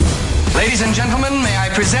Ladies and gentlemen, may I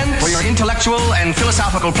present for your intellectual and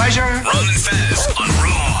philosophical pleasure, Rum and Fez on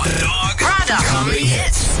Raw Dog Comedy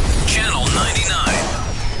Hits. Channel 99.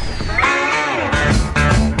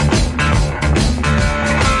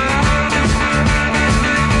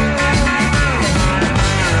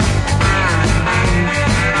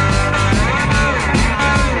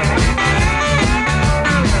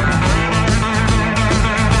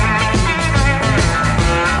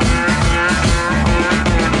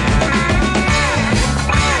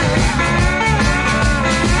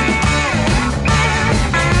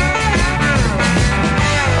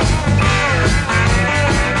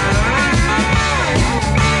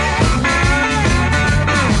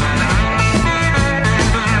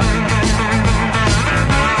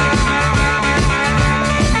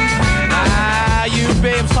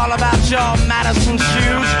 All about your Madison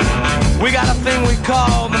shoes. We got a thing we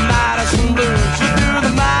call the Madison Blues. We do the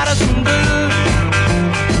Madison Blues.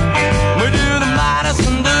 We do the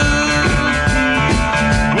Madison Blues.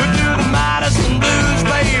 We do the Madison Blues,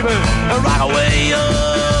 baby. Rock away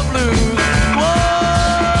your blues.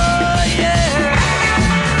 Whoa, yeah.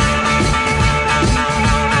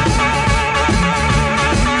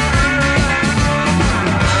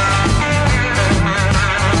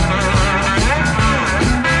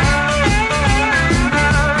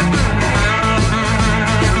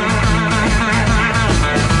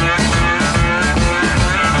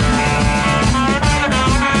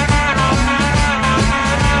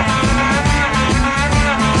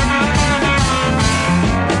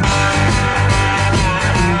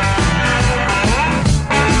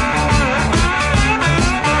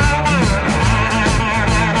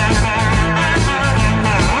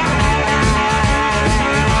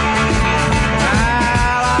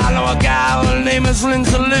 Miss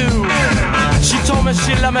Lindsay Lou. She told me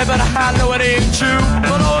she loved me, but I know it ain't true.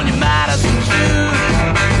 Put on your Madison shoes.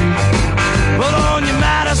 Put on your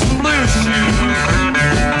Madison Blues shoes.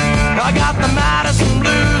 I got the Madison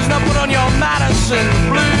Blues. Now put on your Madison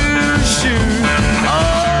Blues shoes.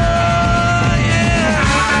 Oh,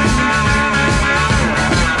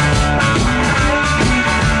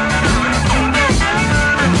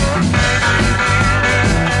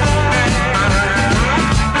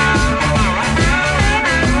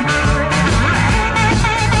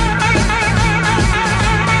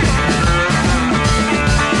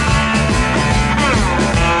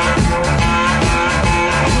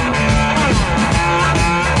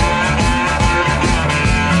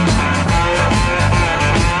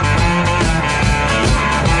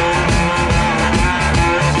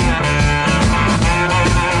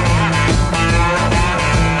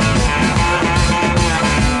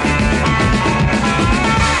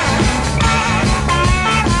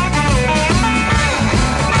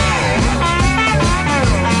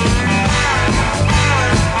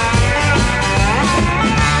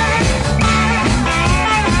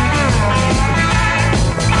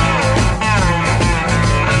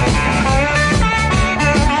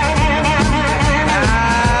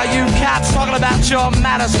 your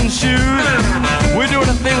Madison shoes. We're doing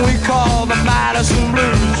a thing we call the Madison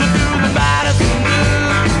Blues. We do the Madison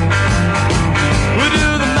Blues. We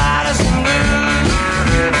do the Madison Blues.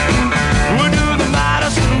 We do the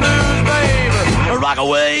Madison Blues, baby. Rock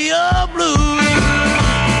away your blues.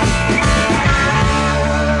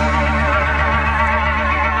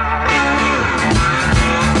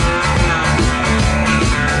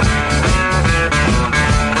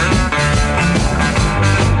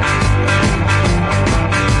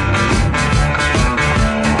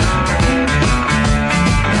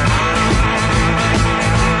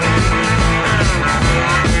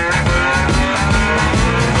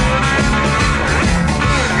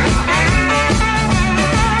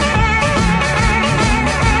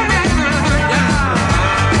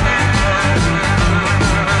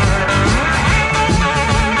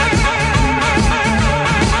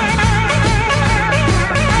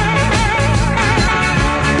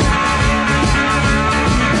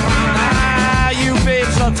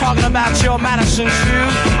 Talking about your Madison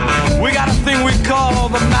shoes. We got a thing we call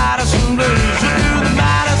the Madison Blues. We do the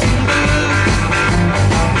Madison Blues.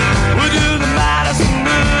 We do the Madison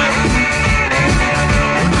Blues.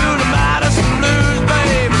 We do the Madison Blues,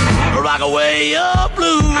 baby. Rock away your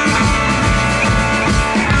blues.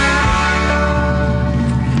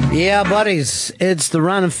 Yeah, buddies, it's the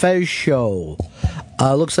Ron and Fez show.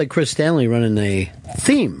 Looks like Chris Stanley running a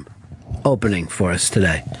theme opening for us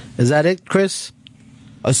today. Is that it, Chris?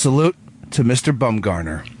 A salute to Mr.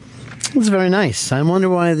 Bumgarner. It's very nice. I wonder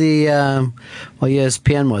why the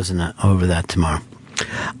ESPN wasn't over that tomorrow.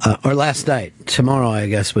 Or last night. Tomorrow, I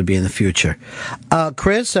guess, would be in the future.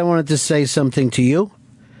 Chris, I wanted to say something to you.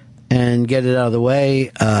 and get it out of the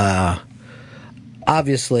way.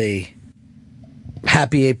 Obviously,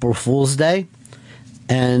 happy April Fool's Day.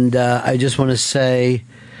 And I just want to say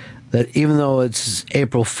that even though it's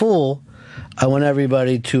April Fool, I want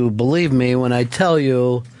everybody to believe me when I tell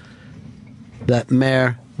you that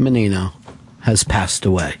Mayor Menino has passed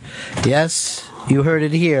away. Yes, you heard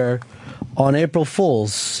it here on April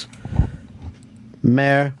Fool's.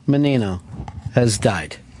 Mayor Menino has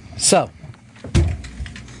died. So,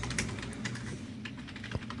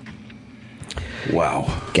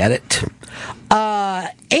 Wow. get it?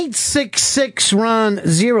 866 Ron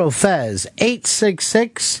Zero Fez.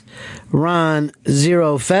 866 Ron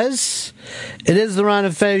Zero Fez. It is the Ron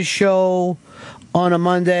and Fez show on a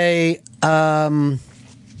Monday.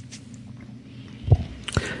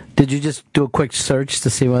 Did you just do a quick search to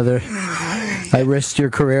see whether I risked your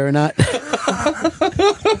career or not? I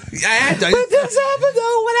had to. But this happened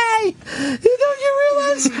though when don't you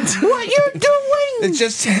realize what you're doing? It's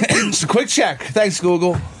just a quick check. Thanks,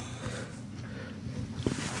 Google.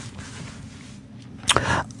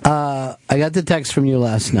 I got the text from you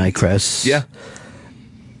last night, Chris. Yeah.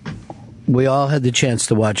 We all had the chance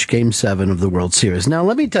to watch Game 7 of the World Series. Now,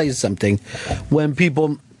 let me tell you something. When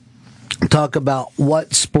people talk about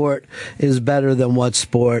what sport is better than what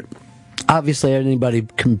sport, obviously anybody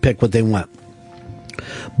can pick what they want.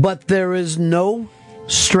 But there is no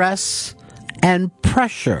stress and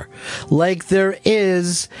pressure like there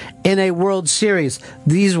is in a World Series.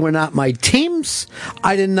 These were not my teams.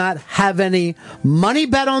 I did not have any money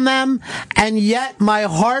bet on them, and yet my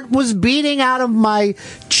heart was beating out of my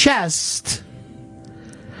chest,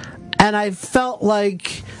 and I felt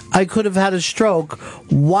like I could have had a stroke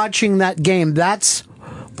watching that game. That's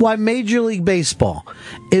why Major League Baseball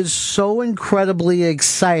is so incredibly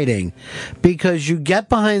exciting, because you get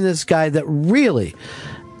behind this guy that really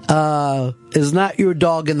is not your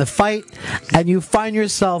dog in the fight, and you find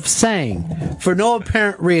yourself saying, for no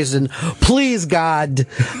apparent reason, please God,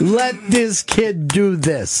 let this kid do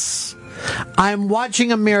this. I'm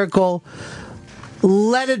watching a miracle.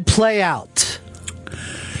 Let it play out.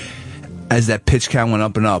 As that pitch count went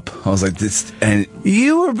up and up, I was like, "This." And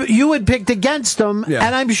you had picked against him, Yeah.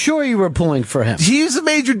 and I'm sure you were pulling for him. he's a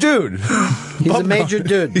major dude. He's a major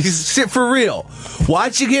dude. He's shit for real.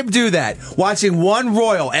 Watching him do that, watching one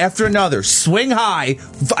Royal after another swing high,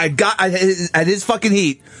 at his fucking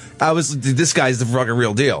heat. This guy's the fucking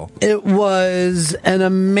real deal. It was an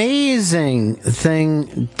amazing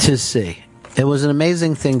thing to see. It was an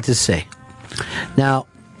amazing thing to see. Now,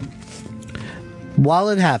 while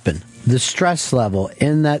it happened, the stress level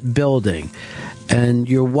in that building, and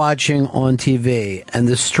you're watching on TV, and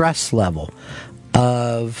the stress level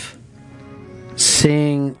of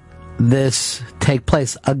seeing this take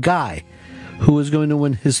place, a guy who was going to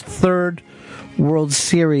win his third World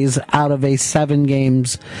Series out of his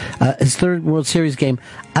third World Series game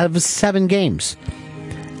out of 7 games.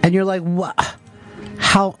 And you're like, what?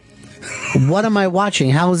 What am I watching?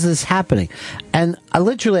 How is this happening? And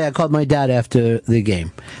I called my dad after the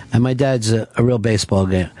game. And my dad's a real baseball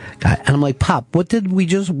guy. And I'm like, Pop, what did we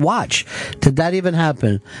just watch? Did that even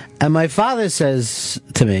happen? And my father says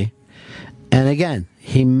to me, and again,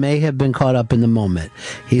 he may have been caught up in the moment.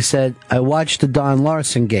 He said, I watched the Don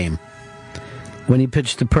Larson game when he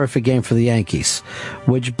pitched the perfect game for the Yankees,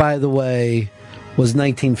 which, by the way, was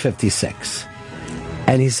 1956.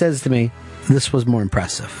 And he says to me, this was more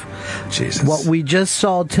impressive. Jesus. What we just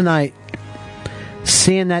saw tonight,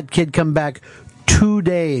 seeing that kid come back 2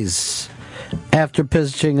 days after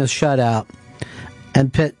pitching a shutout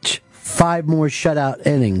and pitch 5 more shutout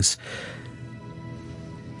innings,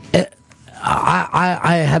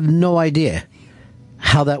 I have no idea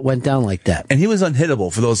how that went down like that. And he was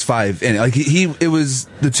unhittable for those 5 innings. Like it was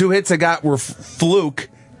the 2 hits I got were fluke,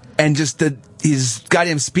 and just his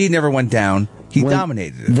goddamn speed never went down. He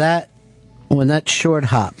dominated it. When that short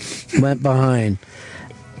hop went behind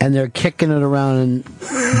and they're kicking it around in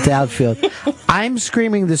the outfield, I'm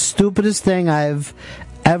screaming the stupidest thing I've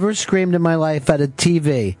ever screamed in my life at a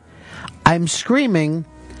TV. I'm screaming,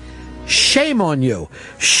 shame on you.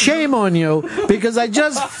 Shame on you, because I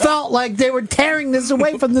just felt like they were tearing this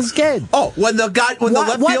away from this kid. Oh, when the left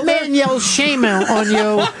fielder... What man yells shame on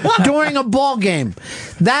you during a ball game?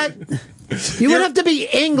 You would have to be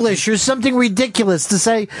English or something ridiculous to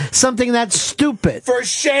say something that's stupid. For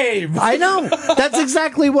shame. I know. That's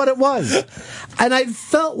exactly what it was. And I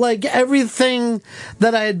felt like everything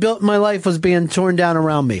that I had built in my life was being torn down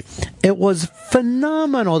around me. It was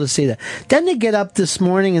phenomenal to see that. Then to get up this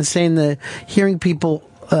morning and hearing people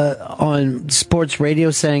on sports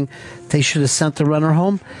radio saying they should have sent the runner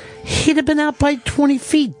home, he'd have been out by 20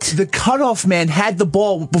 feet. The cutoff man had the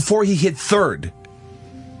ball before he hit third.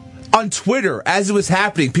 On Twitter, as it was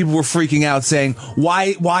happening, people were freaking out saying,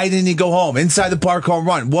 why didn't he go home? Inside the park home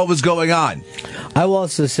run. What was going on? I will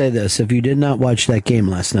also say this. If you did not watch that game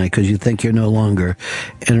last night because you think you're no longer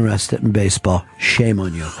interested in baseball, shame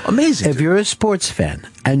on you. Amazing. If you're a sports fan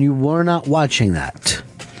and you were not watching that,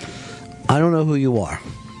 I don't know who you are.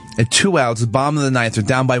 At 2 outs, the bottom of the ninth, they're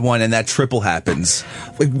down by 1, and that triple happens.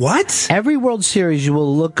 Like, what? Every World Series, you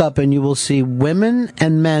will look up and you will see women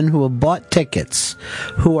and men who have bought tickets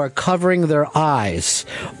who are covering their eyes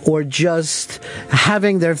or just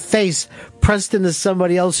having their face pressed into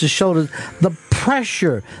somebody else's shoulder. The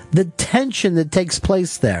pressure, the tension that takes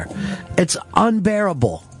place there, it's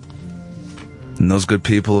unbearable. And those good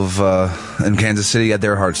people in Kansas City had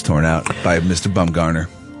their hearts torn out by Mr. Bumgarner.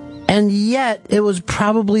 And yet, it was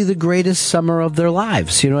probably the greatest summer of their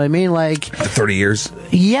lives. You know what I mean? Like 30 years?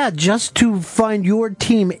 Yeah, just to find your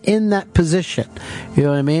team in that position. You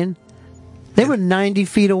know what I mean? They were 90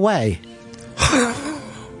 feet away from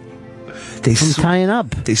tying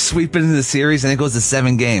up. They sweep it into the series, and it goes to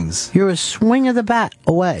 7 games. You're a swing of the bat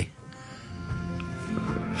away.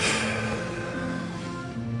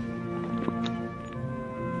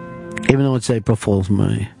 Even though it's April Fool's,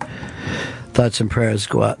 my thoughts and prayers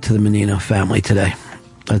go out to the Menino family today.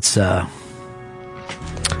 That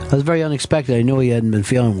was very unexpected. I knew he hadn't been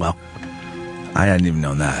feeling well. I hadn't even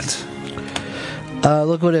known that.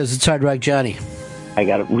 Look what it is. It's Hard Rock Johnny. I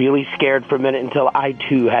got really scared for a minute until I,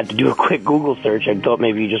 too, had to do a quick Google search. I thought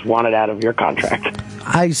maybe you just wanted out of your contract.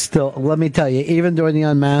 Let me tell you, even during the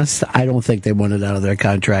unmasked, I don't think they wanted out of their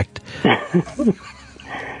contract.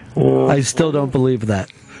 I still don't believe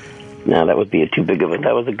that. No, that would be too big of it.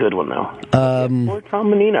 That was a good one, though. Poor Tom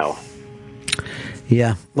Menino.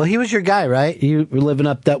 Yeah. Well, he was your guy, right? You were living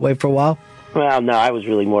up that way for a while? Well, no, I was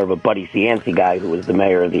really more of a Buddy Cianci guy who was the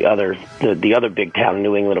mayor of the other big town in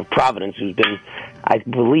New England of Providence, who's been, I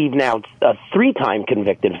believe now, a 3-time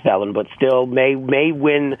convicted felon, but still may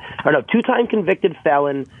win, or no, 2-time convicted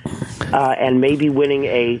felon, and maybe winning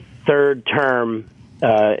a 3rd term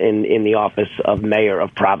in the office of mayor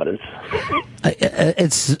of Providence.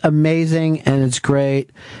 It's amazing and it's great,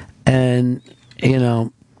 and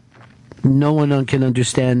no one can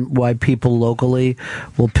understand why people locally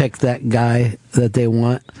will pick that guy that they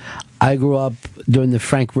want. I grew up during the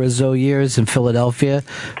Frank Rizzo years in Philadelphia,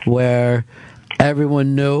 where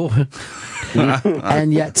everyone knew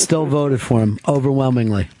and yet still voted for him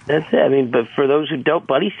overwhelmingly. That's it. I mean, but for those who don't,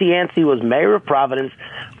 Buddy Cianci was mayor of Providence,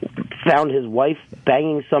 found his wife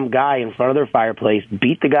banging some guy in front of their fireplace,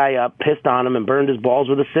 beat the guy up, pissed on him, and burned his balls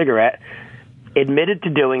with a cigarette, admitted to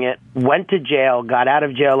doing it, went to jail, got out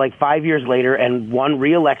of jail like 5 years later, and won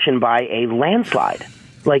re-election by a landslide.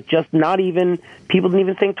 Like, just not even, people didn't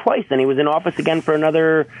even think twice. Then he was in office again for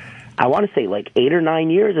another, I want to say like 8 or 9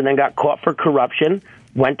 years, and then got caught for corruption,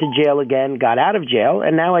 went to jail again, got out of jail,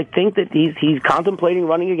 and now I think that he's contemplating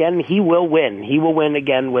running again, and he will win. He will win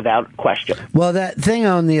again without question. Well, that thing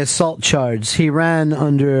on the assault charge, he ran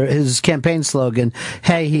under his campaign slogan,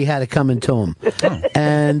 hey, he had it coming to him.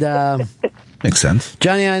 And makes sense.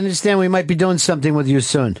 Johnny, I understand we might be doing something with you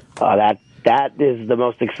soon. That is the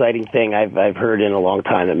most exciting thing I've heard in a long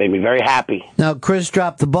time. That made me very happy. Now, Chris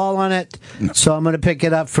dropped the ball on it, so I'm going to pick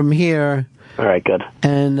it up from here. All right, good.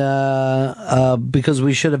 And because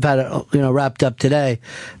we should have had it, wrapped up today,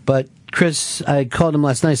 but Chris, I called him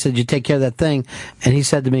last night. Said, "You take care of that thing," and he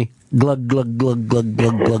said to me, "Glug glug glug glug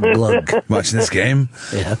glug glug glug." Watching this game?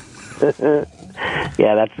 Yeah.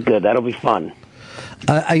 Yeah, that's good. That'll be fun.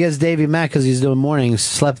 I guess Davey Mack, because he's doing mornings,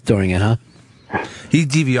 slept during it, huh? He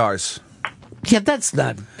DVRs. Yeah, that's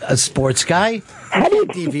not a sports guy. How do you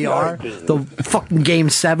DVR the fucking Game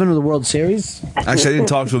 7 of the World Series? Actually, I didn't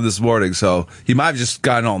talk to him this morning, so he might have just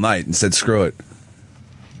gotten all night and said, screw it.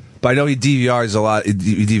 But I know he DVRs a lot. He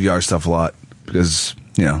DVRs stuff a lot because,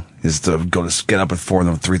 he has to get up at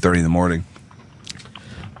 3:30 in the morning.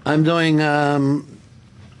 I'm doing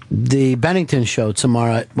the Bennington show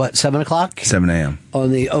tomorrow at, 7 o'clock? 7 a.m.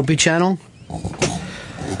 On the Opie channel.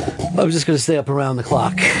 I'm just going to stay up around the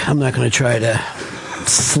clock. I'm not going to try to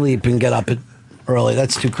sleep and get up early.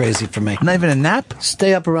 That's too crazy for me. Not even a nap?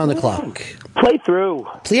 Stay up around the clock. Play through.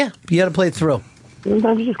 Yeah, you got to play through.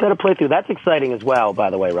 Sometimes you just got to play through. That's exciting as well, by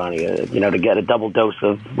the way, Ronnie. To get a double dose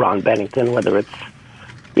of Ron Bennington, whether it's,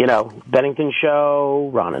 Bennington show,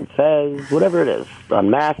 Ron and Fez, whatever it is.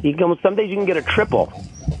 Unmasked. Some days you can get a triple.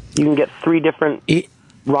 You can get 3 different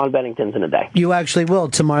Ron Benningtons in a day. You actually will.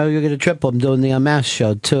 Tomorrow you'll get a triple. I'm doing the Unmasked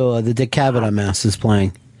show, too. The Dick Cavett Unmasked is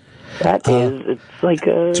playing. That is, it's like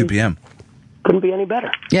 2 p.m. Couldn't be any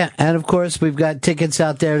better. Yeah, and of course, we've got tickets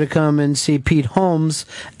out there to come and see Pete Holmes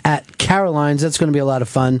at Caroline's. That's going to be a lot of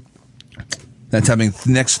fun. That's happening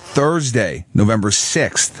next Thursday, November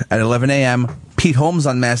 6th at 11 a.m. Pete Holmes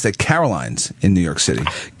Unmasked at Caroline's in New York City.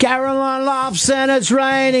 Caroline laughs and it's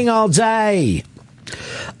raining all day.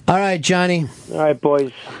 All right, Johnny. All right,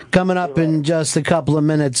 boys. Coming up in just a couple of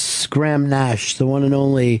minutes, Graham Nash, the one and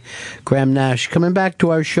only Graham Nash, coming back to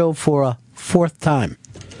our show for a fourth time.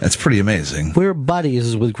 That's pretty amazing. We're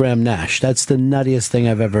buddies with Graham Nash. That's the nuttiest thing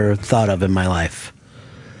I've ever thought of in my life.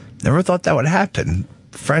 Never thought that would happen.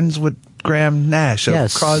 Friends with Graham Nash of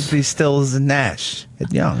Yes. Crosby, Stills, and Nash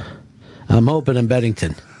at Young. I'm hoping in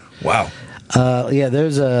Bennington. Wow. Yeah,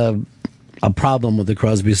 there's a problem with the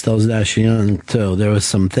Crosby, Stills, Nash Young too. There was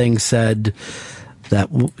some things said that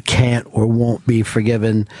can't or won't be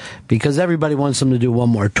forgiven because everybody wants them to do one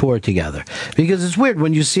more tour together. Because it's weird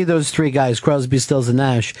when you see those three guys, Crosby, Stills, and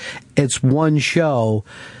Nash, it's one show.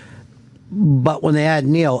 But when they add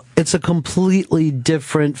Neil, it's a completely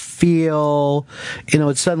different feel. You know,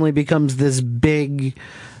 it suddenly becomes this big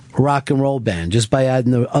rock and roll band just by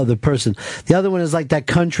adding the other person. The other one is like that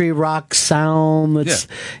country rock sound. That's,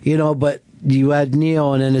 you know, but you add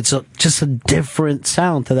Neil and then it's just a different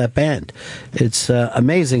sound to that band. It's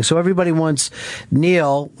amazing. So everybody wants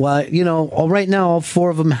Neil. Well, you know, right now all four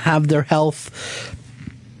of them have their health.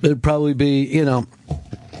 It'd probably be, you know,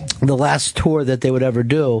 the last tour that they would ever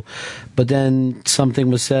do. But then something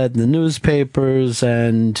was said in the newspapers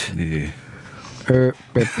and... There's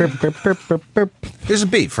a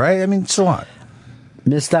beef, right? I mean, it's a lot.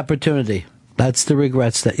 Missed opportunity. That's the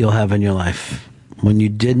regrets that you'll have in your life. When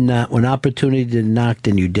opportunity did knock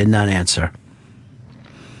and you did not answer.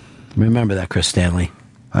 Remember that, Chris Stanley.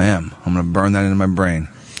 I am. I'm going to burn that into my brain.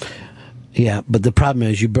 Yeah, but the problem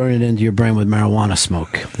is you burn it into your brain with marijuana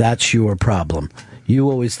smoke. That's your problem. You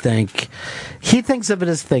always think... He thinks of it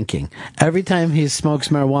as thinking. Every time he smokes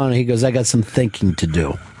marijuana, he goes, I got some thinking to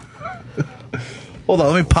do. Hold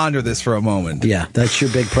on, let me ponder this for a moment. Yeah, that's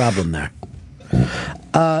your big problem there.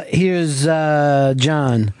 Here's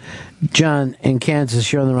John. John in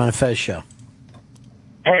Kansas. You're on the Ron and Fez show.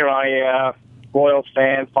 Hey, Ronnie. Royals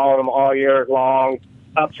fan, followed them all year long,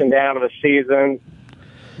 ups and downs of the season.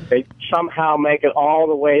 They somehow make it all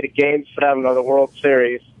the way to Game 7 of the World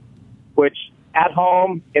Series, which at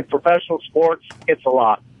home in professional sports, it's a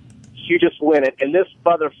lot. You just win it. And this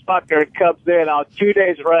motherfucker comes in on 2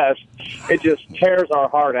 days rest. It just tears our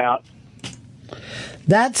heart out.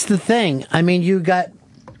 That's the thing. I mean, you got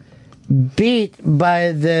beat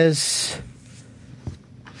by this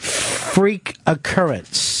freak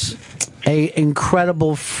occurrence. A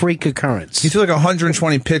incredible freak occurrence. He threw like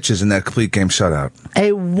 120 pitches in that complete game shutout.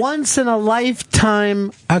 A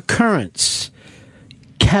once-in-a-lifetime occurrence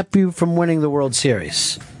kept you from winning the World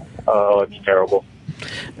Series. Oh, it's terrible.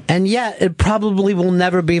 And yet, it probably will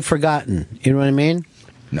never be forgotten. You know what I mean?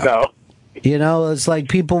 No. You know, it's like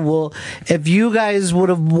people will... If you guys would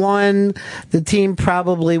have won, the team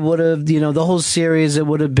probably would have, you know, the whole series, it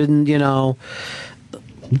would have been, you know,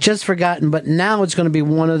 just forgotten. But now it's going to be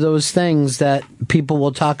one of those things that people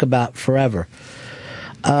will talk about forever.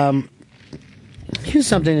 Here's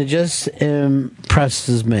something that just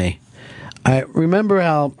impresses me. I remember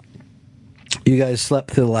how you guys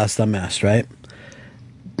slept through the last Unmasked, right?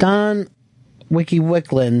 Don Wiki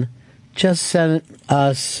Wicklin just sent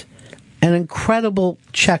us an incredible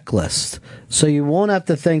checklist. So you won't have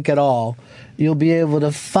to think at all. You'll be able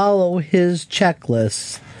to follow his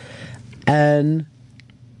checklist and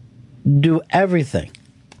do everything.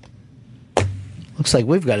 Looks like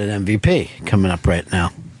we've got an MVP coming up right now.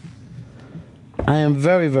 I am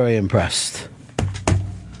very, very impressed.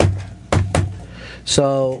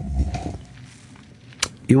 So...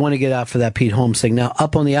 you want to get out for that Pete Holmes thing. Now,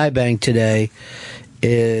 up on the iBank today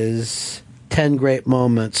is 10 great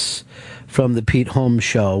moments from the Pete Holmes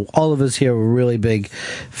show. All of us here were really big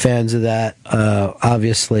fans of that.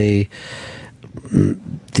 Obviously,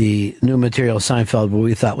 the new material Seinfeld, what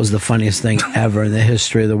we thought was the funniest thing ever in the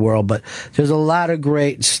history of the world. But there's a lot of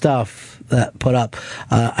great stuff that put up.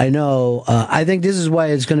 I know, I think this is why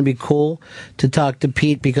it's going to be cool to talk to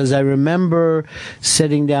Pete, because I remember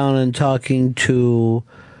sitting down and talking to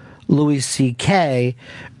Louis C.K.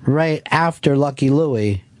 right after Lucky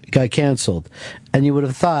Louie got canceled. And you would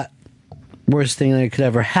have thought, worst thing that could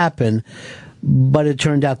ever happen, but it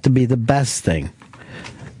turned out to be the best thing.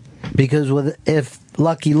 Because if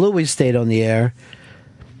Lucky Louie stayed on the air,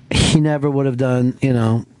 he never would have done, you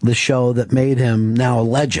know, the show that made him now a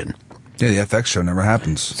legend. Yeah, the FX show never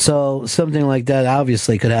happens. So something like that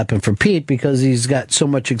obviously could happen for Pete because he's got so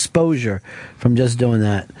much exposure from just doing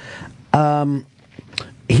that.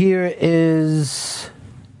 Here is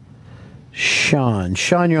Sean.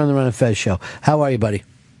 Sean, you're on the Ron and Fez show. How are you, buddy?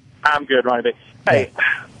 I'm good, Ronnie. Hey,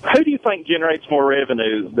 who do you think generates more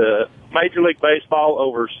revenue, the Major League Baseball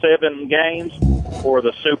over 7 games or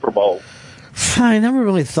the Super Bowl? I never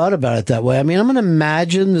really thought about it that way. I mean, I'm going to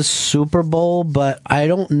imagine the Super Bowl, but I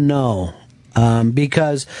don't know.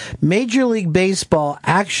 Because Major League Baseball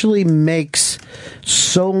actually makes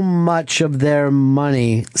so much of their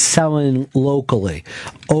money selling locally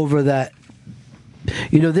over that.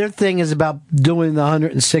 You know, their thing is about doing the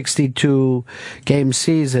 162 game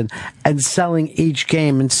season and selling each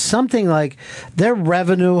game. And something like their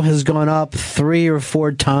revenue has gone up 3 or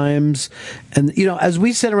 4 times. And, you know, as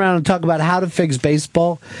we sit around and talk about how to fix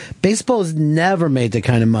baseball, baseball has never made the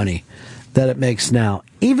kind of money that it makes now.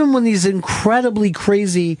 Even when these incredibly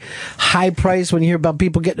crazy high price, when you hear about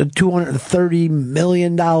people getting a $230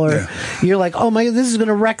 million, you're like, oh my God, this is going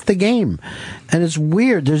to wreck the game. And it's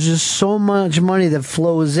weird. There's just so much money that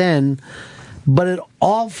flows in, but it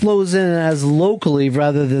all flows in as locally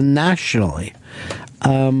rather than nationally.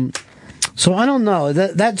 So I don't know.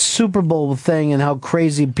 That Super Bowl thing and how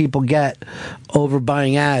crazy people get over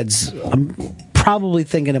buying ads, I'm probably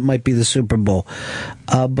thinking it might be the Super Bowl.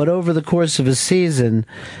 But over the course of a season,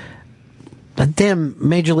 damn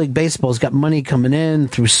Major League Baseball's got money coming in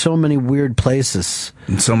through so many weird places.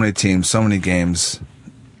 And so many teams, so many games.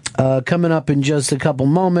 Coming up in just a couple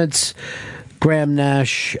moments, Graham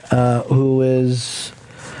Nash, who is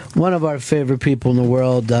one of our favorite people in the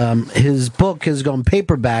world. His book has gone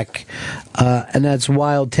paperback, and that's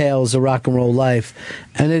Wild Tales: A Rock and Roll Life.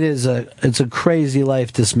 And it's a crazy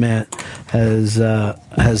life this man has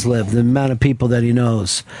lived. The amount of people that he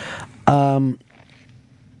knows.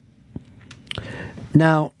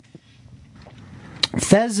 Now,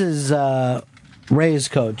 Fez's Rays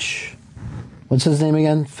coach. What's his name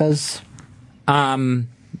again, Fez? Madden.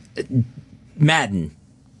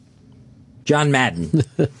 John Madden.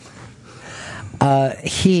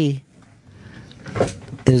 He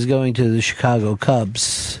is going to the Chicago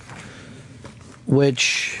Cubs,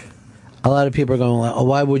 which a lot of people are going, oh,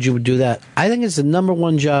 why would you do that? I think it's the number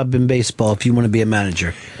one job in baseball if you want to be a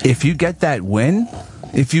manager. If you get that win,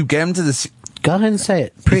 if you get him to the... Go ahead and say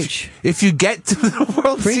it. Preach. If you get to the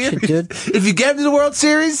World Series... Preach it, dude. If you get him to the World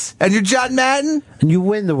Series and you're John Madden... And you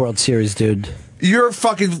win the World Series, dude. You're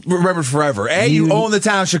fucking remembered forever. You own the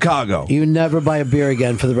town of Chicago. You never buy a beer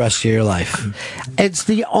again for the rest of your life. It's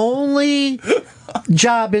the only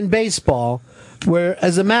job in baseball where,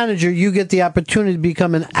 as a manager, you get the opportunity to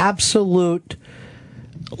become an absolute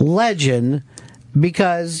legend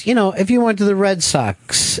because, you know, if you went to the Red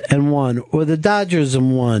Sox and won, or the Dodgers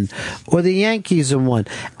and won, or the Yankees and won,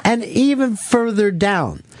 and even further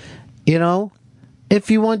down, you know, if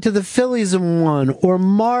you went to the Phillies and won, or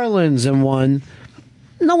Marlins and won,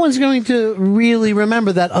 no one's going to really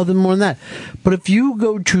remember that other than more than that. But if you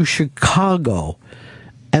go to Chicago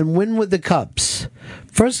and win with the Cubs,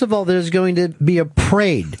 first of all, there's going to be a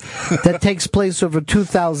parade that takes place over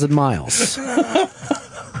 2,000 miles.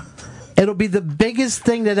 It'll be the biggest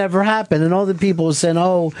thing that ever happened. And all the people are saying,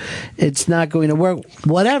 oh, it's not going to work.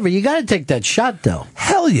 Whatever. You got to take that shot, though.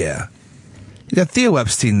 Hell yeah. You got Theo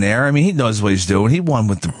Epstein there. I mean, he knows what he's doing. He won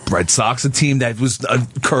with the Red Sox, a team that was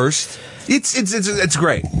cursed. It's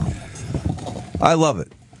great. I love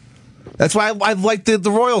it. That's why I've liked the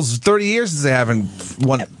Royals 30 years since they haven't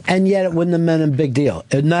won. And yet it wouldn't have been a big deal.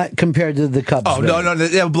 Not compared to the Cubs. Oh, really. No,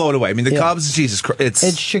 they'll blow it away. I mean, the Cubs, Jesus Christ.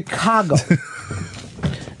 It's Chicago.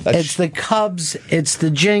 It's the Cubs. It's the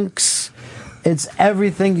Jinx. It's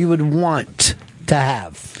everything you would want to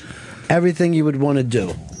have. Everything you would want to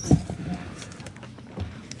do.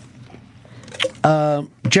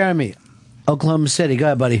 Jeremy, Oklahoma City. Go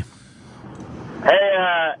ahead, buddy. Hey,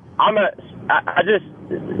 I just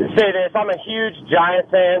say this. I'm a huge Giants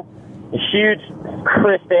fan, a huge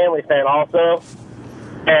Chris Stanley fan also.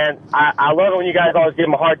 And I love it when you guys always give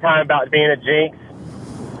him a hard time about being a jinx.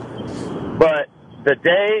 But the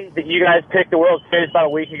day that you guys picked the World Series about a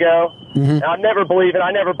week ago, and I never believe it.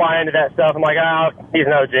 I never buy into that stuff. I'm like, oh, he's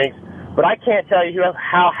no jinx. But I can't tell you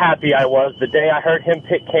how happy I was the day I heard him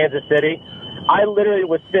pick Kansas City. I literally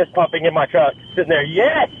was fist pumping in my truck, sitting there.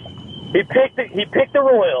 Yes, he picked the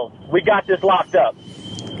Royals. We got this locked up.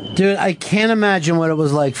 Dude, I can't imagine what it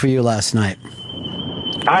was like for you last night.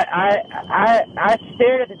 I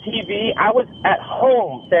stared at the TV. I was at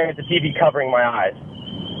home staring at the TV, covering my eyes.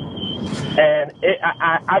 And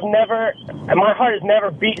I've never, my heart has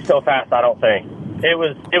never beat so fast, I don't think.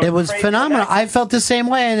 It was phenomenal. I felt the same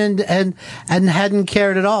way and hadn't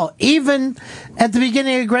cared at all. Even at the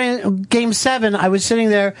beginning of Game 7, I was sitting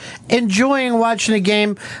there enjoying watching the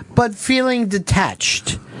game, but feeling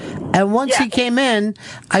detached. And once he came in,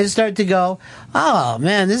 I started to go, oh,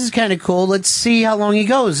 man, this is kind of cool. Let's see how long he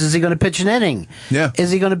goes. Is he going to pitch an inning? Yeah.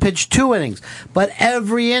 Is he going to pitch 2 innings? But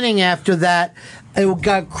every inning after that, it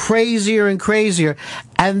got crazier and crazier.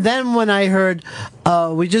 And then when I heard,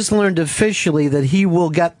 we just learned officially that he will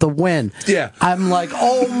get the win. Yeah. I'm like,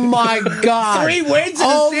 oh, my God. 3 wins in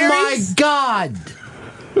the series? Oh, my God.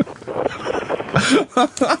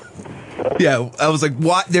 Yeah, I was like,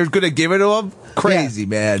 what? They're going to give it to him? Crazy,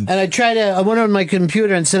 man. And I went on my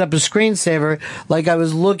computer and set up a screensaver like I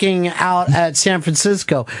was looking out at San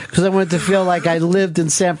Francisco because I wanted to feel like I lived in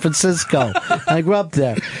San Francisco. I grew up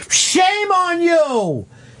there. Shame on you!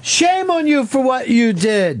 Shame on you for what you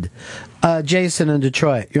did. Jason in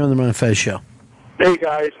Detroit, you're on the Ron and Fez show. Hey,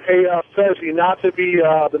 guys. Hey, Fezzy, not to be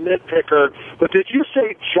the nitpicker, but did you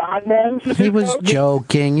say John Menz? He was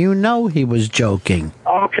joking. You know he was joking.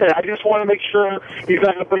 Okay, I just want to make sure he's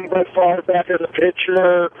not going to bring Brett Favre back as a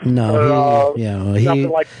pitcher. No,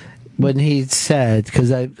 when he said,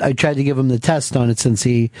 because I tried to give him the test on it since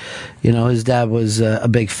his dad was a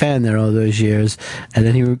big fan there all those years, and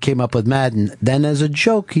then he came up with Madden. Then as a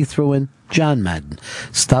joke, he threw in John Madden.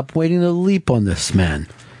 Stop waiting to leap on this man.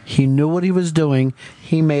 He knew what he was doing.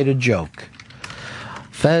 He made a joke.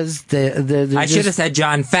 Fez, I should have said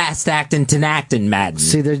John Fast Actin' Tenactin' Madden.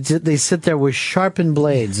 See, they sit there with sharpened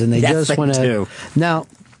blades, and they just want to. Now,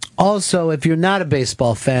 also, if you're not a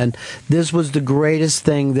baseball fan, this was the greatest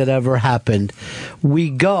thing that ever happened. We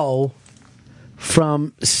go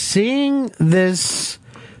from seeing this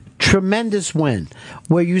tremendous win,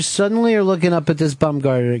 where you suddenly are looking up at this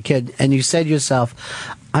Bumgarner kid, and you say to yourself,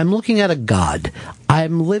 I'm looking at a god.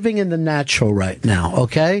 I'm living in the natural right now,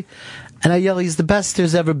 okay? And I yell, he's the best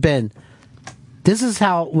there's ever been. This is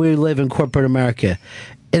how we live in corporate America.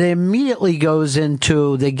 It immediately goes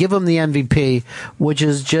into, they give him the MVP, which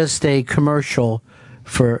is just a commercial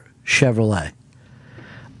for Chevrolet.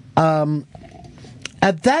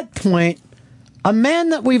 At that point, a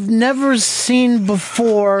man that we've never seen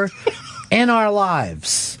before in our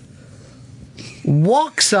lives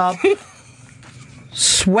walks up,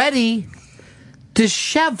 sweaty,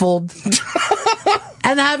 disheveled,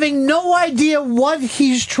 and having no idea what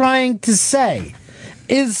he's trying to say,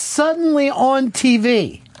 is suddenly on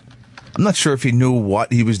TV. I'm not sure if he knew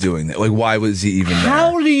what he was doing. Like, why was he even there?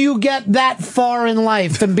 How do you get that far in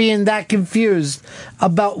life and being that confused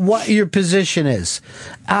about what your position is?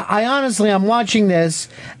 I honestly, I'm watching this,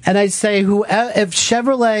 and I say, if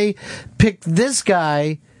Chevrolet picked this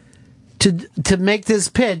guy to make this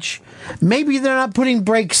pitch, maybe they're not putting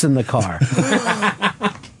brakes in the car.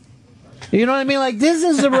 You know what I mean? Like, this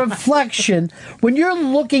is a reflection. When you're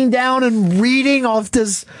looking down and reading off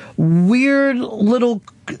this weird little...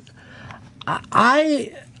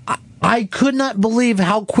 I could not believe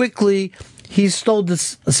how quickly he stole the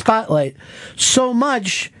spotlight. So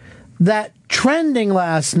much that trending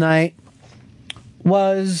last night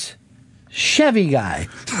was Chevy guy.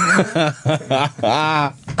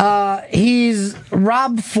 He's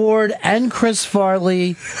Rob Ford and Chris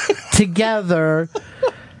Farley together.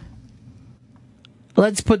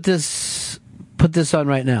 Let's put this on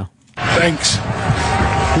right now. Thanks,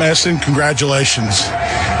 Madison. Congratulations.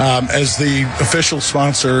 As the official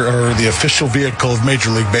sponsor or the official vehicle of Major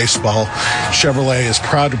League Baseball, Chevrolet is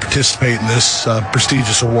proud to participate in this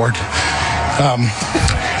prestigious award.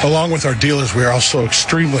 Along with our dealers, we are also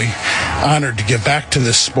extremely honored to give back to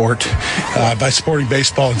this sport by supporting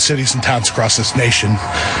baseball in cities and towns across this nation.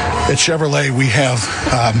 At Chevrolet, we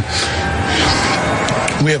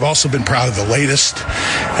have also been proud of the latest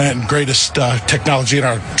and greatest technology in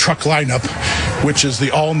our truck lineup, which is the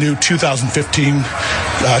all-new 2015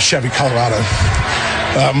 Chevy Colorado.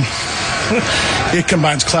 It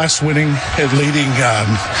combines class-winning and leading,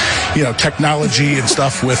 technology and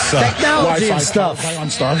stuff with Wi-Fi stuff.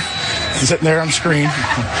 OnStar, sitting there on the screen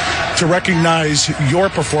to recognize your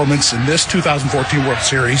performance in this 2014 World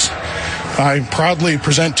Series. I proudly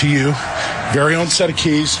present to you very own set of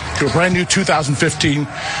keys to a brand new 2015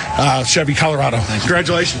 Chevy Colorado.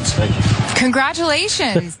 Congratulations. Thank you.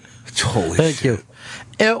 Congratulations. Thank you.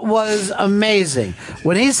 It was amazing.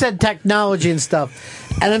 When he said technology and stuff,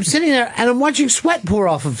 and I'm sitting there and I'm watching sweat pour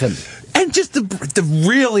off of him. And just the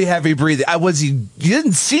really heavy breathing. He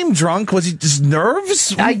didn't seem drunk. Was he just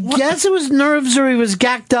nerves? I guess it was nerves or he was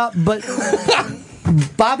gacked up, but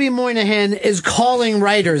Bobby Moynihan is calling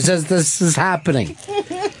writers as this is happening.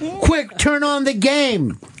 Quick, turn on the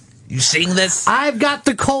game. You seeing this? I've got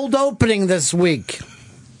the cold opening this week.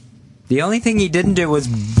 The only thing he didn't do was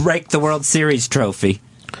break the World Series trophy.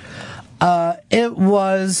 It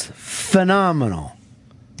was phenomenal.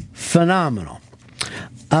 Phenomenal.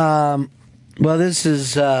 Well, this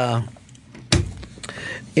is, this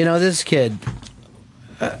kid,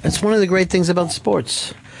 it's one of the great things about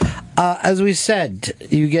sports. As we said,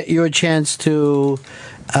 you get your chance to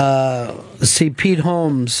see Pete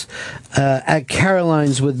Holmes at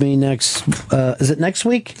Caroline's with me next, is it next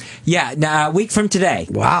week? Yeah, a week from today.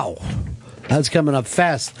 Wow. That's coming up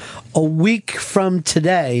fast. A week from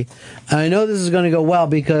today. I know this is going to go well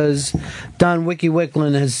because Don Wiki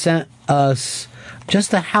Wicklund has sent us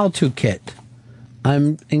just a how-to kit.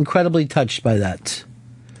 I'm incredibly touched by that.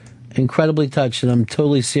 Incredibly touched, and I'm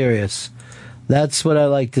totally serious. That's what I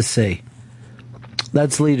like to see.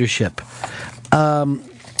 That's leadership.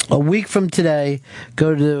 A week from today,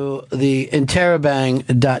 go to the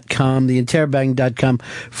interrobang.com, theinterrobang.com.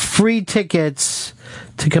 Free tickets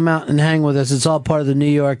to come out and hang with us. It's all part of the New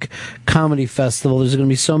York Comedy Festival. There's going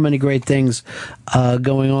to be so many great things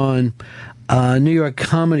going on. New York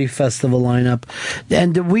Comedy Festival lineup.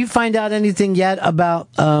 And did we find out anything yet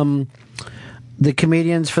about the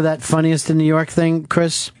comedians for that Funniest in New York thing,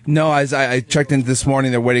 Chris? No, as I checked in this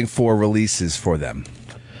morning, they're waiting for releases for them.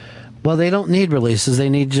 Well, they don't need releases. They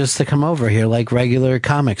need just to come over here like regular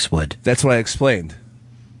comics would. That's what I explained.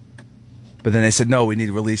 But then they said, no, we need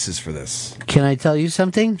releases for this. Can I tell you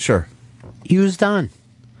something? Sure. Use Don.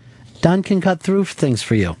 Don can cut through things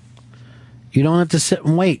for you. You don't have to sit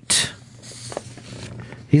and wait.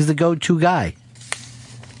 He's the go-to guy.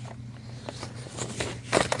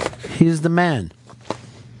 He's the man.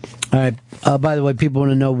 All right. By the way, people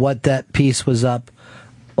want to know what that piece was up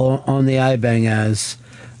on the iBang as.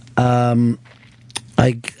 I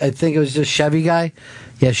think it was just Chevy Guy.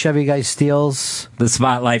 Yeah, Chevy Guy steals the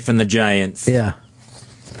spotlight from the Giants. Yeah,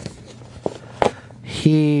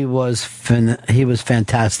 he was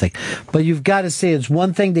fantastic. But you've got to see it. It's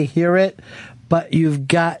one thing to hear it, but you've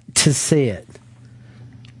got to see it.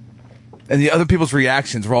 And the other people's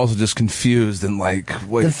reactions were also just confused and like,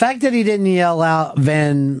 what? The fact that he didn't yell out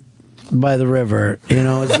 "Van by the River," is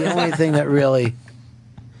the only thing that really.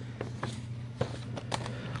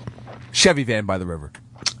 Chevy van by the river.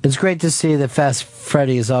 It's great to see that Fast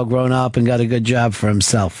Freddy is all grown up and got a good job for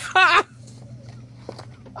himself.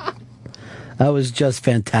 That was just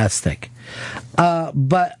fantastic.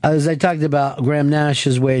 But as I talked about, Graham Nash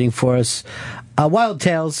is waiting for us. Wild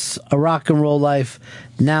Tales, A Rock and Roll Life,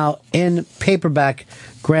 now in paperback,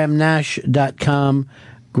 GrahamNash.com.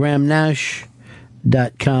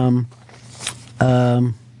 GrahamNash.com.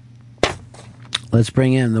 Let's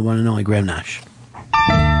bring in the one and only Graham Nash.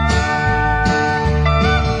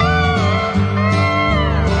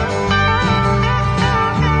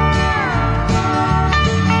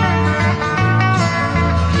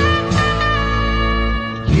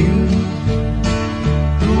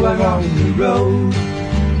 On the road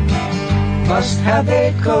must have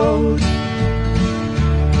a code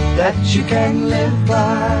that you can live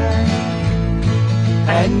by,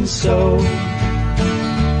 and so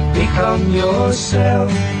become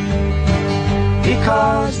yourself,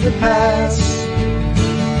 because the past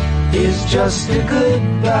is just a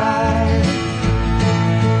goodbye.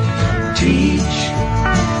 Teach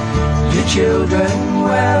your children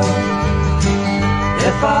well,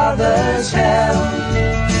 their father's help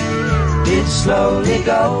did slowly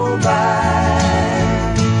go by,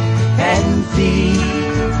 and feed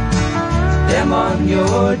them on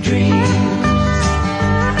your dreams,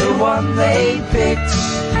 the one they picked,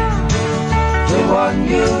 the one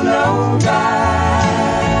you know by.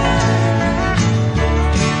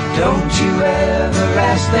 Don't you ever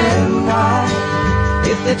ask them why,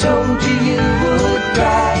 if they told you you would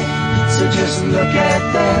cry, so just look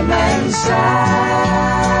at them and sigh.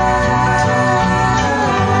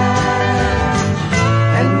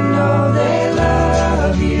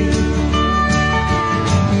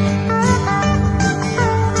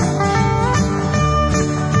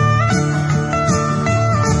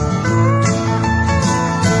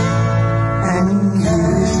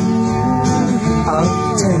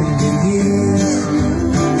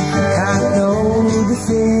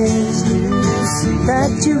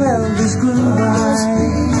 That your elders grew by,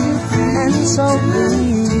 and so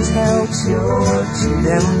please help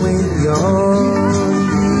them with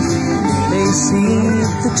yours. They see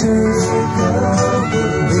the truth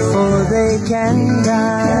before they can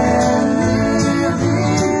die.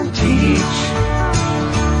 Teach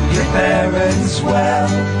your parents well,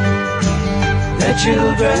 their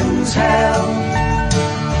children's hell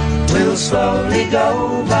will slowly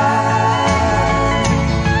go by.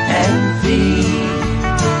 And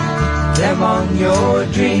them on your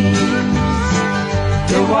dreams.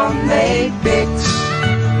 The one they pick,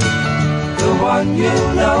 the one you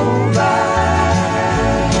know by.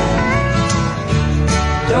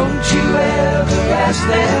 Don't you ever ask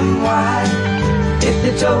them why. If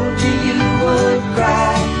they told you, you would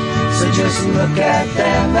cry. So just look at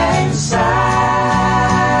them and sigh.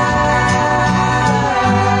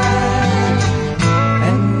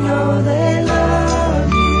 And know they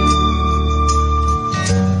love you.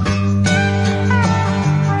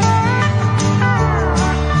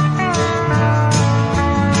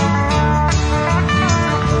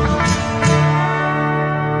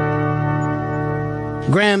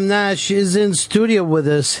 Graham Nash is in studio with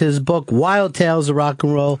us. His book, Wild Tales of Rock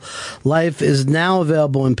and Roll Life, is now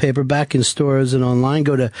available in paperback in stores and online.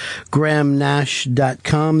 Go to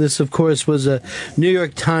grahamnash.com. This, of course, was a New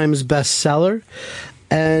York Times bestseller.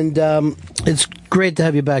 And it's great to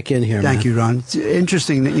have you back in here. Thank you, Ron. It's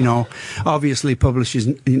interesting that, obviously publishers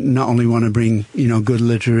not only want to bring, good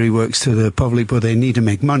literary works to the public, but they need to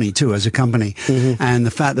make money too as a company. Mm-hmm. And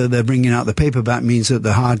the fact that they're bringing out the paperback means that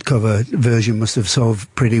the hardcover version must have sold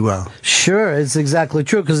pretty well. Sure, it's exactly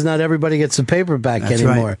true, because not everybody gets a paperback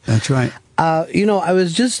anymore. That's right. I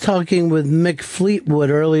was just talking with Mick Fleetwood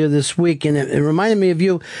earlier this week, and it reminded me of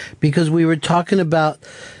you because we were talking about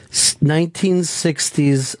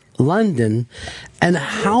 1960s London and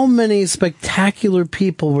how many spectacular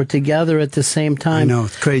people were together at the same time. I know,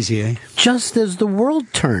 it's crazy, eh? Just as the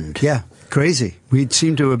world turned. Yeah, crazy. We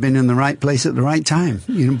seem to have been in the right place at the right time.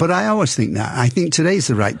 But I always think that. I think today's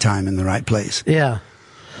the right time and the right place. Yeah.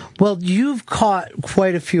 Well, you've caught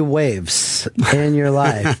quite a few waves in your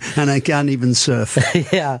life. And I can't even surf.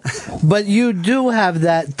 Yeah. But you do have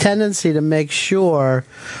that tendency to make sure,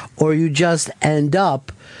 or you just end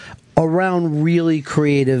up around really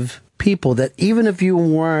creative people, that even if you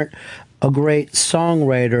weren't a great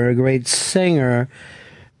songwriter, a great singer,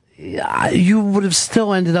 you would have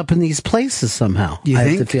still ended up in these places somehow. You I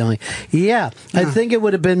think? have the feeling. Yeah. I think it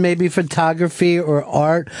would have been maybe photography or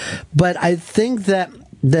art, but I think that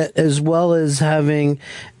as well as having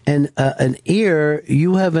an ear,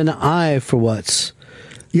 you have an eye for what's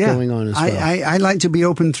going on as well. I like to be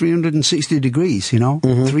open 360 degrees,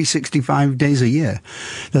 365 days a year.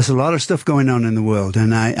 There's a lot of stuff going on in the world,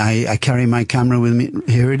 and I carry my camera with me.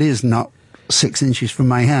 Here it is, not 6 inches from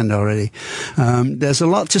my hand already. There's a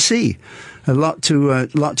lot to see, a lot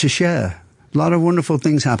to share, a lot of wonderful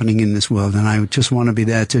things happening in this world, and I just want to be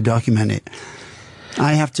there to document it.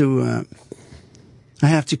 I have to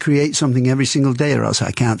create something every single day, or else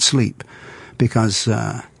I can't sleep, because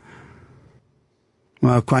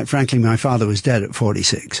well, quite frankly, my father was dead at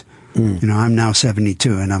 46. I'm now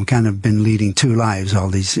 72, and I've kind of been leading two lives all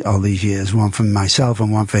these years, one for myself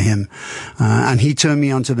and one for him. And he turned me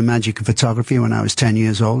onto the magic of photography when I was 10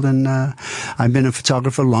 years old, and I've been a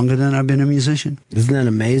photographer longer than I've been a musician. Isn't that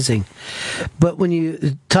amazing? But when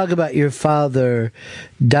you talk about your father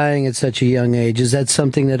dying at such a young age, is that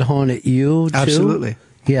something that haunted you too? Absolutely.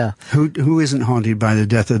 Yeah. Who isn't haunted by the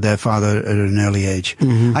death of their father at an early age?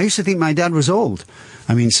 Mm-hmm. I used to think my dad was old.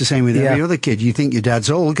 I mean, it's the same with every other kid. You think your dad's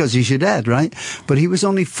old because he's your dad, right? But he was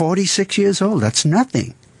only 46 years old. That's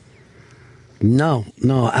nothing. No,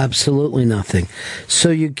 absolutely nothing. So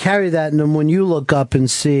you carry that, and then when you look up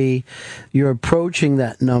and see you're approaching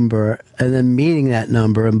that number and then meeting that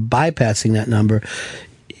number and bypassing that number,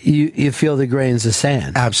 you feel the grains of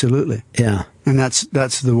sand. Absolutely. Yeah. And that's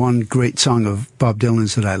the one great song of Bob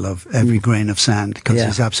Dylan's that I love, Every Grain of Sand, because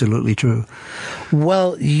it's absolutely true.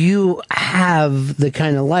 Well, you have the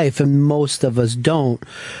kind of life, and most of us don't,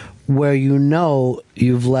 where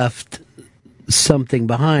you've left something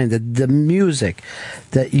behind, the music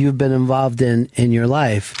that you've been involved in your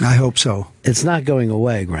life. I hope so. It's not going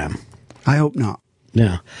away, Graham. I hope not.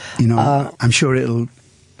 Yeah. I'm sure it'll,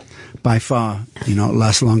 by far,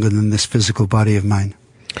 last longer than this physical body of mine.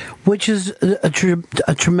 Which is a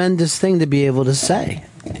tremendous thing to be able to say.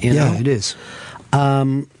 Yeah, it is.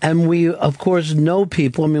 And we, of course, know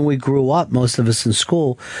people. I mean, we grew up, most of us in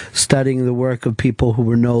school, studying the work of people who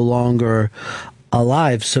were no longer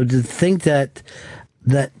alive. So to think that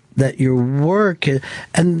your work,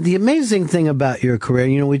 and the amazing thing about your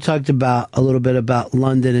career, we talked about a little bit about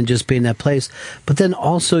London and just being that place, but then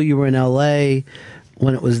also you were in LA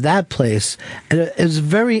when it was that place. And it was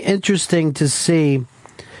very interesting to see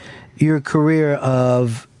your career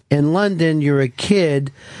of, in London, you're a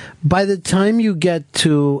kid. By the time you get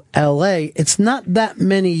to L.A., it's not that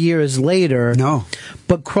many years later. No.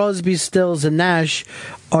 But Crosby, Stills, and Nash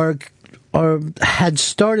had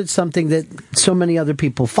started something that so many other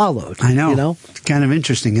people followed. I know. It's kind of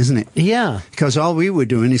interesting, isn't it? Yeah. Because all we were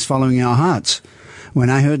doing is following our hearts. when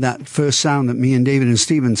I heard that first sound that me and David and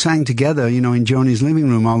Stephen sang together, in Joni's living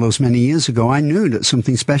room all those many years ago, I knew that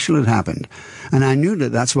something special had happened. And I knew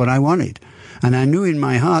that that's what I wanted. And I knew in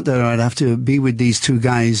my heart that I'd have to be with these two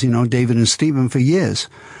guys, David and Stephen, for years.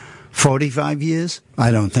 45 years?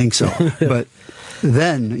 I don't think so. But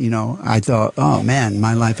then, I thought, oh man,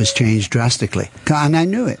 my life has changed drastically. And I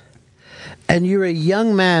knew it. And you're a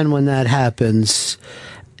young man when that happens.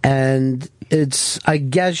 And I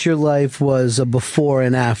guess your life was a before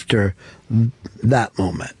and after that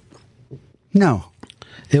moment. No.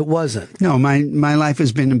 It wasn't. No, my life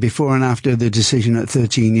has been before and after the decision at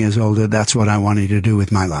 13 years old that that's what I wanted to do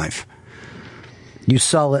with my life. You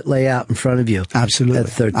saw it lay out in front of you. Absolutely. At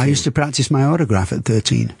 13. I used to practice my autograph at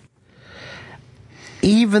 13.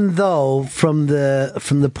 Even though from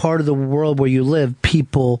the part of the world where you live,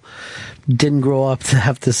 people didn't grow up to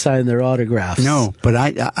have to sign their autographs. No, but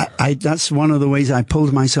I that's one of the ways I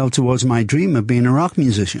pulled myself towards my dream of being a rock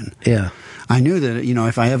musician. Yeah. I knew that,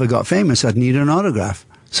 if I ever got famous, I'd need an autograph.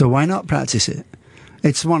 So why not practice it?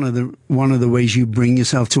 It's one of the ways you bring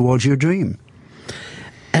yourself towards your dream.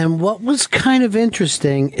 And what was kind of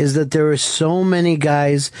interesting is that there are so many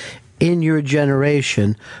guys in your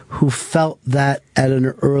generation who felt that at an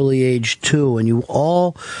early age too, and you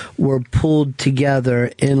all were pulled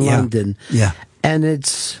together in London. Yeah. And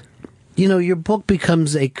it's, your book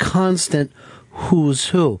becomes a constant who's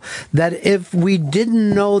who. That if we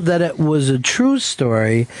didn't know that it was a true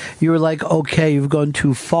story, you were like, okay, you've gone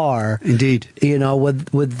too far. Indeed.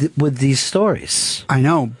 With these stories. I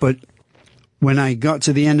know, but when I got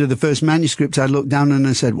to the end of the first manuscript, I looked down and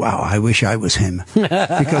I said, wow, I wish I was him.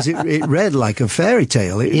 Because it read like a fairy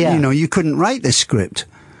tale. You couldn't write this script.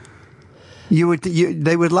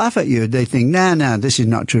 They would laugh at you. They'd think, nah, this is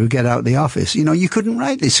not true. Get out the office. You couldn't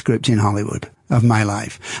write this script in Hollywood of my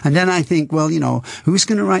life. And then I think, well, who's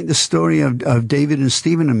going to write the story of David and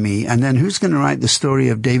Stephen and me? And then who's going to write the story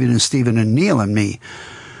of David and Stephen and Neil and me?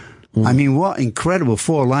 I mean, what incredible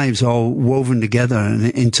 4 lives all woven together and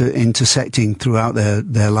intersecting throughout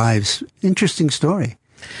their lives. Interesting story.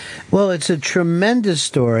 Well, it's a tremendous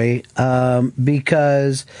story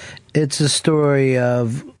because it's a story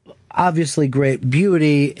of obviously great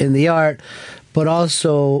beauty in the art, but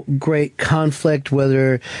also great conflict,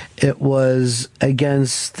 whether it was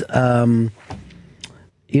against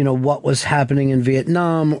what was happening in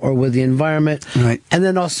Vietnam or with the environment. Right. And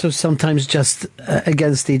then also sometimes just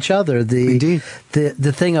against each other. Indeed.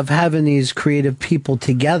 The thing of having these creative people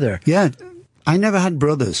together. Yeah. I never had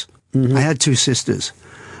brothers. Mm-hmm. I had 2 sisters.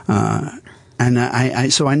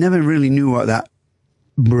 And so I never really knew what that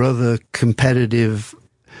brother competitive,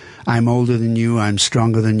 I'm older than you, I'm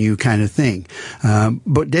stronger than you kind of thing.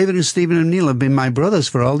 But David and Stephen and Neil have been my brothers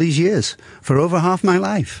for all these years, for over half my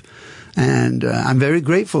life. And I'm very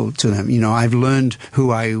grateful to them. I've learned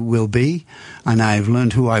who I will be, and I've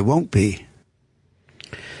learned who I won't be.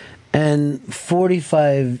 And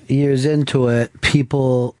 45 years into it,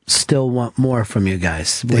 people still want more from you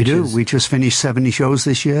guys. They do. We just finished 70 shows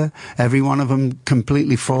this year, every one of them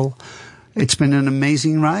completely full. It's been an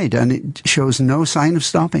amazing ride, and it shows no sign of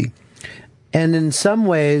stopping. And in some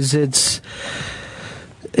ways, it's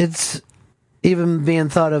even being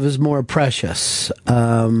thought of as more precious.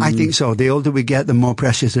 I think so. The older we get, the more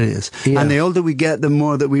precious it is. Yeah. And the older we get, the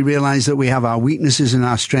more that we realize that we have our weaknesses and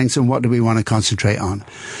our strengths, and what do we want to concentrate on.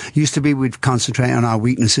 Used to be we'd concentrate on our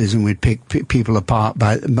weaknesses and we'd pick people apart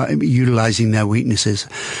by utilizing their weaknesses.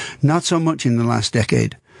 Not so much in the last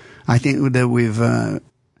decade. I think that we've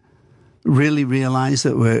really realized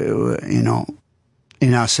that we're in our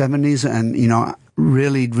 70s, and,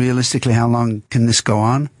 really realistically, how long can this go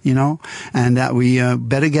on, and that we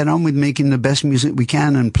better get on with making the best music we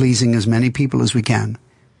can and pleasing as many people as we can.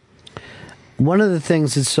 One of the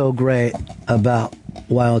things that's so great about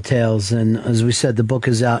Wild Tales, and as we said, the book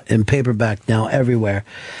is out in paperback now everywhere,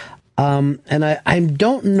 and I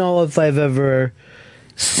don't know if I've ever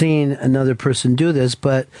seen another person do this,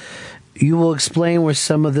 but you will explain where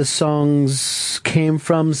some of the songs came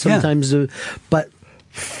from sometimes, but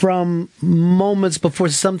from moments before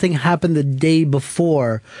something happened the day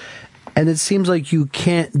before, and it seems like you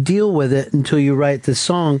can't deal with it until you write the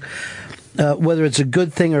song, whether it's a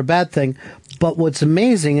good thing or a bad thing. But what's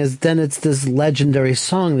amazing is then it's this legendary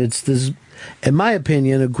song. It's this, in my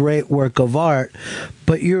opinion, a great work of art,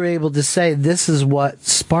 but you're able to say this is what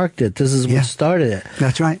sparked it. This is what started it.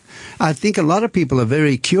 That's right. I think a lot of people are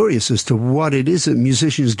very curious as to what it is that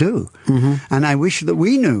musicians do. Mm-hmm. And I wish that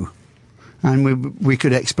we knew. And we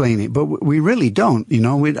could explain it, but we really don't, you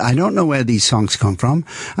know. I don't know where these songs come from.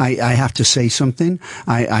 I have to say something.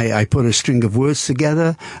 I put a string of words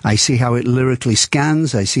together. I see how it lyrically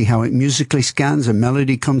scans. I see how it musically scans. A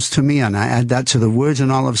melody comes to me, and I add that to the words,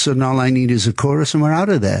 and all of a sudden all I need is a chorus, and we're out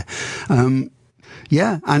of there. And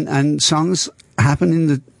songs happen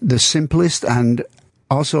in the simplest and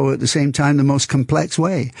also at the same time the most complex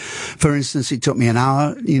way. For instance, it took me an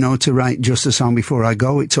hour, you know, to write Just a Song Before I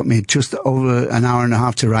Go. It took me just over an hour and a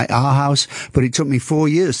half to write Our House, but it took me 4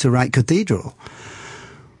 years to write Cathedral.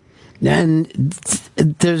 And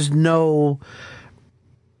there's no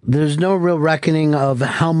real reckoning of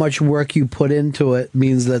how much work you put into it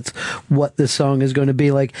means that's what the song is going to be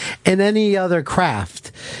like. In any other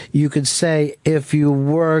craft, you could say if you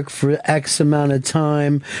work for X amount of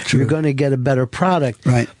time, you're going to get a better product.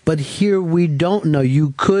 Right. But here we don't know.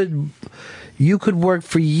 You could work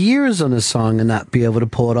for years on a song and not be able to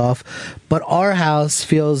pull it off. But Our House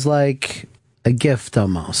feels like a gift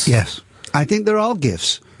almost. Yes. I think they're all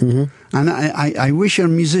gifts. Mm-hmm. And I wish a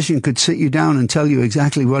musician could sit you down and tell you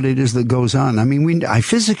exactly what it is that goes on. I mean, I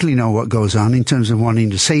physically know what goes on in terms of wanting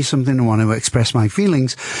to say something and want to express my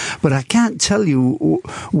feelings, but I can't tell you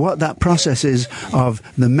what that process is of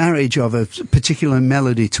the marriage of a particular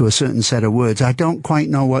melody to a certain set of words. I don't quite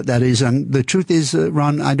know what that is, and the truth is,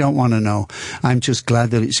 Ron, I don't want to know. I'm just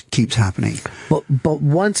glad that it keeps happening. But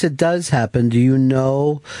once it does happen, do you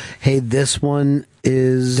know, hey, this one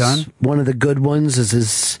is done? One of the good ones? Is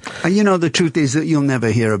this? You know, the truth is that you'll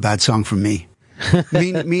never hear a bad song from me.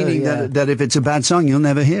 Meaning that if it's a bad song, you'll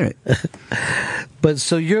never hear it. But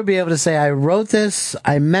so you'll be able to say, I wrote this,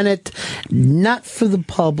 I meant it, not for the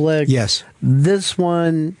public. Yes. This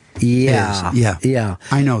one, yeah. Yeah.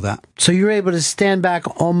 I know that. So you're able to stand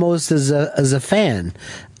back almost as a fan.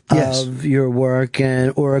 Yes. Of your work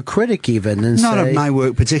or a critic even. And not say, of my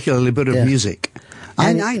work particularly, but of music.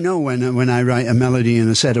 And I know when I write a melody and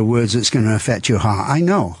a set of words that's going to affect your heart. I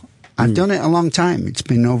know. I've done it a long time. It's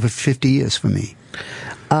been over 50 years for me.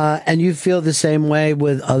 And you feel the same way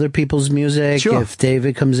with other people's music? Sure. If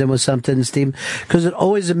David comes in with something, Steve? Because it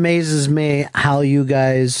always amazes me how you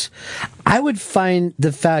guys... I would find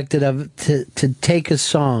the fact that to take a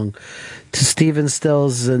song to Stephen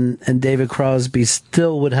Stills and David Crosby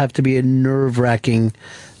still would have to be a nerve-wracking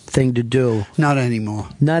thing to do. Not anymore.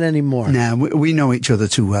 Not anymore. Nah, we know each other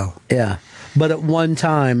too well. Yeah. But at one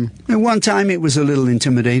time... At one time it was a little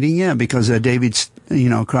intimidating, yeah, because David,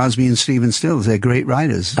 Crosby and Stephen Stills, they're great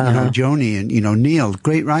writers. Uh-huh. Joni and, Neil,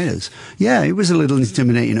 great writers. Yeah, it was a little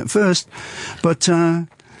intimidating at first, but I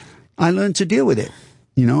learned to deal with it.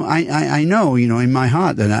 I know, in my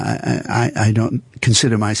heart that I don't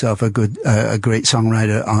consider myself a great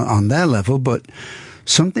songwriter on their level, but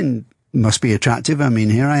something must be attractive. I mean,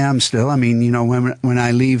 here I am still. I mean, when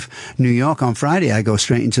I leave New York on Friday, I go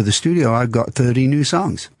straight into the studio. I've got 30 new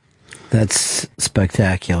songs. That's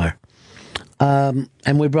spectacular.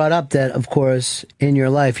 And we brought up that, of course, in your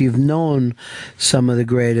life, you've known some of the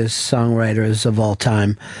greatest songwriters of all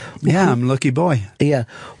time. Yeah, I'm a lucky boy. Yeah.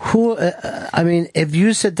 If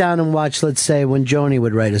you sit down and watch, let's say, when Joni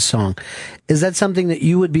would write a song, is that something that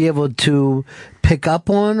you would be able to pick up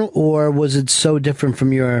on, or was it so different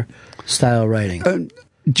from your style of writing?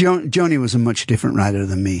 Joni was a much different writer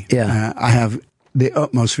than me. Yeah. I have the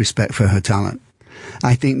utmost respect for her talent.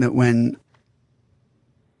 I think that when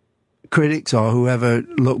critics or whoever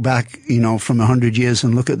look back, from 100 years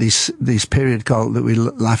and look at this period that we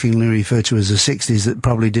laughingly refer to as the 60s that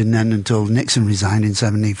probably didn't end until Nixon resigned in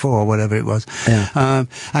 74 or whatever it was. Yeah.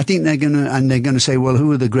 I think they're gonna say, well,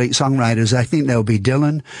 who are the great songwriters? I think there'll be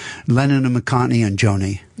Dylan, Lennon and McCartney and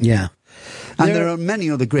Joni. Yeah. And there are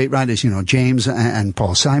many other great writers, James and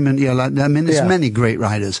Paul Simon. There's many great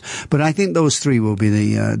writers, but I think those three will be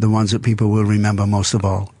the ones that people will remember most of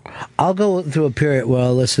all. I'll go through a period where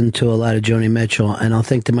I'll listen to a lot of Joni Mitchell, and I'll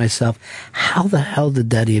think to myself, how the hell did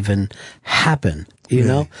that even happen? You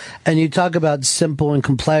know? And you talk about simple and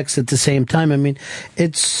complex at the same time. I mean,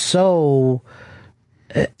 it's so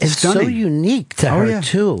unique to her,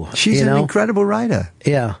 too. She's an incredible writer.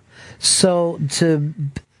 Yeah. So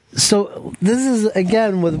this is,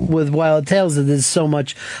 again, with Wild Tales, that there's so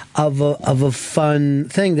much of a fun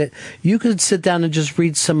thing that you could sit down and just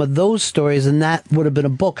read some of those stories, and that would have been a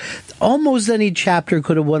book. Almost any chapter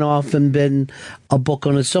could have went off and been a book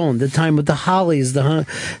on its own. The time with the Hollies,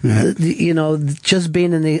 just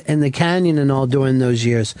being in the canyon and all during those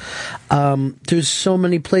years. There's so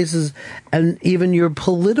many places, and even your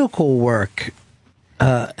political work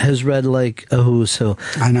has read like a who's who.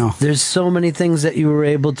 I know. There's so many things that you were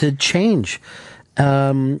able to change.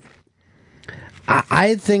 I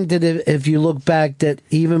think that if you look back, that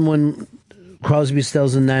even when Crosby,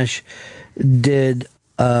 Stills, and Nash did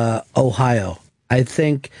Ohio. I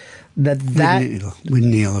think that with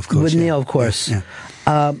Neil, of course. With Neil, of course.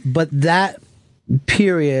 Yeah. But that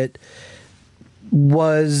period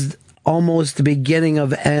was almost the beginning of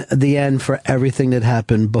the end for everything that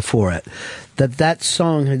happened before it. That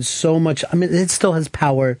song had so much. I mean, it still has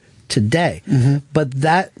power today, but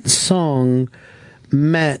that song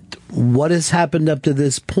meant what has happened up to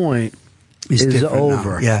this point is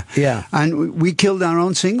over. Now. Yeah. And we killed our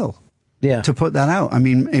own single. Yeah. To put that out. I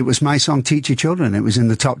mean, it was my song, Teach Your Children. It was in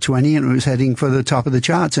the top 20 and it was heading for the top of the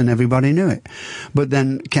charts and everybody knew it. But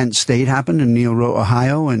then Kent State happened and Neil wrote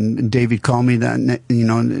Ohio and David called me that,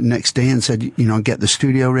 next day and said, get the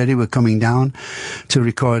studio ready. We're coming down to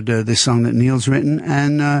record this song that Neil's written.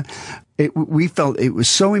 And, we felt it was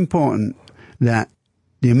so important that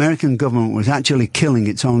the American government was actually killing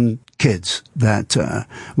its own kids that,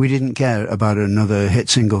 we didn't care about another hit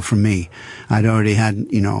single from me. I'd already had,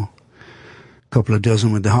 couple of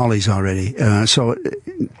dozen with the Hollies already. So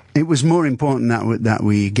it was more important that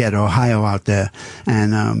we get Ohio out there.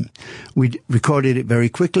 And we recorded it very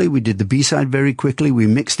quickly. We did the B-side very quickly. We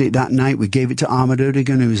mixed it that night. We gave it to Ahmed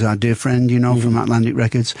Erdogan, who's our dear friend, from Atlantic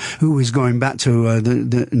Records, who was going back to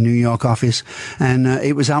the New York office. And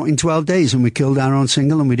it was out in 12 days, and we killed our own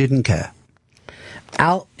single, and we didn't care.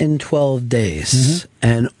 Out in 12 days,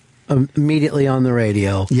 and immediately on the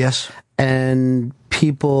radio. Yes. And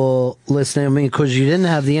people listening, I mean, because you didn't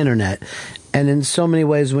have the internet. And in so many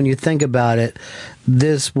ways, when you think about it,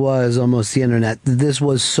 this was almost the internet. This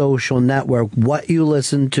was social network. What you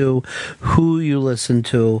listened to, who you listened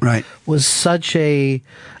to, was such a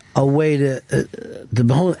way to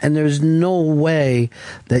behold. And there's no way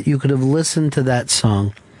that you could have listened to that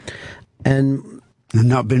song and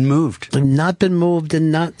not been moved, and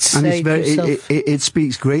not say yourself. It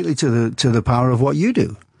speaks greatly to the power of what you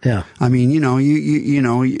do. Yeah. I mean,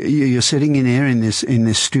 you're sitting in here in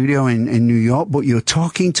this studio in New York, but you're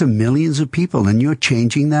talking to millions of people and you're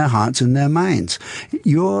changing their hearts and their minds.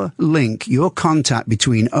 Your link, your contact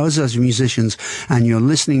between us as musicians and your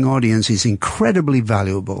listening audience is incredibly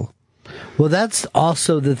valuable. Well, that's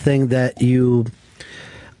also the thing that you,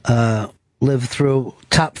 lived through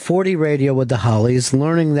top 40 radio with the Hollies,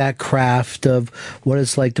 learning that craft of what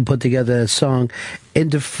it's like to put together a song,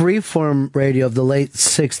 into freeform radio of the late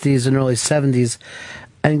 60s and early 70s,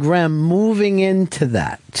 and Graham moving into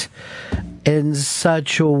that in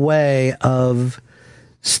such a way of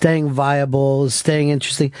staying viable, staying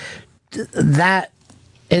interesting. That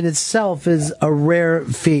in itself is a rare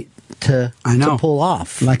feat to pull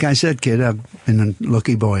off. Like I said, kid, I've been a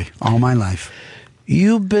lucky boy all my life.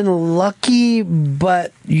 You've been lucky,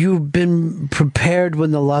 but you've been prepared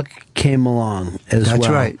when the luck came along as well. That's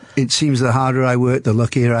right. It seems the harder I work, the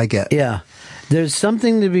luckier I get. Yeah. There's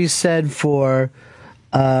something to be said for,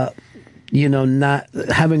 not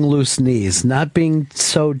having loose knees, not being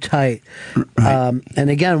so tight. Right. And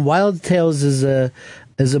again, Wild Tales is a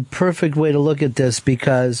perfect way to look at this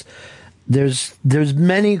because there's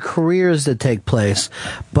many careers that take place,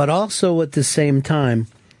 but also at the same time,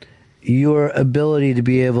 your ability to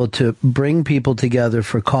be able to bring people together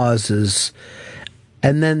for causes,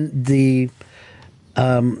 and then the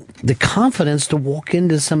confidence to walk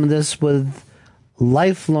into some of this with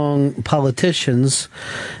lifelong politicians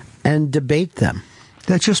and debate them.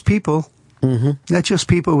 They're just people. Mm-hmm. They're just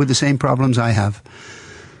people with the same problems I have.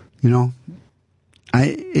 They're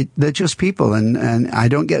just people, and I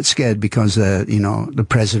don't get scared because the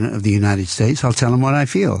President of the United States. I'll tell them what I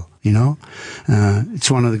feel.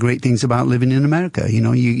 It's one of the great things about living in America.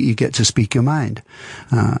 You get to speak your mind.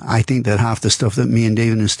 I think that half the stuff that me and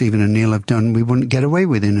David and Stephen and Neil have done, we wouldn't get away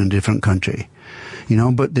with in a different country.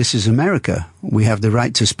 But this is America. We have the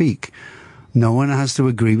right to speak. No one has to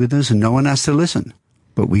agree with us and no one has to listen,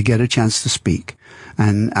 but we get a chance to speak.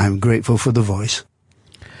 And I'm grateful for the voice.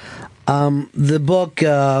 The book,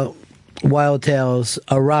 Wild Tales,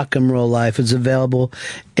 A Rock and Roll Life, is available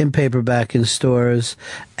in paperback in stores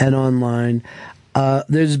and online.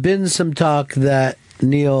 There's been some talk that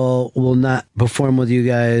Neil will not perform with you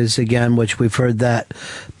guys again, which we've heard that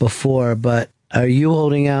before, but are you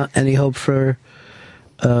holding out any hope for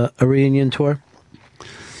a reunion tour?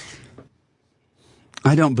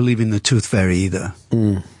 I don't believe in the Tooth Fairy either.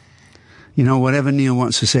 Whatever Neil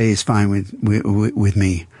wants to say is fine with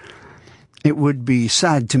me. It would be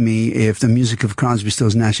sad to me if the music of Crosby,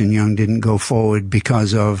 Stills, Nash & Young didn't go forward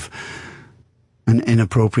because of an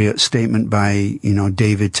inappropriate statement by,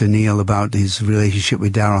 David to Neil about his relationship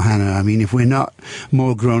with Daryl Hannah. I mean, if we're not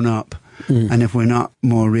more grown up and if we're not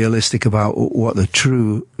more realistic about what the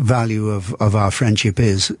true value of our friendship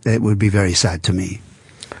is, it would be very sad to me.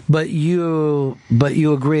 But you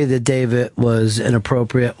agree that David was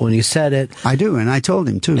inappropriate when he said it. I do, and I told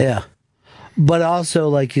him too. Yeah. But also,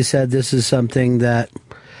 like you said, this is something that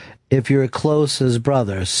if you're close as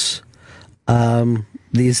brothers,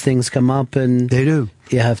 these things come up, and they do.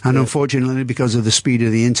 You have to. And unfortunately, because of the speed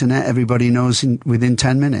of the internet, everybody knows within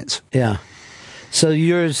 10 minutes. Yeah. So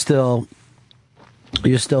you're still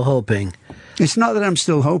hoping. It's not that I'm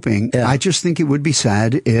still hoping. Yeah. I just think it would be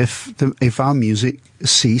sad if our music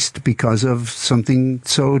ceased because of something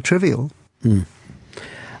so trivial.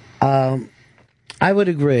 I would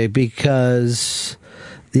agree, because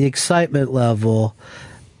the excitement level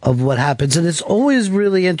of what happens, and it's always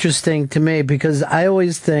really interesting to me, because I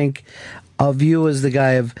always think of you as the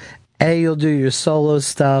guy of, you'll do your solo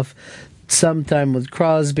stuff, sometime with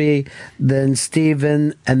Crosby, then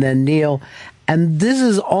Steven, and then Neil. And this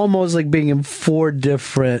is almost like being in 4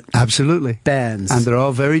 different bands. And they're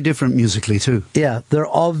all very different musically, too. Yeah, they're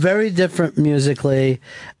all very different musically.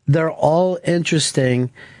 They're all interesting.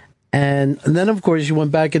 And then, of course, you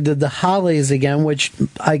went back and did the Hollies again, which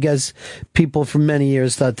I guess people for many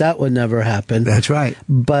years thought that would never happen. That's right.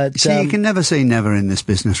 But see, you can never say never in this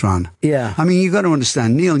business, Ron. Yeah. I mean, you've got to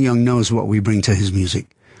understand, Neil Young knows what we bring to his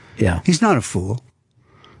music. Yeah. He's not a fool.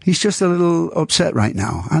 He's just a little upset right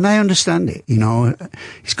now, and I understand it. You know,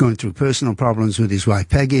 he's going through personal problems with his wife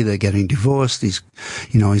Peggy. They're getting divorced. He's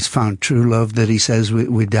found true love that he says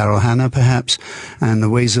with Daryl Hannah, perhaps. And the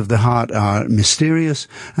ways of the heart are mysterious.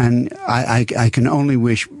 And I can only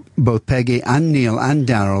wish both Peggy and Neil and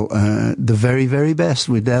Daryl the very, very best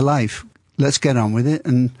with their life. Let's get on with it,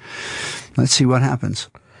 and let's see what happens.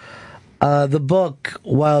 The book,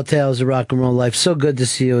 Wild Tales of Rock and Roll Life. So good to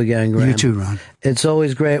see you again, Graham. You too, Ron. It's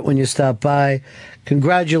always great when you stop by.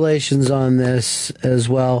 Congratulations on this as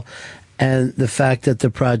well. And the fact that the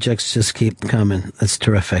projects just keep coming. That's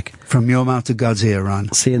terrific. From your mouth to God's ear,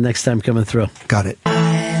 Ron. See you next time coming through. Got it.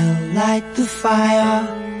 I'll light the fire.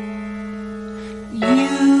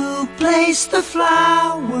 You place the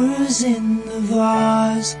flowers in the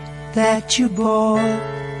vase that you bought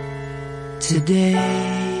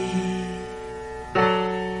today.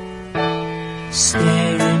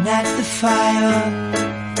 Staring at the fire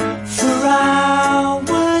for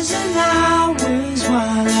hours and hours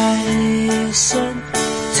while I listen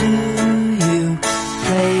to you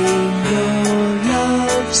playing your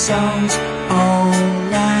love songs all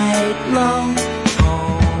night long.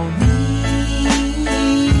 For me,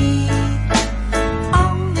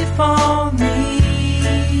 only for me.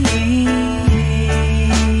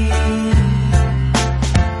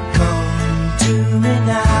 Come to me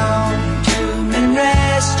now.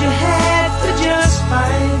 Rest your head for just 5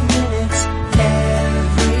 minutes.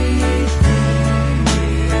 Everything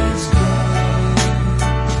is gone.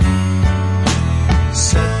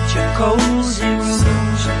 Such a cozy room.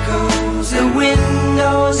 The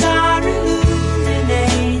windows are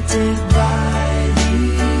illuminated by the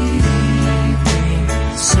evening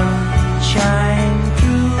sunshine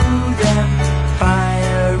through them.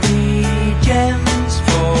 Fiery gems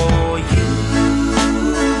for you.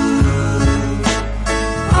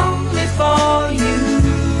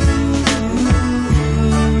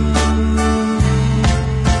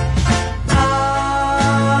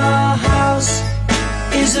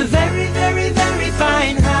 A very, very, very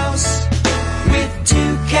fine house with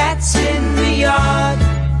 2 cats in the yard.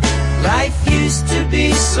 Life used to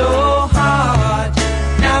be so hard.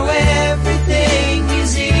 Now everything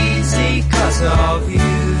is easy 'cause of you.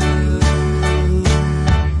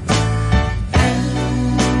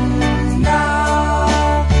 And la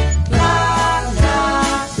la la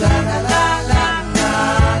la la la la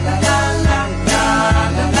la la la la la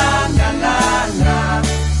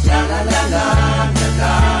la la la la la.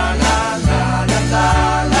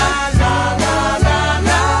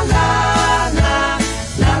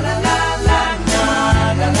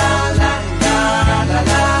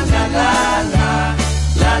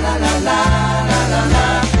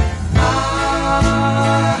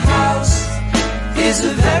 Is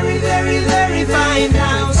a very, very, very fine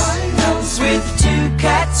house with 2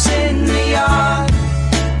 cats in the yard.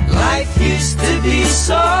 Life used to be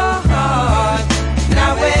so hard.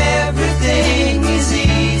 Now everything is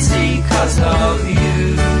easy 'cause of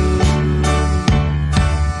you.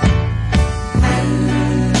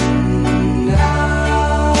 And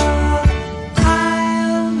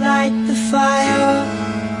I'll light the fire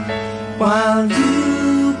while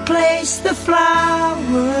you place the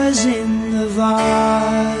flowers in the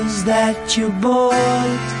vase that you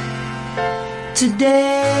bought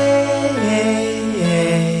today.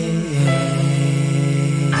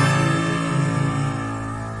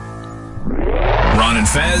 Ron and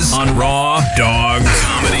Fez on Raw Dog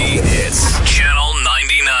Comedy Hits. Channel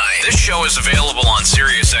 99. This show is available on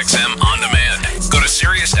SiriusXM On Demand. Go to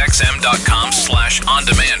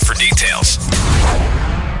SiriusXM.com/on-demand for details.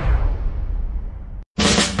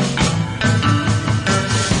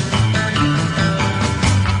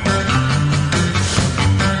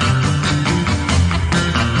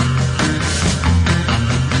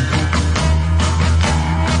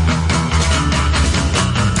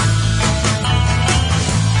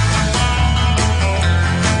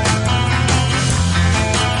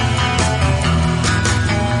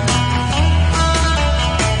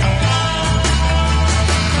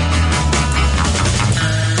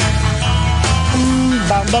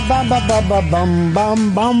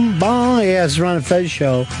 Yeah, it's Ron and Fez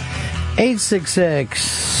show.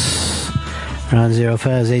 866 Ron Zero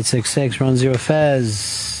Fez. 866 Ron Zero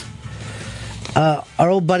Fez. Our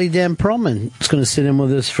old buddy Dan Perlman is going to sit in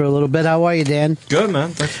with us for a little bit. How are you, Dan? Good,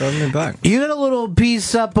 man. Thanks for having me back. You got a little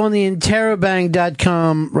piece up on the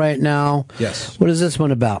interrobang.com right now. Yes. What is this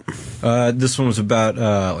one about? This one was about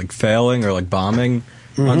like failing or like bombing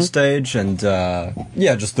on stage, and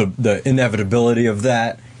just the inevitability of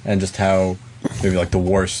that, and just how maybe like the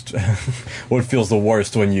worst, what feels the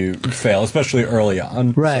worst when you fail, especially early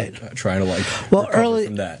on. Right. So, trying to like early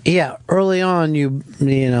from that. Yeah, early on you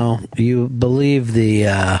believe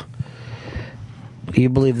you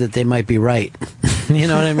believe that they might be right. You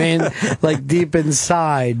know what I mean? Like deep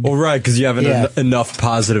inside. Well, right, because you have enough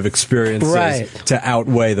positive experiences to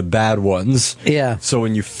outweigh the bad ones. Yeah. So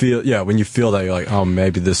when you feel that, you're like, oh,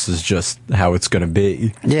 maybe this is just how it's going to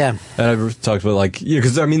be. Yeah. And I've talked about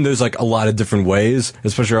because I mean, there's like a lot of different ways,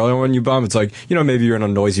 especially early when you bomb. It's like, maybe you're in a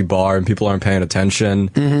noisy bar and people aren't paying attention.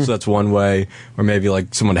 So that's one way. Or maybe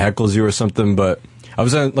like someone heckles you or something. But I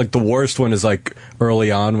was in, like, the worst one is like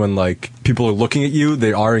early on when like people are looking at you,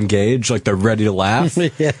 they are engaged, like they're ready to laugh,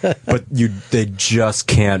 but they just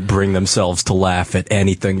can't bring themselves to laugh at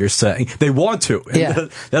anything you're saying. They want to. And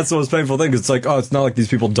that's the most painful thing. It's like, oh, it's not like these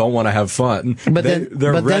people don't want to have fun, but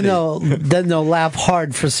they're ready. then they'll laugh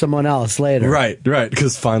hard for someone else later. Right,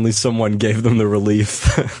 because finally someone gave them the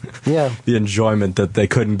relief, the enjoyment that they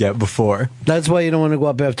couldn't get before. That's why you don't want to go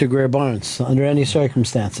up after Greer Barnes under any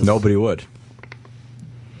circumstances. Nobody would.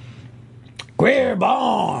 Greer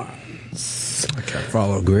Barnes. I can't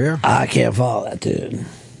follow Greer. I can't follow that dude.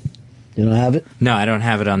 You don't have it? No, I don't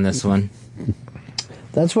have it on this one.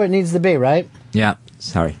 That's where it needs to be, right? Yeah,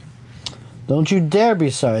 sorry. Don't you dare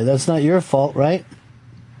be sorry. That's not your fault, right?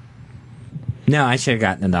 No, I should have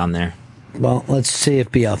gotten it on there. Well, let's see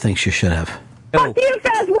if BL thinks you should have. Fuck you,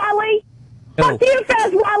 Fez Wally! Fuck you,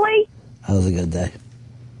 Fez Wally! That was a good day.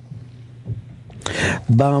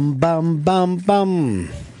 Bum, bum, bum,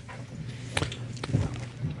 bum.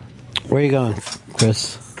 Where are you going,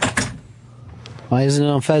 Chris? Why isn't it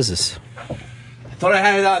on Fez's? I thought I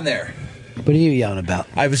had it on there. What are you yelling about?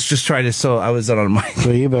 I was just trying to, I was on mic.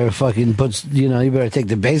 Well, you better fucking you better take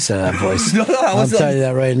the bass out of that voice. No, I'll tell you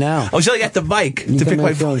that right now. I was yelling at the mic You to pick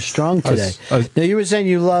my feeling strong today. Now, you were saying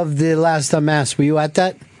you loved the Last Unmasked. Were you at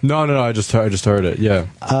that? No, I just heard it, yeah.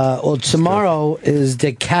 Well, tomorrow is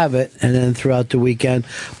Dick Cavett, and then throughout the weekend.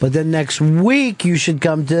 But then next week, you should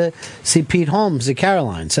come to see Pete Holmes at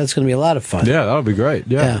Caroline's. That's going to be a lot of fun. Yeah, that'll be great,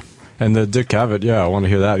 yeah. And the Dick Cavett, I want to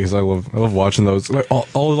hear that because I love watching those. Like,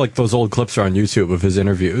 all like those old clips are on YouTube of his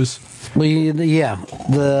interviews. Well,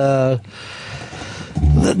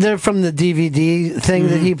 they're from the DVD thing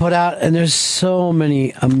that he put out, and there's so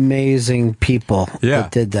many amazing people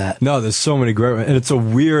that did that. No, there's so many great, and it's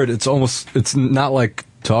not like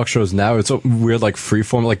talk shows now. It's a weird, like,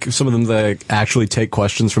 freeform. Like, some of them, they actually take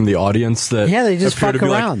questions from the audience that they just appear fuck to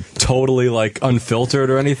be around. Like, totally, like,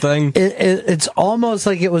 unfiltered or anything. It's almost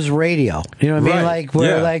like it was radio. You know what I mean? Like,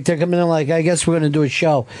 like, they're coming in like, I guess we're going to do a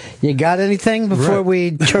show. You got anything before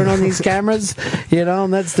we turn on these cameras?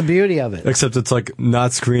 And that's the beauty of it. Except it's, like,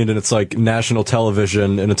 not screened, and it's, like, national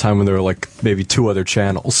television in a time when there were, like, maybe 2 other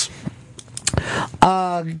channels.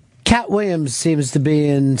 Cat Williams seems to be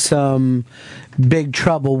in some big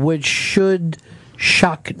trouble, which should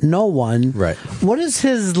shock no one. Right. What is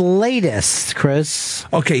his latest, Chris?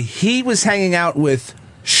 Okay, he was hanging out with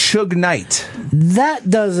Suge Knight. That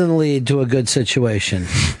doesn't lead to a good situation.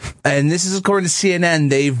 And this is according to CNN.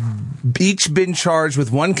 They've each been charged with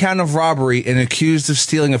 1 count of robbery and accused of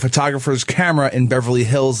stealing a photographer's camera in Beverly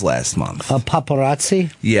Hills last month. A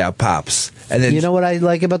paparazzi? Yeah, Pops. And then, you know what I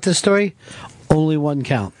like about this story? Only 1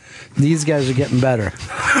 count. These guys are getting better.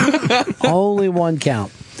 Only 1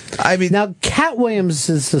 count. I mean, now Cat Williams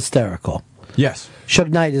is hysterical. Yes.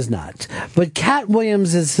 Suge Knight is not. But Cat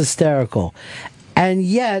Williams is hysterical. And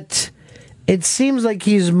yet, it seems like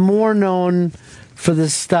he's more known for the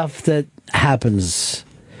stuff that happens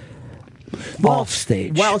off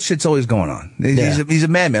stage. Wild shit's always going on. He's a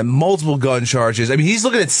madman. Multiple gun charges. I mean, he's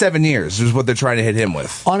looking at 7 years is what they're trying to hit him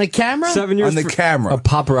with. On a camera? 7 years on the camera. A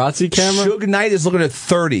paparazzi camera? Suge Knight is looking at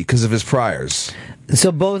 30 because of his priors.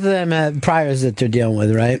 So both of them have priors that they're dealing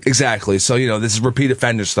with, right? Exactly. So, this is repeat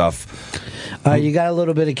offender stuff. You got a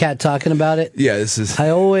little bit of Cat talking about it? Yeah, this is...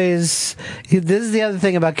 This is the other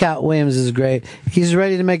thing about Cat Williams is great. He's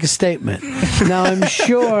ready to make a statement. Now, I'm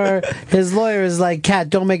sure his lawyer is like, Cat,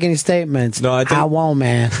 don't make any statements. No, I won't,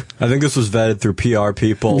 man. I think this was vetted through PR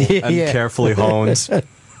people and carefully honed.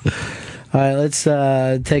 All right, let's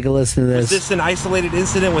take a listen to this. Was this an isolated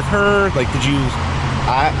incident with her? Like, did you...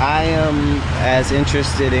 I am as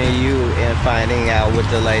interested in you in finding out what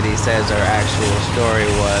the lady says her actual story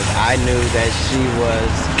was. I knew that she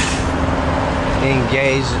was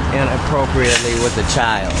engaged inappropriately with a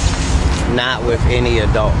child, not with any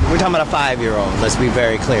adult. We're talking about a 5-year-old. Let's be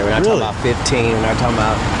very clear. We're not talking about 15. We're not talking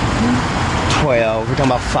about 12. We're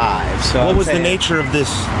talking about 5. So what was the nature of this?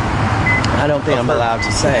 I don't think I'm allowed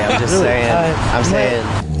to say. I'm just saying.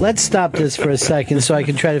 Let's stop this for a second so I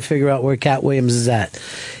can try to figure out where Cat Williams is at.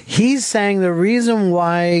 He's saying the reason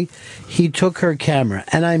why he took her camera,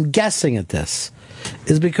 and I'm guessing at this,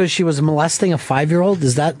 is because she was molesting a 5-year-old?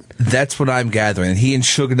 Is that... That's what I'm gathering. He and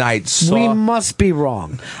Suge Knight saw... We must be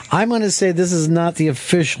wrong. I'm going to say this is not the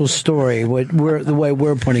official story, the way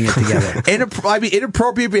we're putting it together.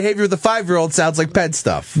 Inappropriate behavior with a 5-year-old sounds like pet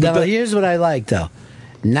stuff. Now, here's what I like, though.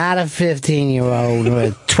 Not a 15-year-old or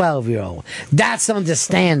a 12-year-old. That's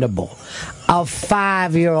understandable. A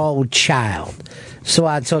 5-year-old child. So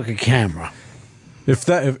I took a camera. If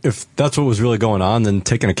that's what was really going on, then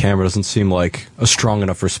taking a camera doesn't seem like a strong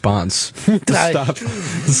enough response to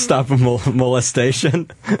stop a molestation.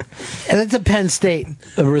 And it's a Penn State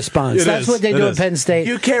response. That's what they do at Penn State.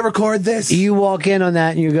 You can't record this. You walk in on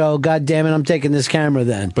that and you go, God damn it, I'm taking this camera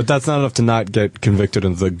then. But that's not enough to not get convicted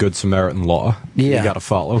of the Good Samaritan law. Yeah. You got to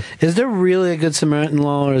follow. Is there really a Good Samaritan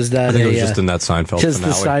law, or is that I think it was just in that Seinfeld just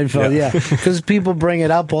finale. Just the Seinfeld, yeah. Because people bring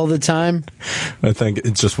it up all the time. I think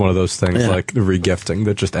it's just one of those things like the regifting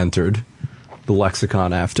that just entered the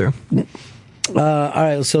lexicon after. All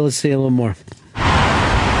right, so let's see a little more.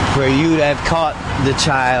 For you to have caught the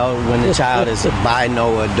child when the child is by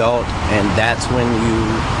no adult, and that's when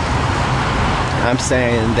I'm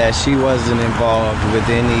saying that she wasn't involved with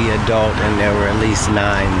any adult, and there were at least 9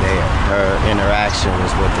 there. Her interaction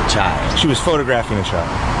was with the child. She was photographing the child?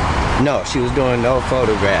 No, she was doing no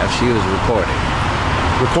photographs. She was recording.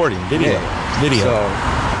 Recording? Video? Yeah. Video. So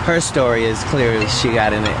her story is clearly she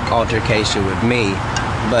got in an altercation with me,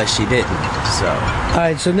 but she didn't. So. All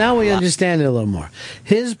right, so now we understand it a little more.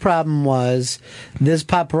 His problem was this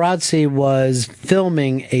paparazzi was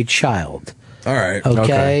filming a child. All right.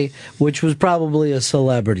 Okay. Which was probably a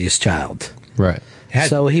celebrity's child. Right.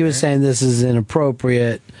 So he was saying this is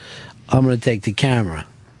inappropriate. I'm going to take the camera.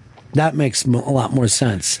 That makes a lot more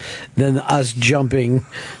sense than us jumping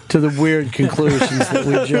to the weird conclusions that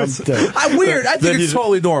we jumped to. I think it's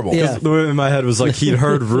totally normal. Yeah. The way in my head was like he'd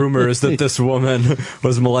heard rumors that this woman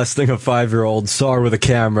was molesting a 5-year-old, saw her with a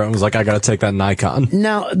camera, and was like, I got to take that Nikon.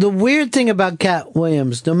 Now, the weird thing about Cat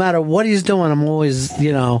Williams, no matter what he's doing, I'm always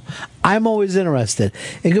interested.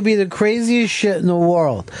 It could be the craziest shit in the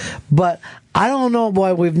world, but I don't know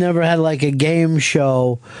why we've never had like a game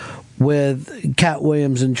show with Cat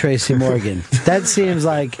Williams and Tracy Morgan. That seems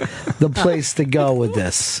like the place to go with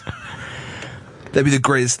this. That'd be the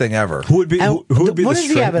greatest thing ever. Who would be what does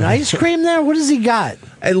he have, an ice cream there? What does he got?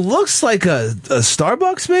 It looks like a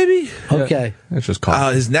Starbucks, maybe? Okay. It's just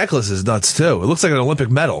coffee. His necklace is nuts, too. It looks like an Olympic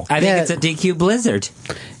medal. I think it's a DQ Blizzard.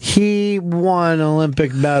 He won an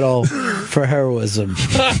Olympic medal for heroism.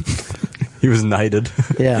 He was knighted.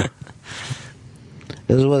 Yeah.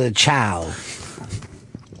 It was with a child.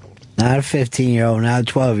 Not a 15-year-old, not a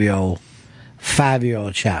 12-year-old,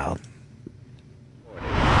 5-year-old child.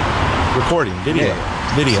 Recording, video.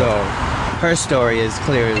 Video. So her story is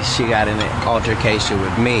clearly she got in an altercation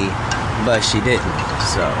with me, but she didn't.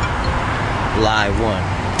 So lie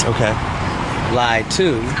 1. Okay. Lie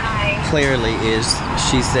 2 clearly is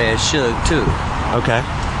she said Suge too. Okay.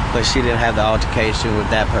 But she didn't have the altercation with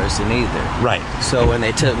that person either. Right. So when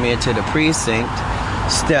they took me into the precinct,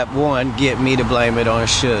 step 1, get me to blame it on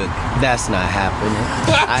Suge. That's not happening.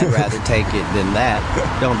 I'd rather take it than that.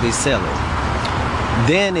 Don't be silly.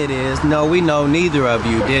 Then it is, no, we know neither of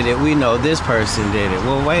you did it. We know this person did it.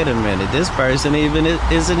 Well, wait a minute. This person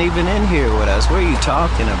isn't even in here with us. What are you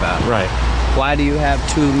talking about? Right. Why do you have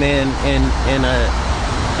 2 men in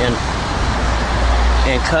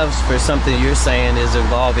cuffs for something you're saying is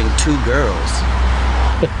involving 2 girls?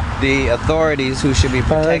 the authorities who should be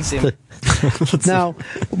protecting. Now,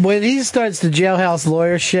 when he starts the jailhouse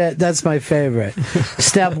lawyer shit, that's my favorite.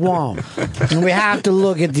 Step one, and we have to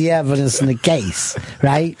look at the evidence in the case,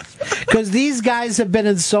 right? Because these guys have been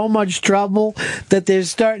in so much trouble that they're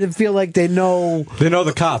starting to feel like they know. They know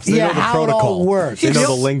the cops. They know the how protocol. it all works. They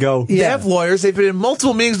know the lingo. They have lawyers. They've been in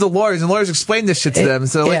multiple meetings with lawyers, and lawyers explain this shit to them.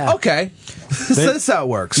 So they're like, okay, this is how it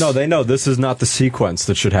works. No, they know this is not the sequence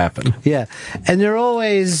that should happen. Yeah, and they're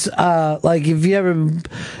always like, if you ever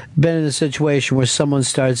been in a situation where someone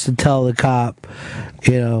starts to tell the cop,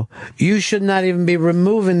 you should not even be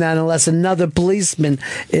removing that unless another policeman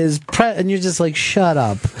is and you're just like, shut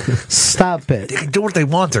up, stop it. They can do what they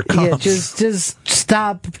want. They're cops. Yeah, just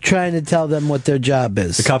stop trying to tell them what their job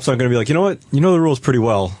is. The cops aren't going to be like, you know what? You know the rules pretty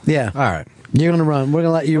well. Yeah. All right. You're going to run. We're going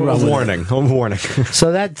to let you run. Warning.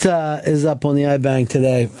 So that is up on the iBank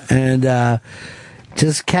today. And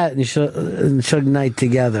just Cat and Suge Knight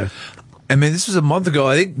together. I mean, this was a month ago.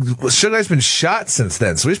 I think Suge Knight's been shot since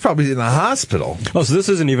then, so he's probably in the hospital. Oh, so this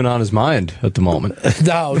isn't even on his mind at the moment.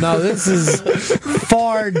 No, this is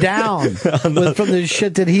far down from the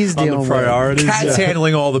shit that he's dealing with. Priorities. Cat's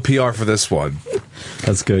handling all the PR for this one.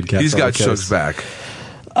 That's good, Cat. He's got Suge's back.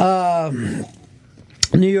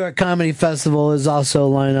 New York Comedy Festival is also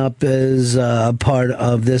lined up as a part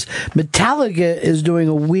of this. Metallica is doing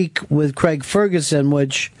a week with Craig Ferguson,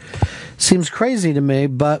 which seems crazy to me,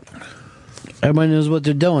 but everybody knows what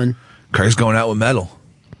they're doing. Craig's going out with metal.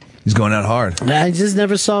 He's going out hard. I just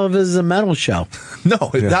never saw it as a metal show.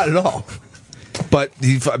 No, not at all. But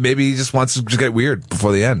maybe he just wants to get weird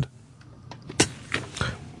before the end.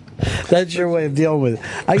 That's your way of dealing with it.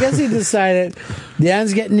 I guess he decided the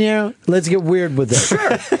end's getting near. Let's get weird with it.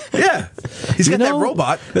 Sure. Yeah. He's got that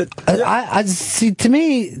robot. I see. To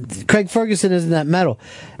me, Craig Ferguson isn't that metal.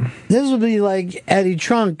 This would be like Eddie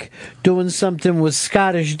Trunk doing something with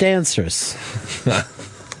Scottish dancers.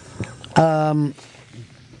 That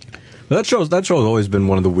show's always been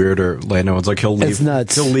one of the weirder late night ones. Like he'll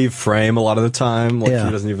leave frame a lot of the time. Like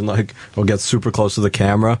he doesn't even he'll get super close to the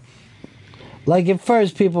camera. Like at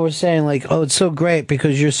first, people were saying like, "Oh, it's so great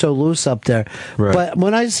because you're so loose up there." Right. But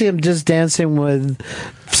when I see him just dancing with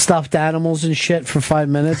stuffed animals and shit for 5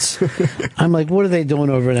 minutes, I'm like, "What are they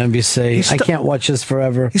doing over at NBC? I can't watch this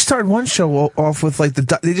forever." He started one show off with like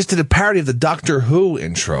they just did a parody of the Doctor Who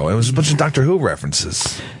intro. It was a bunch of Doctor Who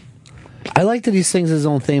references. I like that he sings his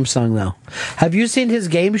own theme song though. Have you seen his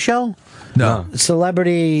game show? No.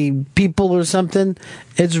 Celebrity People or something.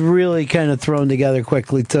 It's really kind of thrown together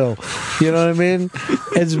quickly too. You know what I mean?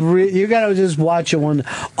 It's you got to just watch it one.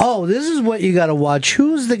 Oh, this is what you got to watch.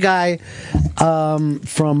 Who's the guy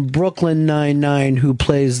from Brooklyn Nine-Nine who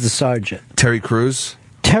plays the sergeant? Terry Crews.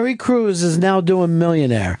 Terry Crews is now doing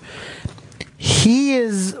Millionaire. He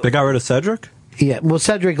is. They got rid of Cedric? Yeah, well,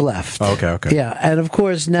 Cedric left. Oh, okay. Yeah, and of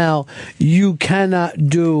course now you cannot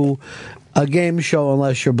do a game show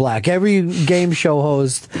unless you're black. Every game show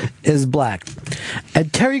host is black.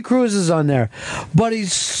 And Terry Crews is on there. But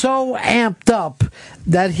he's so amped up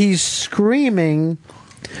that he's screaming.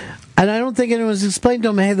 And I don't think anyone's explained to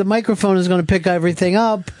him, hey, the microphone is going to pick everything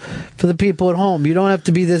up for the people at home. You don't have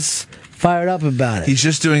to be this fired up about it. He's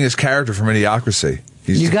just doing his character from Idiocracy.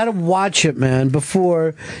 You got to watch it, man,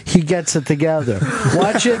 before he gets it together.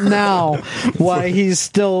 Watch it now while he's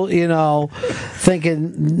still,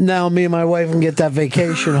 thinking, now me and my wife can get that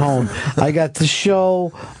vacation home. I got the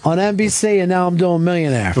show on NBC, and now I'm doing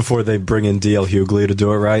Millionaire. Before they bring in D.L. Hughley to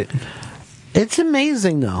do it right? It's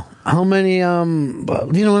amazing, though, how many,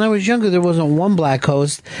 when I was younger, there wasn't one black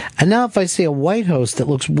host, and now if I see a white host, it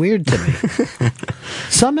looks weird to me.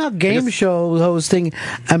 Somehow game show hosting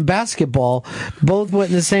and basketball both went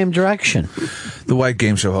in the same direction. The white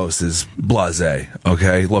game show host is blasé,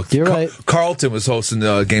 okay? Look, you're right. Carlton was hosting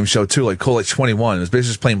a game show, too, like College 21. It was basically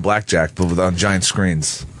just playing blackjack, but on giant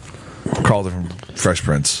screens. Carlton from Fresh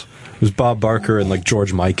Prince. It was Bob Barker and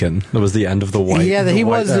George Mikan. That was was the white. Yeah, he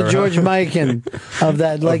was the George Mikan of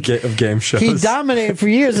that, of game shows. He dominated for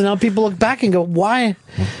years, and now people look back and go, "Why?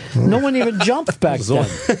 No one even jumped back then."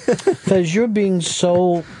 Because you're being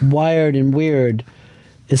so wired and weird.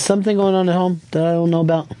 Is something going on at home that I don't know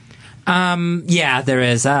about? Yeah, there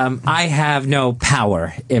is. I have no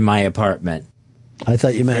power in my apartment. I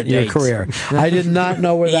thought you meant your career. I did not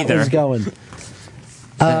know where that was going.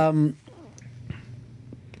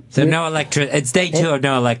 So no electricity. It's day 2 of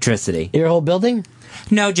no electricity. Your whole building?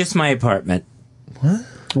 No, just my apartment.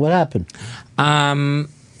 What happened?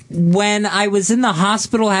 When I was in the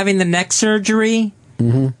hospital having the neck surgery,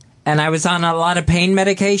 and I was on a lot of pain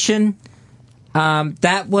medication,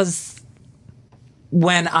 that was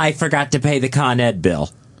when I forgot to pay the Con Ed bill.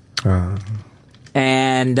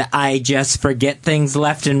 and I just forget things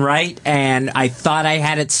left and right, and I thought I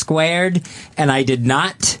had it squared, and I did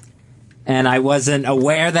not. And I wasn't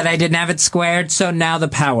aware that I didn't have it squared, so now the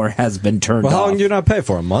power has been turned off. Well, how long do you not pay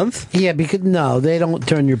for? A month? Yeah, because no, they don't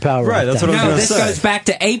turn your power off. Right, that's what I was No, going to this say. goes back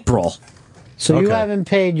to April. So you haven't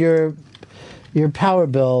paid your power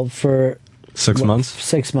bill for 6 months.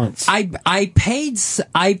 6 months. I paid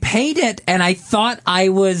it, and I thought I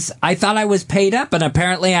was paid up, and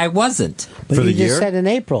apparently I wasn't. But you just said in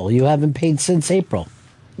April. You haven't paid since April.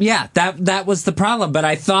 Yeah, that was the problem. But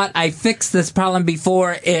I thought I fixed this problem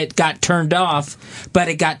before it got turned off, but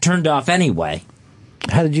it got turned off anyway.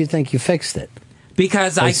 How did you think you fixed it?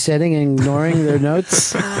 Because By sitting and ignoring their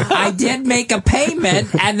notes? I did make a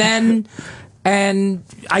payment, and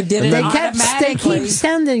I did it automatically. They keep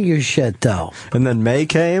sending you shit, though. And then May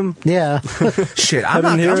came? Yeah. Shit, I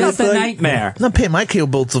didn't hear Just a anything. nightmare. I'm not paying my cable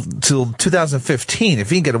bill till 2015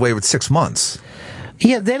 if you can get away with 6 months.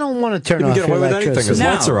 Yeah, they don't want to turn You can off get your away with anything electricity.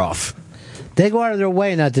 because lights are off. They go out of their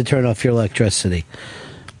way not to turn off your electricity.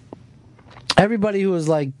 Everybody who was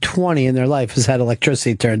like 20 in their life has had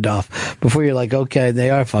electricity turned off before you're like, okay, they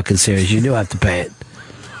are fucking serious. You do have to pay it.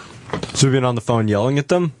 So you've been on the phone yelling at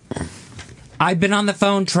them? I've been on the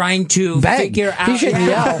phone trying to figure out. He should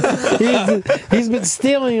yell. He's been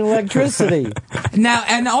stealing electricity. Now,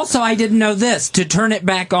 and also I didn't know this. To turn it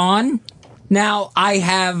back on, now I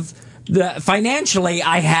have financially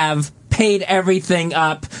I have paid everything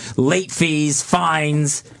up, late fees,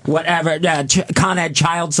 fines, whatever, Con Ed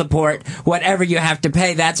child support, whatever you have to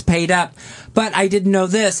pay, that's paid up. But I didn't know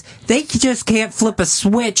this. They just can't flip a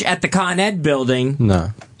switch at the Con Ed building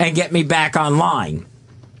and get me back online.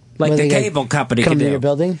 Like the cable company can do. Come to your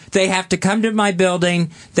building? They have to come to my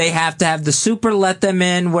building. They have to have the super let them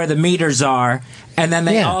in where the meters are. And then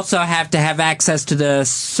they also have to have access to the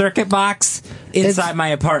circuit box inside my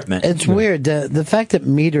apartment. It's weird. The fact that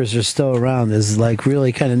meters are still around is like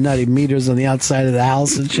really kind of nutty. Meters on the outside of the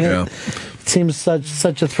house and shit. Yeah. It seems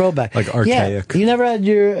such a throwback. Like archaic. Yeah, you never had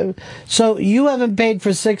your... So you haven't paid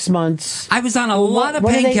for 6 months. I was on a lot of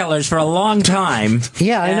painkillers for a long time.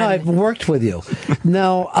 Yeah, I know. I've worked with you.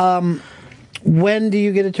 Now, when do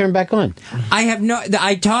you get it turned back on?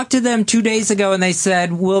 I talked to them 2 days ago, and they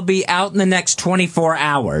said, we'll be out in the next 24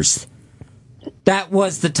 hours. That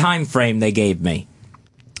was the time frame they gave me.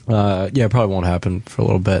 Yeah, it probably won't happen for a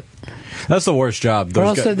little bit. That's the worst job. Or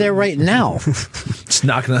else they're there right now. Just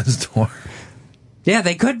knocking on his door. Yeah,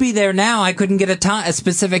 they could be there now. I couldn't get a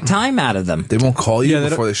specific time out of them. They won't call you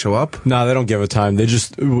before they show up? No, they don't give a time. They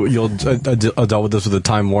just, I dealt with this with the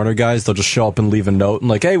Time Warner guys. They'll just show up and leave a note and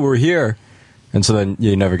like, hey, we're here. And so then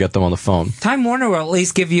you never get them on the phone. Time Warner will at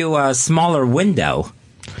least give you a smaller window.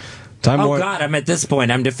 God, I'm at this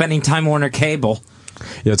point. I'm defending Time Warner Cable.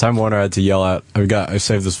 Yeah, Time Warner I had to yell at. I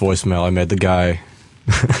saved this voicemail. I made the guy...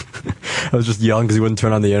 I was just yelling because he wouldn't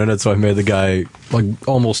turn on the internet, so I made the guy like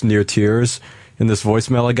almost near tears in this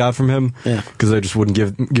voicemail I got from him. Yeah. Because I just wouldn't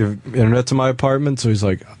give internet to my apartment. So he's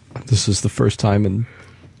like, this is the first time in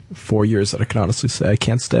 4 years that I can honestly say I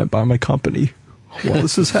can't stand by my company while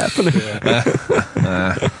this is happening.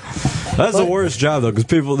 That's the worst job, though,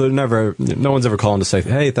 because no one's ever calling to say,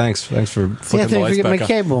 hey, thanks for flicking the lights back on. Thanks for getting my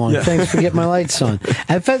cable on. Yeah. Thanks for getting my lights on.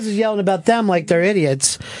 And Fez is yelling about them like they're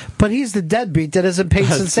idiots, but he's the deadbeat that hasn't paid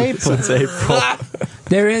since April.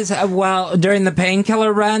 There is, during the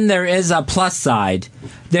painkiller run, there is a plus side.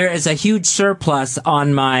 There is a huge surplus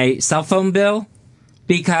on my cell phone bill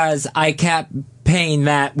because I kept paying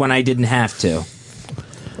that when I didn't have to.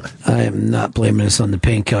 I am not blaming this on the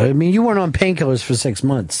painkiller. I mean, you weren't on painkillers for 6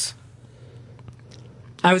 months.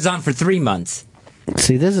 I was on for 3 months.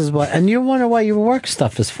 See, this is what... And you wonder why your work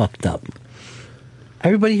stuff is fucked up.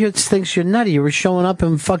 Everybody here thinks you're nutty. You were showing up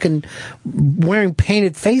and fucking wearing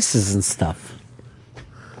painted faces and stuff.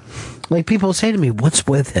 Like, people say to me, what's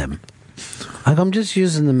with him? Like, I'm just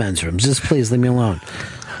using the men's room. Just please leave me alone.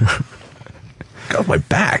 Got off my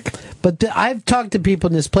back. But I've talked to people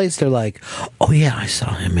in this place. They're like, oh, yeah, I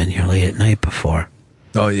saw him in here late at night before.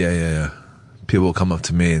 Oh, yeah. People will come up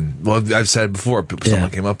to me, and I've said before, someone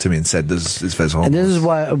came up to me and said, "This is Fez home." And this is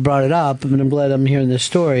why I brought it up, and I'm glad I'm hearing this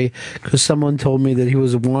story, because someone told me that he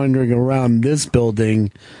was wandering around this building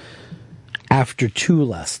after 2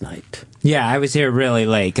 last night. Yeah, I was here really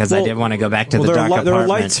late because I didn't want to go back to the dark apartment. There are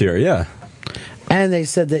lights here, yeah. And they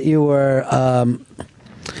said that you were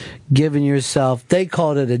giving yourself, they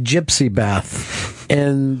called it a gypsy bath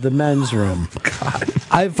in the men's room. God.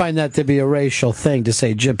 I find that to be a racial thing to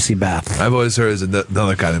say gypsy bath. I've always heard it's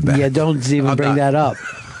another kind of bath. Yeah, don't even bring that up.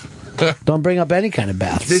 Don't bring up any kind of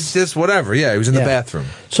baths. It's just whatever. Yeah, he was in the bathroom.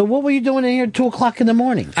 So what were you doing in here at 2 o'clock in the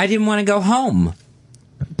morning? I didn't want to go home.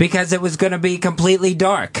 because it was going to be completely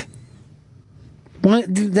dark.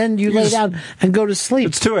 Then you lay down and go to sleep.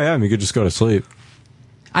 It's 2 a.m. You could just go to sleep.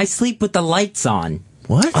 I sleep with the lights on.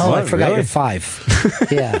 What? Oh, What, I forgot really? you're 5.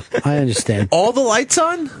 Yeah, I understand. All the lights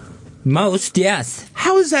on? Most, yes.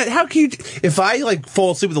 How is that? How can you? If I like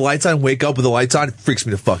fall asleep with the lights on, wake up with the lights on, it freaks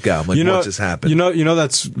me the fuck out. I'm like, what just happened? You know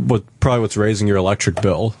that's probably what's raising your electric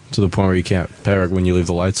bill to the point where you can't pay when you leave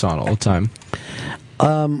the lights on all the time.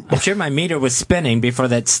 I'm sure my meter was spinning before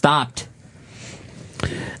that stopped.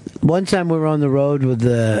 One time we were on the road with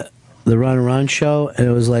the Run Around show, and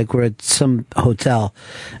it was like we're at some hotel,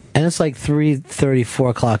 and it's like 3:30, 4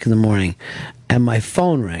 o'clock in the morning, and my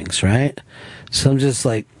phone rings, right? So I'm just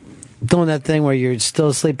like doing that thing where you're still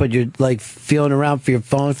asleep, but you're like feeling around for your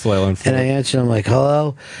phone. And I answer, I'm like,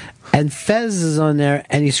 hello? And Fez is on there,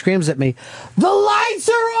 and he screams at me, the lights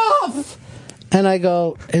are off! And I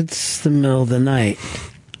go, it's the middle of the night.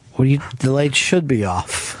 The lights should be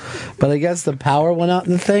off. But I guess the power went out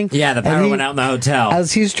in the thing. Yeah, the power went out in the hotel.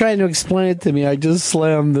 As he's trying to explain it to me, I just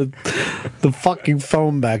slammed the fucking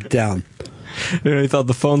phone back down. He thought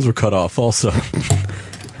the phones were cut off also.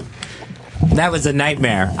 That was a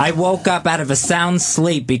nightmare. I woke up out of a sound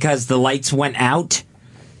sleep because the lights went out.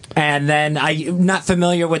 And then I'm not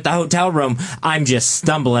familiar with the hotel room. I'm just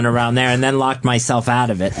stumbling around there and then locked myself out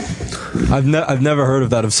of it. I've never heard of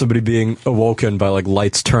that, of somebody being awoken by like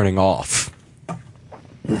lights turning off.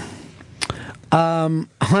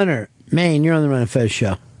 Hunter, Maine, you're on the Run and Fez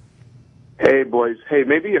show. Hey, boys. Hey,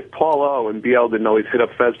 maybe if Paul O and BL didn't always hit up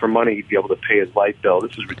Fez for money, he'd be able to pay his light bill.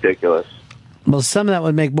 This is ridiculous. Well, some of that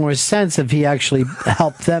would make more sense if he actually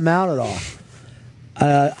helped them out at all.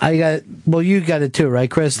 You got it too, right,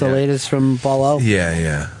 Chris? The latest from Paul O?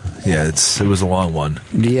 Yeah. It was a long one.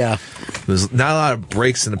 Yeah. There's not a lot of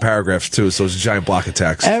breaks in the paragraphs too, so it's a giant block of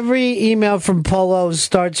text. Every email from Polo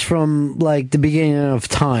starts from like the beginning of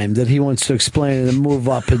time that he wants to explain and move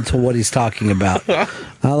up into what he's talking about. A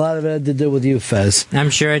lot of it had to do with you, Fez.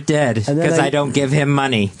 I'm sure it did, because I don't give him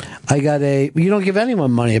money. You don't give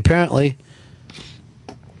anyone money, apparently.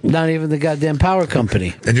 Not even the goddamn power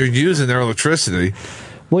company. And you're using their electricity.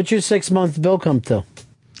 What's your 6-month bill come to?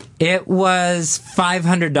 It was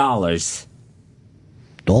 $500.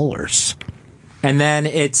 Dollars. And then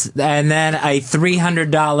a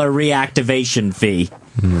 $300 reactivation fee.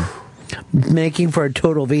 Making for a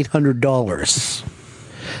total of $800.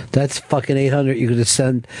 That's fucking $800 you could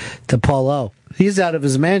send to Paul O. He's out of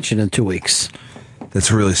his mansion in 2 weeks.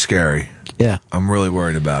 That's really scary. Yeah. I'm really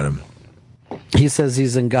worried about him. He says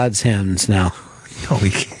he's in God's hands now. No,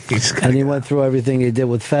 he's and he went through everything he did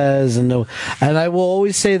with Fez. And I will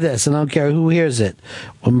always say this, and I don't care who hears it.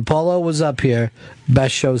 When Paulo was up here,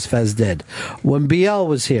 best shows Fez did. When BL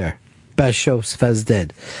was here, best shows Fez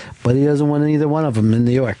did. But he doesn't want either one of them in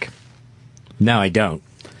New York. No, I don't.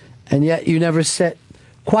 And yet you never sit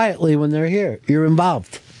quietly when they're here. You're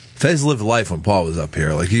involved. Fez lived life when Paul was up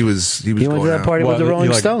here. Like he was went going to that party with the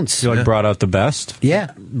Rolling Stones. You brought out the best?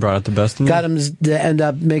 Yeah. Brought out the best in Got him to end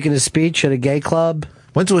up making a speech at a gay club.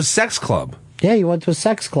 Went to a sex club. Yeah, you went to a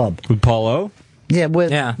sex club. With Paul O? Yeah,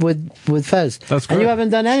 with Fez. That's great. And you haven't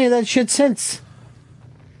done any of that shit since.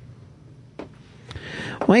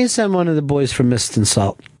 Why don't you send one of the boys from Mist and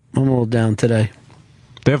Salt? I'm a little down today.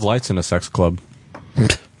 They have lights in a sex club.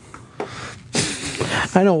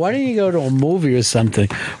 I know. Why don't you go to a movie or something?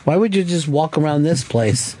 Why would you just walk around this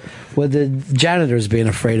place with the janitors being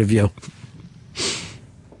afraid of you?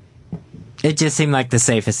 It just seemed like the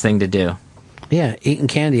safest thing to do. Yeah, eating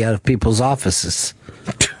candy out of people's offices.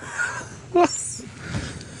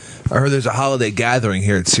 I heard there's a holiday gathering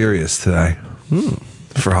here at Sirius today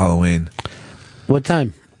for Halloween. What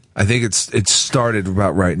time? I think it started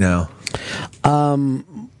about right now.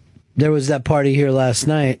 There was that party here last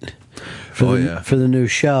night for the new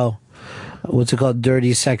show. What's it called?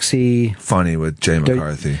 Dirty, Sexy... Funny with Jenny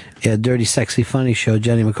McCarthy. Yeah, Dirty, Sexy, Funny show.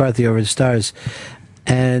 Jenny McCarthy over at Stars.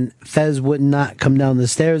 And Fez would not come down the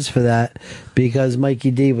stairs for that because Mikey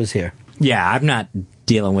D was here. Yeah, I'm not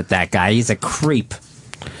dealing with that guy. He's a creep.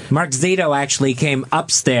 Mark Zito actually came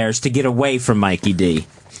upstairs to get away from Mikey D.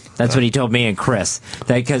 That's what he told me and Chris.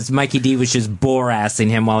 Because Mikey D was just bore-assing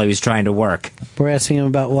him while he was trying to work. Bore-assing him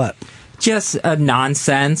about what? Just a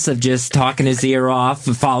nonsense of just talking his ear off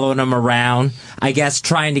and following him around. I guess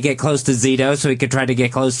trying to get close to Zito so he could try to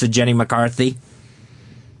get close to Jenny McCarthy.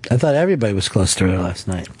 I thought everybody was close to her last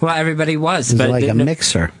night. Well, everybody was. It was but like a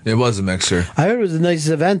mixer. It was a mixer. I heard it was the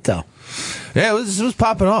nicest event, though. Yeah, it was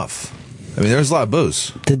popping off. I mean, there was a lot of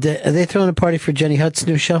booze. Are they throwing a party for Jenny Hutt's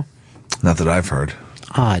new show? Not that I've heard.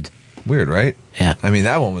 Odd. Weird, right? Yeah. I mean,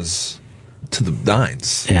 that one was to the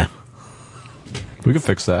nines. Yeah. We could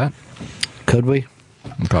fix that. Could we?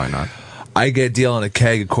 Probably not. I get a deal on a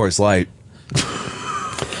keg of Coors Light.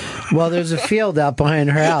 Well, there's a field out behind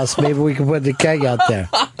her house. Maybe we can put the keg out there.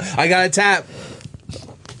 I got a tap.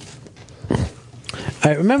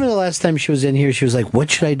 I remember the last time she was in here, she was like, what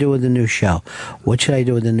should I do with the new show? What should I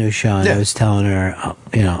do with the new show? And I was telling her,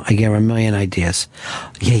 I gave her a million ideas.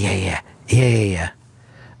 Yeah.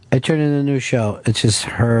 I turned in a new show. It's just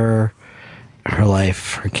her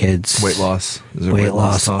life, her kids. Weight loss. Is there weight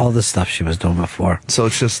loss, all the stuff she was doing before. So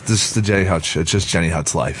it's just the Jenny Hutch. It's just Jenny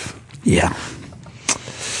Hutch's life. Yeah.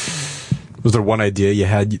 Was there one idea you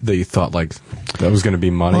had that you thought like that was going to be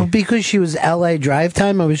money? Well, because she was LA Drive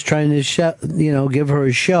Time, I was trying to give her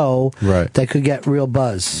a show that could get real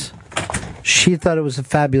buzz. She thought it was a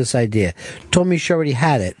fabulous idea. Told me she already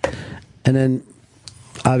had it, and then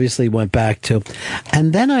obviously went back to.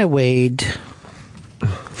 And then I weighed.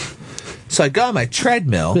 So I got on my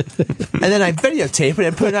treadmill, and then I videotaped it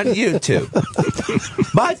and put it on YouTube.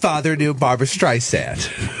 My father knew Barbara Streisand.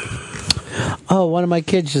 Oh, one of my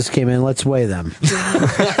kids just came in. Let's weigh them.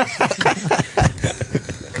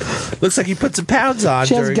 Looks like he put some pounds on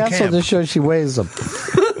She has during guests camp. on the show. She weighs them.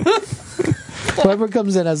 Whoever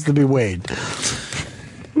comes in has to be weighed.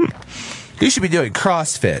 You should be doing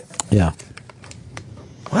CrossFit. Yeah.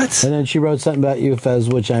 What? And then she wrote something about you, Fez,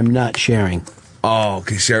 which I'm not sharing. Oh,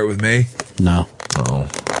 can you share it with me? No. Oh.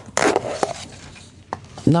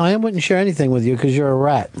 No, I wouldn't share anything with you because you're a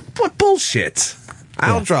rat. What bullshit? I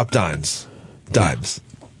don't drop dimes. Dimes.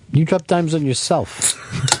 You drop dimes on yourself.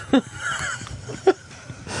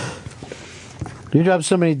 You drop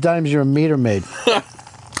so many dimes, you're a meter maid.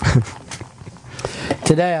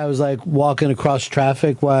 Today, I was like walking across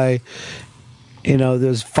traffic while,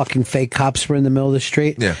 those fucking fake cops were in the middle of the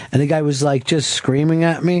street. Yeah. And the guy was like just screaming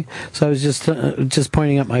at me. So I was just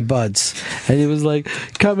pointing at my buds. And he was like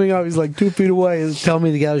coming up. He's like 2 feet away and telling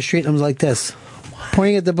me to get out of the street. And I was like this.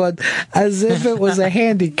 Pointing at the bud as if it was a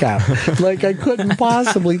handicap. Like I couldn't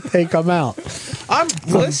possibly take him out. I'm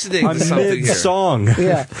listening to something here. Song.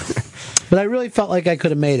 Yeah. But I really felt like I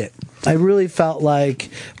could have made it. I really felt like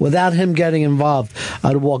without him getting involved,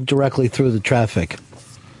 I'd have walked directly through the traffic.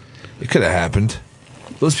 It could have happened.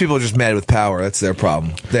 Those people are just mad with power. That's their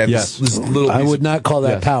problem. They have this little. I would not call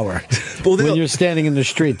that power. Well, when you're standing in the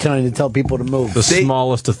street trying to tell people to move. The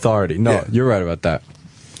smallest authority. No, you're right about that.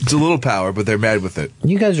 It's a little power, but they're mad with it.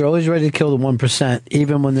 You guys are always ready to kill the 1%,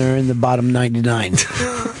 even when they're in the bottom 99.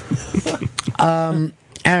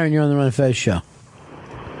 Aaron, you're on the Ron Fez show.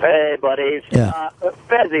 Hey, buddies. Yeah.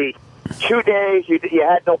 Fezzy, 2 days, you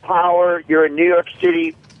had no power, you're in New York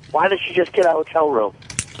City. Why didn't you just get a hotel room?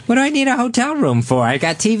 What do I need a hotel room for? I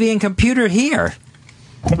got TV and computer here.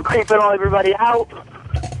 And creeping all everybody out.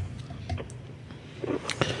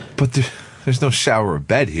 But there's no shower or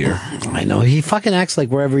bed here. I know. He fucking acts like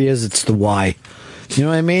wherever he is, it's the Y. You know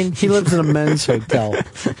what I mean? He lives in a men's hotel.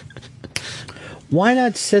 Why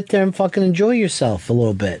not sit there and fucking enjoy yourself a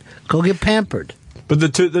little bit? Go get pampered. But the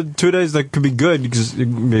 2 days that could be good because it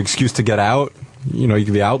could be an excuse to get out. You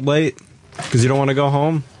could be out late because you don't want to go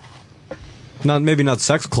home. Maybe not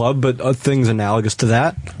sex club, but things analogous to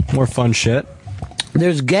that. More fun shit.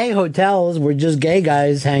 There's gay hotels where just gay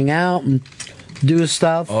guys hang out and do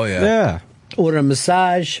stuff. Oh, yeah. Yeah. Order a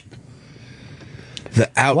massage.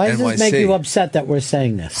 Why does this make you upset that we're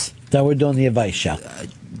saying this? That we're doing the advice show?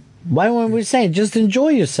 Why weren't we saying just enjoy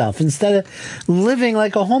yourself instead of living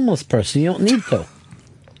like a homeless person? You don't need to.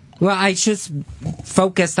 Well, I just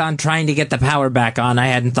focused on trying to get the power back on. I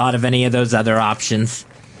hadn't thought of any of those other options.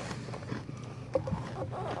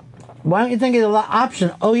 Why don't you think of the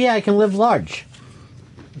option? Oh, yeah, I can live large.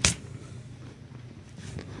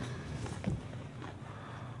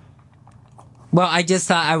 Well, I just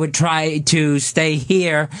thought I would try to stay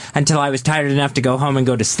here until I was tired enough to go home and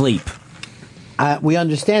go to sleep. We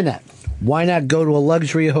understand that. Why not go to a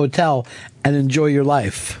luxury hotel and enjoy your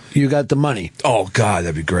life? You got the money. Oh, God,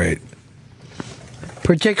 that'd be great.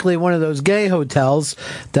 Particularly one of those gay hotels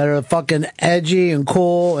that are fucking edgy and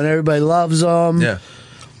cool and everybody loves them. Yeah.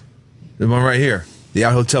 The one right here. The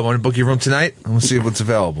Out Hotel. Want to book your room tonight? I'm going to see what's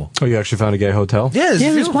available. Oh, you actually found a gay hotel? Yeah,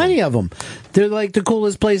 there's plenty of them. They're like the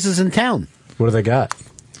coolest places in town. What do they got?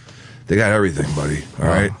 They got everything, buddy. All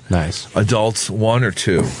right? Nice. Adults, 1 or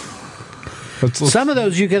 2. Some of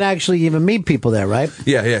those you can actually even meet people there, right?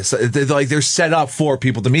 Yeah. So they're set up for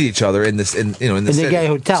people to meet each other in this, in the city. Gay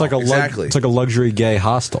hotel. It's like it's like a luxury gay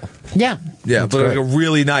hostel. Yeah. Yeah, That's but great. like a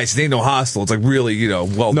really nice. It ain't no hostel. It's like really,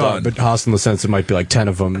 well done. But hostel in the sense it might be like 10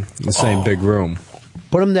 of them in the same big room.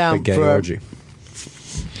 Put them down Big gay for orgy.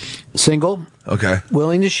 Single. Okay.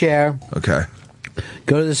 Willing to share. Okay.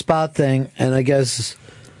 Go to the spa thing, and I guess,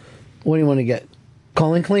 what do you want to get?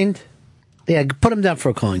 Colon cleaned? Yeah, put them down for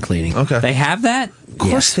a colon cleaning. Okay. They have that? Of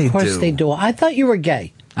course they do. I thought you were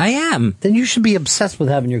gay. I am. Then you should be obsessed with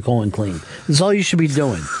having your colon clean. That's all you should be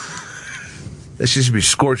doing. That should be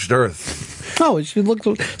scorched earth. Oh, it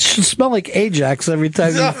should smell like Ajax every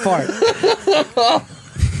time you fart.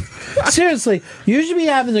 Seriously, you should be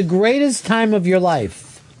having the greatest time of your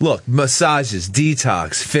life. Look, massages,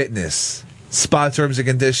 detox, fitness, spa terms and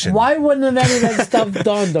conditions. Why wouldn't have any of that stuff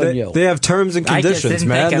dawned on you? They have terms and conditions,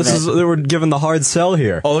 man. They were given the hard sell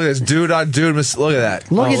here. Oh, look at this dude on dude. Look at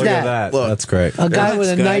that. Look at that. Look. That's great. A guy with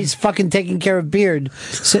a good. nice fucking taken care of beard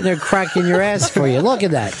sitting there cracking your ass for you. Look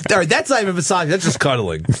at that. All right, that's not even massage. That's just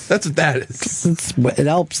cuddling. That's what that is. It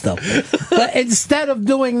helps, though. But instead of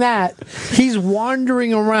doing that, he's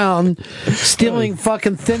wandering around stealing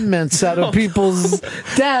fucking Thin Mints out of people's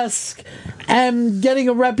desk and getting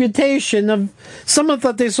a reputation of... Someone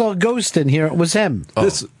thought they saw a ghost in here. It was him.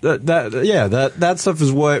 That stuff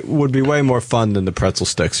would be way more fun than the pretzel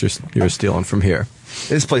sticks you're stealing from here.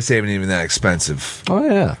 This place ain't even that expensive. Oh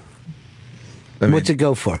yeah. What's it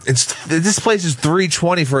go for? This place is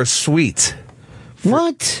 $320 for a suite.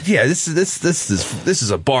 What? Yeah, this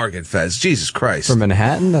is a bargain, Fez. Jesus Christ. For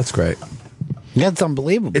Manhattan, that's great. That's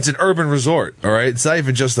unbelievable. It's an urban resort. All right, it's not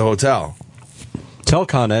even just a hotel. Tell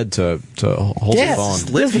Con Ed to hold his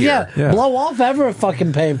phone. Live here. Yeah, blow off ever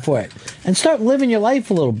fucking paying for it, and start living your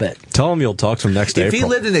life a little bit. Tell him you'll talk to him next April. If he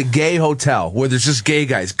lived in a gay hotel where there's just gay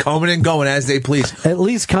guys coming and going as they please, at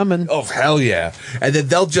least coming. Oh hell yeah! And then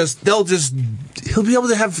he'll be able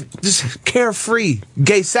to have just carefree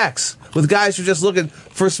gay sex with guys who are just looking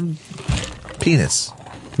for some penis.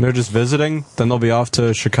 They're just visiting. Then they'll be off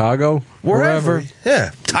to Chicago, wherever.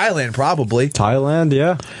 Yeah, Thailand probably. Thailand,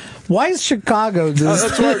 yeah. Why is Chicago this?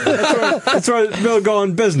 That's where they'll go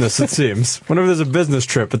on business, it seems. Whenever there's a business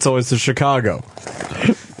trip, it's always to Chicago.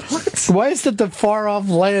 What? Why is it the far-off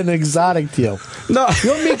land exotic to you? No.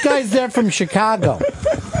 You'll meet guys there from Chicago.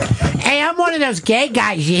 Hey, I'm one of those gay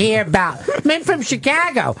guys you hear about. I'm from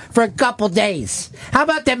Chicago for a couple days. How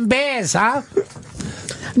about them bears, huh?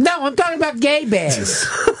 No, I'm talking about gay bears.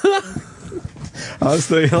 I was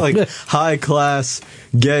thinking like high-class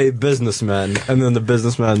gay businessmen, and then the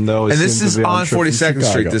businessmen know. And this is on 42nd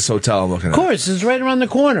Street, this hotel I'm looking at. Of course, it's right around the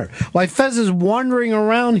corner. While Fez is wandering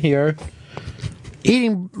around here,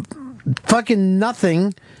 eating fucking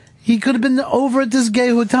nothing, he could have been over at this gay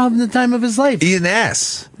hotel in the time of his life. Eating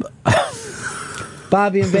ass.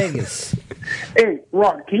 Bobby in Vegas. Hey,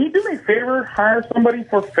 Ron, can you do me a favor? Hire somebody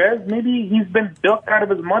for Fez? Maybe he's been ducked out of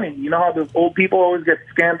his money. You know how those old people always get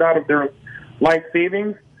scammed out of their life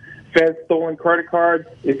savings? Fez stolen credit cards.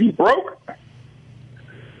 Is he broke?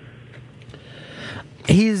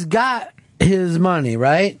 He's got his money,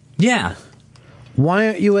 right? Yeah. Why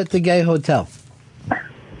aren't you at the gay hotel?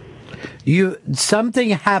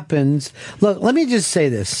 Something happens. Look, let me just say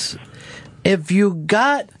this. If you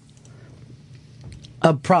got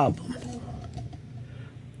a problem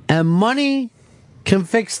and money can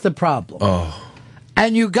fix the problem,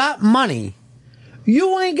 and you got money,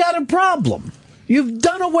 you ain't got a problem. You've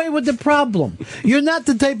done away with the problem. You're not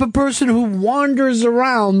the type of person who wanders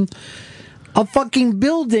around a fucking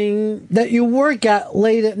building that you work at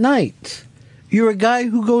late at night. You're a guy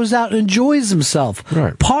who goes out and enjoys himself.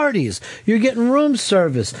 Right. Parties. You're getting room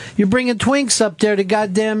service. You're bringing twinks up there to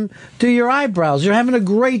goddamn do your eyebrows. You're having a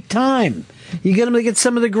great time. You get them to get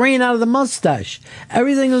some of the green out of the mustache.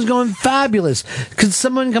 Everything is going fabulous. Could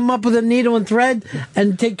someone come up with a needle and thread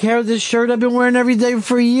and take care of this shirt I've been wearing every day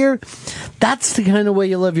for a year? That's the kind of way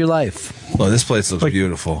you live your life. Well, this place looks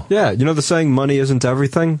beautiful. Yeah, you know the saying, money isn't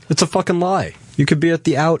everything? It's a fucking lie. You could be at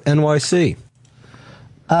the Out NYC.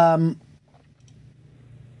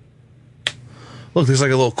 Look, there's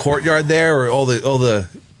like a little courtyard there where all the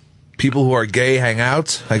people who are gay hang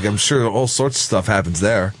out. Like, I'm sure all sorts of stuff happens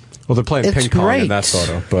there. Well, they're playing ping pong in that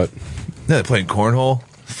photo, but yeah, they're playing cornhole.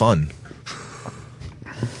 Fun.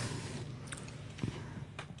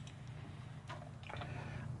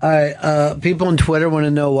 All right, people on Twitter want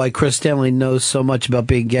to know why Chris Stanley knows so much about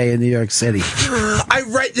being gay in New York City.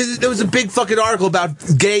 There was a big fucking article about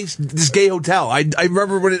this gay hotel. I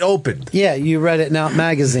remember when it opened. Yeah, you read it in Out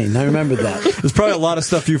Magazine. I remember that. There's probably a lot of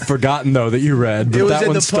stuff you've forgotten, though, that you read, but that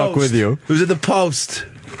one stuck with you. It was in the Post.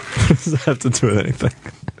 What does that have to do with anything?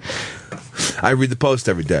 I read the Post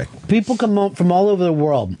every day. People come from all over the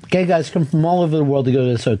world. Gay guys come from all over the world to go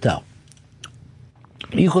to this hotel.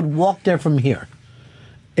 You could walk there from here.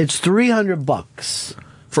 It's $300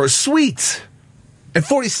 for a suite at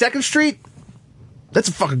 42nd Street. That's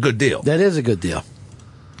a fucking good deal. That is a good deal.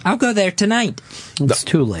 I'll go there tonight. It's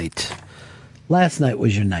too late. Last night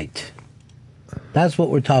was your night. That's what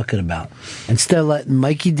we're talking about. Instead of letting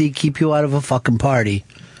Mikey D keep you out of a fucking party.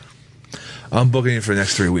 I'm booking you for the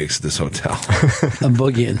next 3 weeks at this hotel. I'm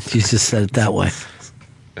boogieing. You just said it that way.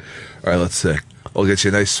 All right, let's see. I'll get you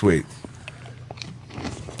a nice suite.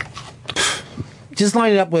 Just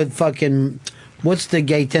line it up with fucking, what's the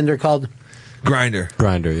gay Tinder called? Grinder.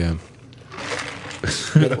 Grinder, yeah.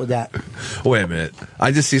 Get it with that. Wait a minute.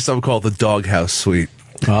 I just see something called the Doghouse Suite.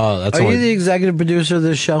 Oh, that's Are you the executive producer of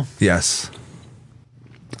this show? Yes.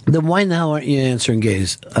 Then why the hell aren't you answering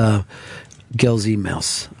Gil's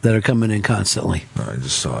emails that are coming in constantly? I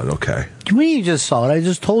just saw it. Okay. When you just saw it, I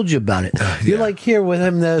just told you about it. You're like here with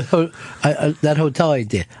him, that hotel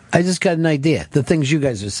idea. I just got an idea. The things you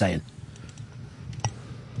guys are saying.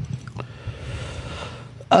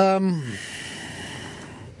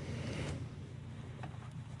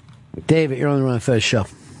 David, you're on the Ron Fez show.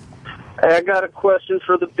 Hey, I got a question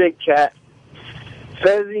for the big cat.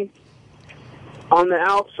 Fezzy, on the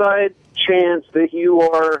outside chance that you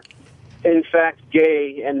are, in fact,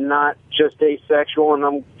 gay and not just asexual, and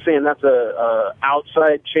I'm saying that's a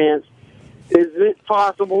outside chance, is it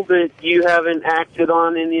possible that you haven't acted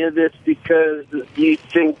on any of this because you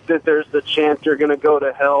think that there's the chance you're going to go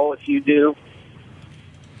to hell if you do?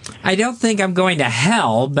 I don't think I'm going to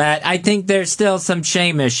hell, but I think there's still some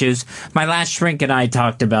shame issues. My last shrink and I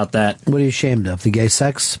talked about that. What are you ashamed of? The gay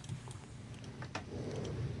sex?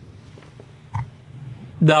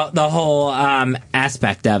 The whole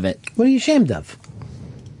aspect of it. What are you ashamed of?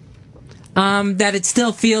 That it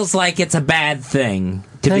still feels like it's a bad thing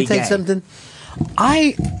to Can be I tell you gay. something?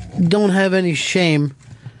 I don't have any shame,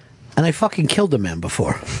 and I fucking killed a man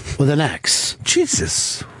before with an axe.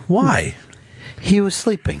 Jesus. Why? He was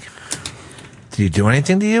sleeping. Did he do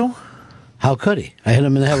anything to you? How could he? I hit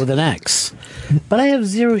him in the head with an axe. But I have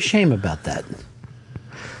zero shame about that.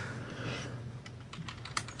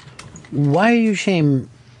 Why are you ashamed?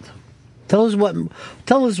 Tell us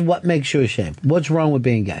what makes you ashamed. What's wrong with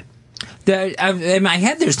being gay? In my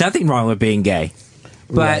head, there's nothing wrong with being gay.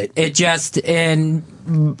 But it just, in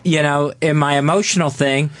my emotional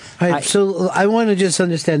thing. All right, so I want to just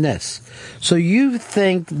understand this. So you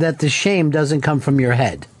think that the shame doesn't come from your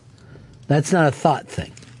head? That's not a thought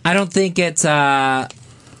thing. I don't think it's I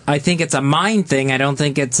think it's a mind thing. I don't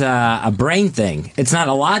think it's a brain thing. It's not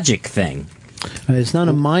a logic thing. It's not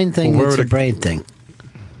a mind thing, Where it's would a brain thing.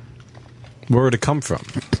 Where would it come from?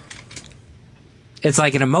 It's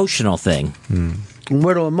like an emotional thing. And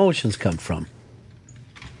where do emotions come from?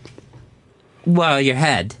 Well, your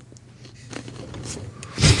head.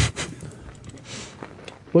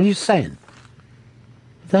 What are you saying?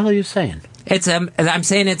 What the hell are you saying? I'm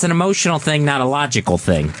saying it's an emotional thing, not a logical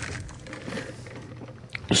thing.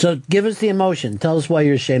 So give us the emotion. Tell us why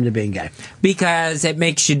you're ashamed of being gay. Because it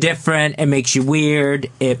makes you different. It makes you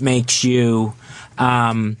weird. It makes you...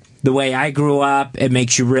 the way I grew up, it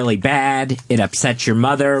makes you really bad. It upsets your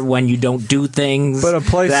mother when you don't do things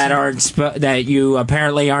that you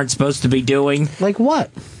apparently aren't supposed to be doing. Like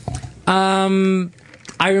what?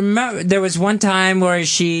 I remember there was one time where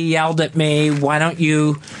she yelled at me, "Why don't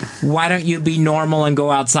you be normal and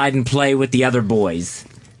go outside and play with the other boys?"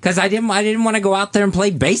 Because I didn't want to go out there and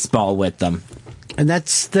play baseball with them. And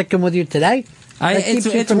that's sticking with you today?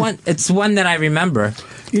 It's one that I remember.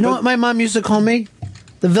 You know what my mom used to call me?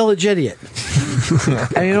 The village idiot.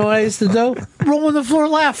 And you know what I used to do? Roll on the floor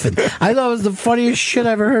laughing. I thought it was the funniest shit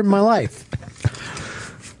I ever heard in my life.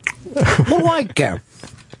 What do I care?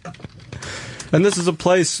 And this is a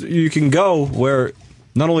place you can go where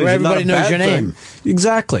not only where is it not a everybody knows bad your thing, name.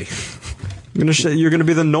 Exactly. You're going to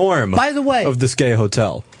be the norm. By the way, of this gay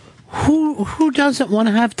hotel. Who doesn't want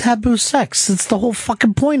to have taboo sex? It's the whole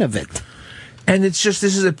fucking point of it. And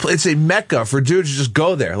it's a mecca for dudes to just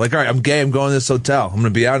go there. Like, all right, I'm gay. I'm going to this hotel. I'm going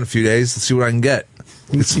to be out in a few days. Let's see what I can get.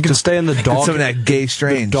 You can stay in the dog. Some of that gay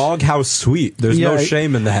strange doghouse suite. There's no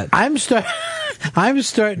shame in that. I'm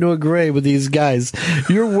starting to agree with these guys.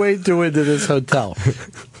 You're way too into this hotel.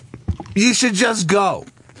 You should just go.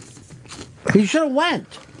 You should have went.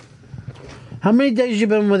 How many days you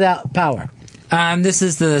been without power? This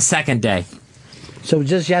is the second day. So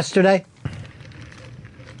just yesterday?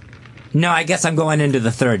 No, I guess I'm going into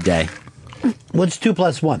the third day. What's 2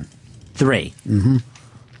 + 1? 3. Mm-hmm.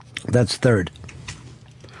 That's third.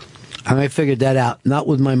 And I figured that out, not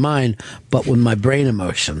with my mind, but with my brain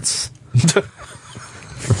emotions.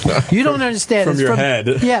 You don't understand. From your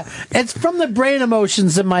head. Yeah, it's from the brain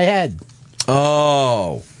emotions in my head.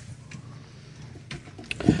 Oh.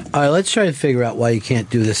 All right, let's try to figure out why you can't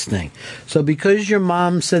do this thing. So because your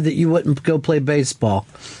mom said that you wouldn't go play baseball,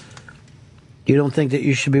 you don't think that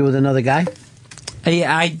you should be with another guy?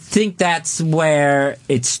 I think that's where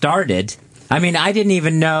it started. I mean, I didn't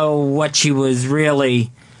even know what she was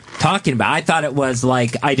really talking about. I thought it was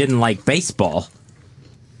like I didn't like baseball.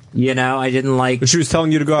 You know, I didn't like... But she was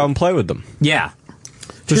telling you to go out and play with them. Yeah.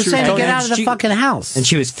 She was saying to get out of the fucking house. And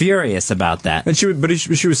she was furious about that. And she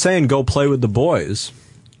was saying go play with the boys.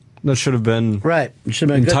 That should have been right. It should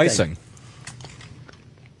have been enticing.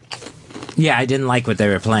 Yeah, I didn't like what they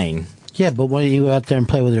were playing. Yeah, but why don't you go out there and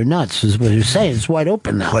play with her nuts, is what you're saying. It's wide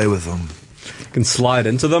open now. Play with them. You can slide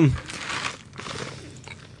into them.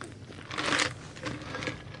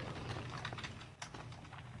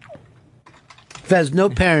 Fez, no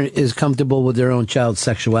parent is comfortable with their own child's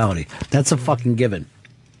sexuality. That's a fucking given.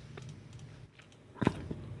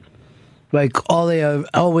 Like, all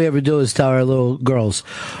we ever do is tell our little girls,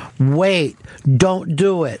 wait, don't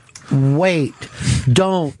do it. Wait,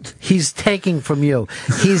 don't. He's taking from you.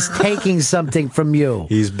 He's taking something from you.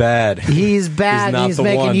 He's bad. He's bad. He's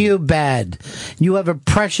making you bad. You have a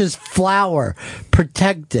precious flower.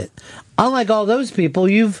 Protect it. Unlike all those people,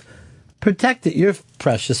 you've protected your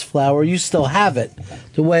precious flower. You still have it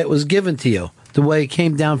the way it was given to you, the way it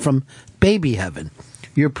came down from baby heaven.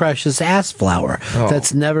 Your precious ass flower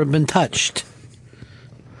that's never been touched.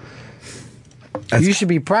 You should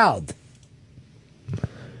be proud.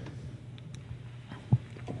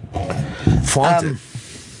 Flaunt it.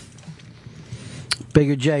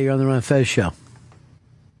 Bigger J, you're on the Ron Fez show.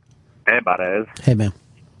 Hey, Barez. Hey, man.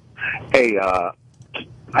 Hey, I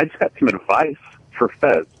just got some advice for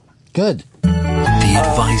Fez. Good. The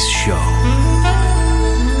Advice Show.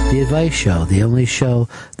 The Advice Show, the only show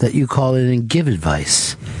that you call in and give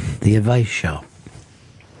advice. The Advice Show.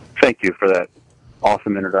 Thank you for that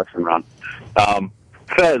awesome introduction, Ron.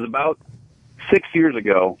 Fez, about 6 years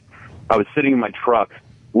ago, I was sitting in my truck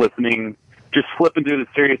listening, just flipping through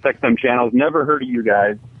the Sirius XM channels, never heard of you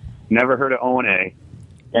guys, never heard of O&A,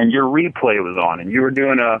 and your replay was on, and you were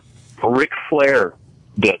doing a Ric Flair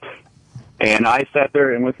bit. And I sat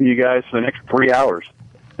there and listened to you guys for the next 3 hours.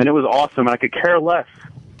 And it was awesome, and I could care less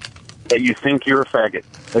that you think you're a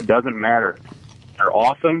faggot. It doesn't matter. You're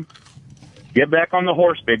awesome. Get back on the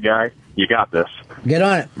horse, big guy. You got this. Get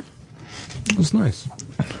on it. That's nice.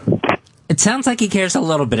 It sounds like he cares a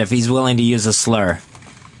little bit if he's willing to use a slur.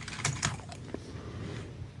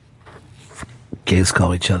 Gays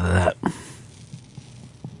call each other that.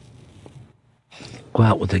 Go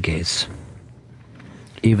out with the gays.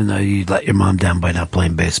 Even though you let your mom down by not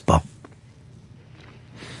playing baseball.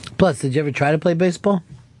 Plus, did you ever try to play baseball?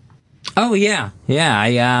 Oh, yeah. Yeah,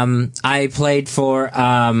 I played for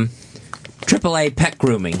AAA pet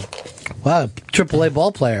grooming. Wow, AAA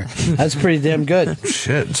ball player. That's pretty damn good.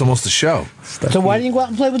 Shit, it's almost a show. So why didn't you go out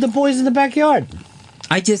and play with the boys in the backyard?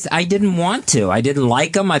 I didn't want to. I didn't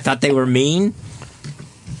like them. I thought they were mean.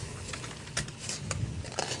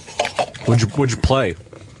 What'd you play?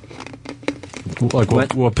 Like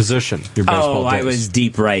what position? Your baseball days? I was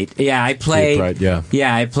deep right. Yeah, I played. Deep right, yeah.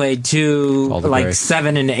 Yeah, I played two like gray.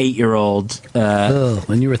 7 and 8 year old.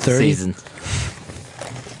 When you were 30. Season.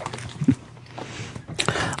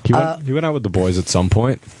 You went out with the boys at some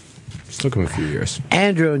point. It took him a few years.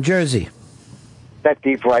 Andrew in Jersey. That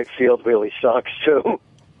deep right field really sucks too.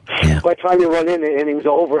 Yeah. By the time you run in, the inning's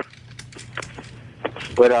over.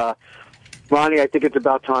 But Ronnie, I think it's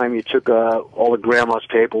about time you took all the grandma's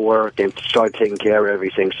paperwork and started taking care of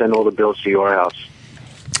everything. Send all the bills to your house.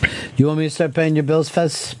 You want me to start paying your bills,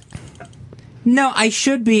 Fez? No, I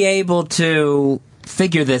should be able to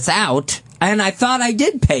figure this out, and I thought I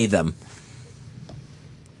did pay them.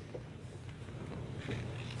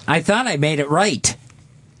 I thought I made it right.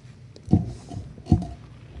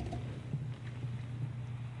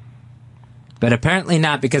 But apparently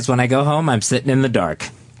not, because when I go home, I'm sitting in the dark.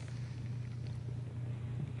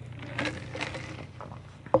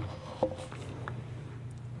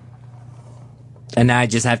 And now I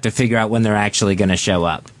just have to figure out when they're actually going to show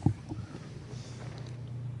up.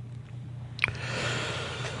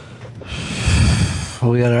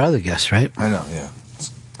 Well, we got our other guest, right? I know, yeah. It's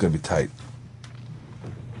going to be tight.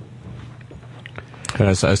 And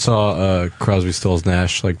I saw Crosby, Stills,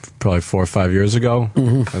 Nash like probably 4 or 5 years ago,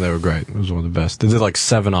 and they were great. It was one of the best. They did like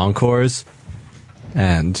 7 encores,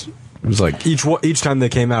 and it was like each time they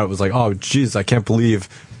came out, it was like, oh, geez, I can't believe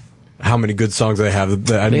how many good songs they have.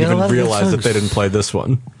 That I didn't even realize that they didn't play this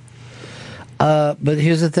one. But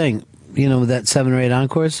here's the thing. You know, with that 7 or 8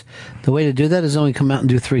 encores, the way to do that is only come out and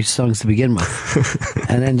do 3 songs to begin with.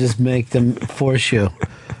 And then just make them force you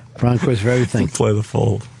for encores for everything. Play the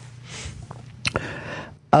full.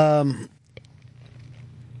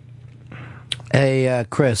 Hey,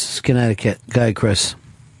 Chris, Connecticut. Guy, Chris.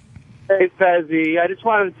 Hey, Fezzy, I just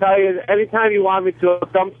wanted to tell you, anytime you want me to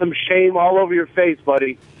dump some shame all over your face,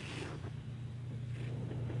 buddy,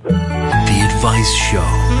 Vice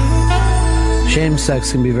Show. Shame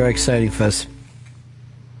sex can be very exciting, Fez.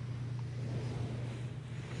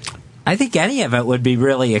 I think any of it would be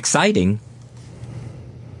really exciting.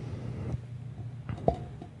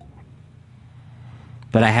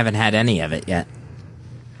 But I haven't had any of it yet.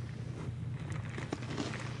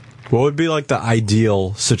 What would be like the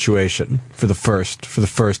ideal situation for the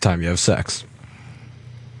first time you have sex?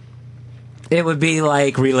 It would be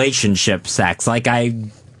like relationship sex. Like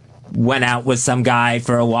I went out with some guy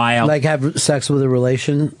for a while. Like have sex with a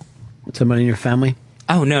relation? Somebody in your family?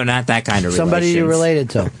 Oh, no, not that kind of Somebody relations. you're related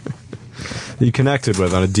to. You connected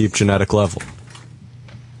with on a deep genetic level.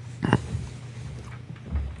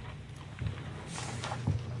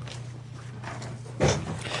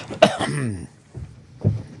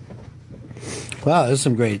 Wow, there's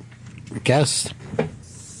some great guests.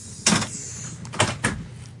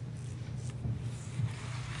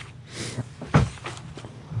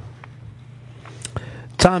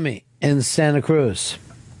 Tommy in Santa Cruz.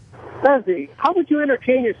 Fezzy, how would you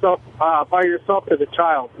entertain yourself by yourself as a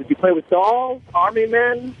child? Would you play with dolls, army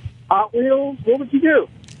men, Hot Wheels? What would you do?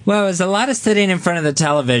 Well, it was a lot of sitting in front of the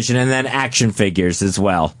television and then action figures as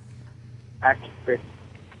well. Action figures.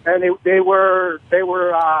 And they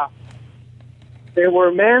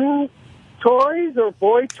were men toys or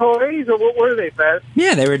boy toys, or what were they, Fez?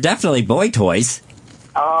 Yeah, they were definitely boy toys.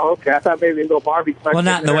 Oh, okay. I thought maybe a little Barbie. Well,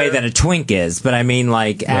 not in the way that a twink is, but I mean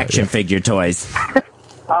like action figure toys.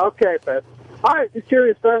 Okay, Fez. All right, just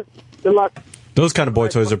curious, Fez. Good luck. Those kind of boy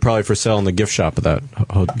toys are probably for sale in the gift shop of that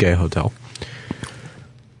gay hotel.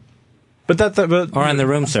 But or on the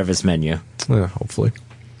room service menu. Yeah, hopefully.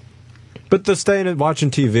 But the staying and watching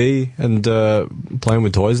TV and playing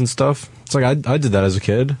with toys and stuff, it's like I did that as a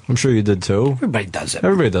kid. I'm sure you did too. Everybody does it.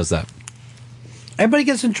 Everybody does that. Everybody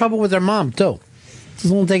gets in trouble with their mom, too.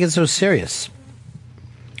 Just don't take it so serious.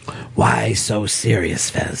 Why so serious,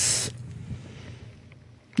 Fez?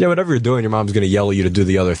 Yeah, whatever you're doing, your mom's going to yell at you to do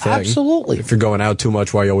the other thing. Absolutely. If you're going out too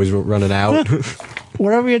much, why are you always running out?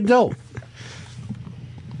 Whatever you do.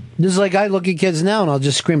 Just like I look at kids now and I'll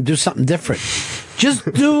just scream, do something different.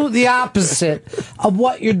 Just do the opposite of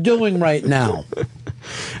what you're doing right now.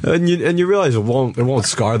 And you realize it won't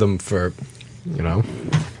scar them for,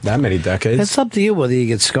 that many decades. It's up to you whether you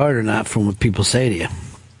get scarred or not from what people say to you.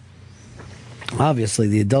 Obviously,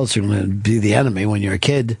 the adults are going to be the enemy when you're a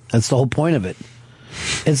kid. That's the whole point of it.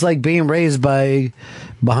 It's like being raised behind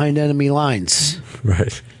enemy lines.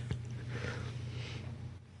 Right.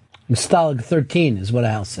 Stalag 13 is what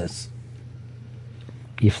Al says.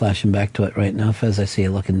 You flashing back to it right now, Fez? I see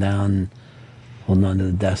you looking down, holding on to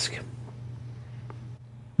the desk.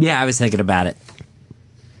 Yeah, I was thinking about it.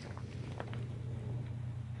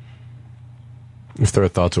 If there were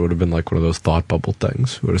thoughts, it would have been like one of those thought bubble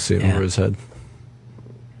things. We would have seen over his head.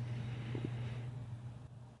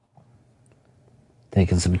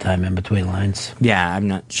 Taking some time in between lines. Yeah, I'm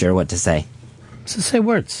not sure what to say. Just say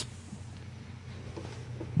words.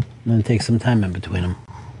 And then take some time in between them.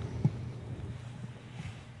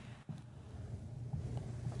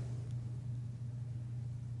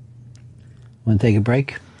 Want to take a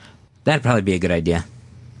break? That'd probably be a good idea.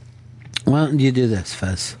 Why don't you do this,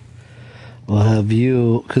 Fez? We'll have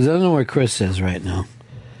you... Because I don't know where Chris is right now.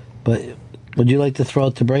 But would you like to throw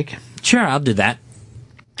out the break? Sure, I'll do that.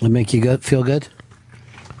 It'll make you feel good?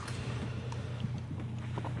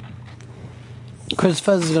 Chris,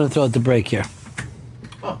 Fez is going to throw out the break here.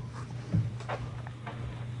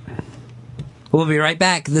 We'll be right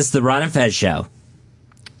back. This is the Ron and Fez Show.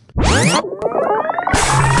 Ron and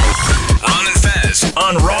Fez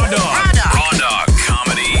on Raw Dog. Raw Dog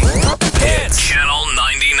Comedy. It's Channel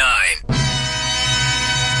 99.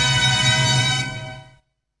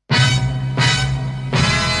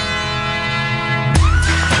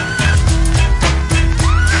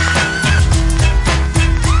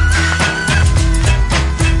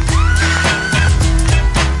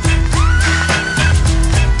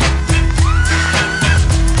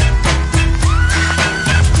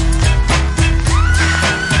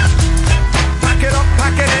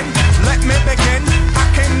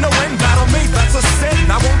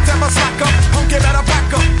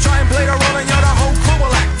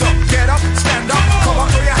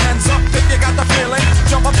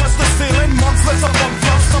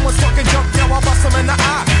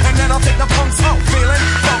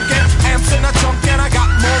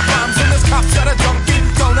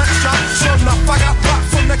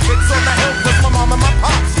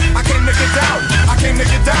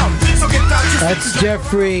 That's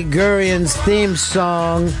Jeffrey Gurian's theme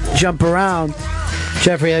song, Jump Around.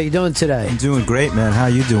 Jeffrey, how you doing today? I'm doing great, man. How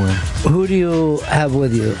you doing? Who do you have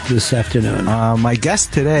with you this afternoon? My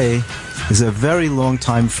guest today is a very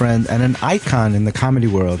long-time friend and an icon in the comedy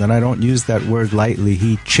world, and I don't use that word lightly.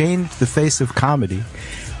 He changed the face of comedy,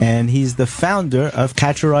 and he's the founder of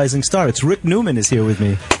Catch a Rising Star. It's Rick Newman is here with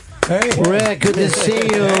me. Hey, Rick, good to see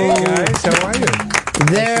you. Hey guys, how are you?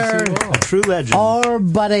 There a true legend. are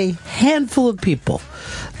but a handful of people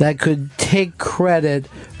that could take credit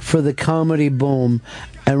for the comedy boom,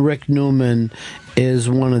 and Rick Newman is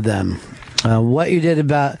one of them. What you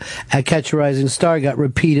did at Catch a Rising Star got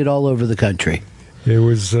repeated all over the country. It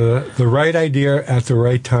was the right idea at the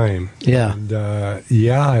right time. Yeah. And,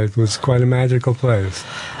 it was quite a magical place.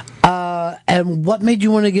 And what made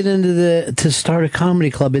you want to get into to start a comedy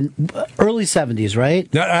club in early 70s,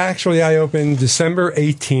 right? No, actually, I opened December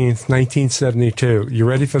 18th, 1972. You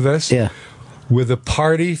ready for this? Yeah. With a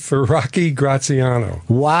party for Rocky Graziano.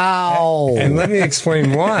 Wow. And let me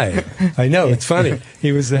explain why. I know, it's funny.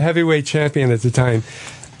 He was the heavyweight champion at the time.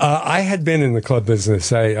 I had been in the club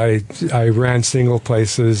business. I ran single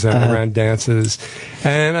places and I ran dances.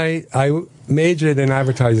 And I majored in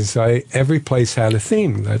advertising, so every place had a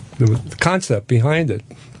theme, the concept behind it.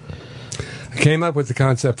 I came up with the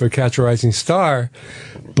concept for Catch a Rising Star,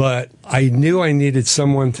 but I knew I needed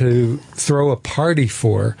someone to throw a party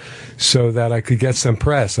for so that I could get some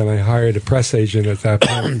press, and I hired a press agent at that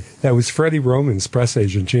point. That was Freddie Roman's press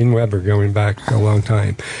agent, Gene Weber, going back a long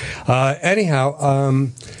time. I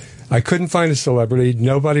couldn't find a celebrity.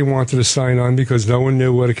 Nobody wanted to sign on because no one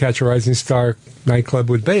knew what a Catch a Rising Star nightclub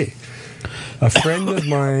would be. A friend of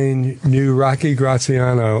mine knew Rocky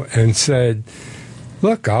Graziano and said,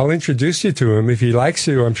 look, I'll introduce you to him. If he likes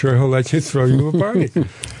you, I'm sure he'll let you throw you a party.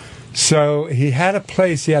 So he had a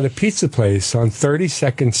pizza place on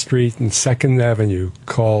 32nd Street and 2nd Avenue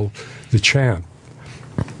called The Champ.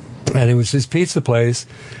 And it was his pizza place.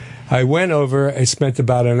 I went over, I spent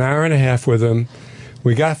about an hour and a half with him.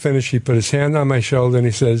 We got finished, he put his hand on my shoulder and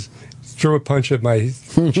he says, threw a punch at my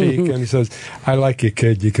cheek, and he says, I like you,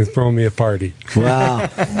 kid. You can throw me a party. Wow.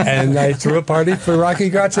 And I threw a party for Rocky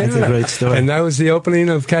Graziano. That's a great story. And that was the opening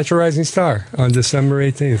of Catch a Rising Star on December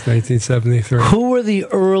 18th, 1973. Who were the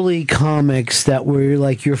early comics that were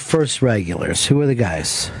like your first regulars? Who were the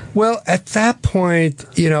guys? Well, at that point,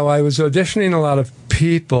 I was auditioning a lot of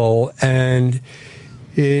people, and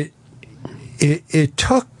it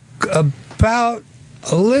took about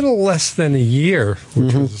a little less than a year,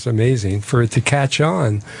 which was amazing, for it to catch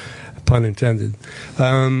on, pun intended,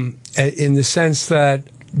 in the sense that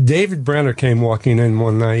David Brenner came walking in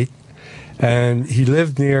one night, and he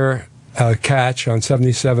lived near Catch on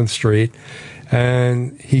 77th Street,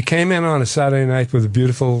 and he came in on a Saturday night with a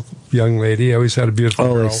beautiful young lady. He always had a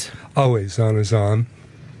beautiful girl, always on his arm.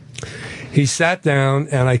 He sat down,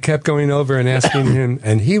 and I kept going over and asking him,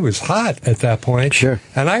 and he was hot at that point. Sure.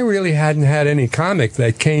 And I really hadn't had any comic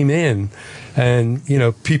that came in, and,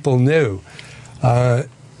 people knew. And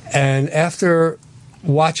after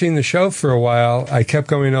watching the show for a while, I kept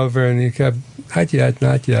going over, and he kept, not yet,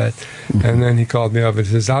 not yet. And then he called me over and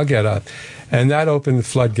says, I'll get up. And that opened the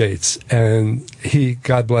floodgates. And he,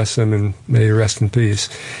 God bless him, and may he rest in peace,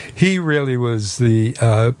 he really was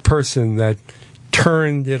the person that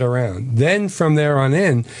turned it around. Then from there on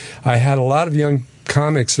in, I had a lot of young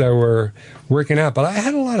comics that were working out, but I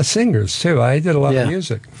had a lot of singers too. I did a lot of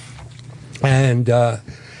music. And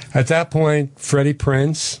at that point, Freddie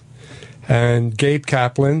Prinze and Gabe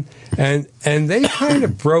Kaplan, and they kind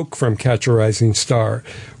of broke from Catch a Rising Star,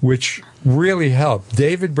 which really helped.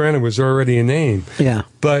 David Brenner was already a name. Yeah.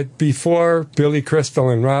 But before Billy Crystal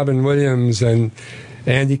and Robin Williams and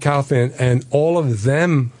Andy Kaufman and all of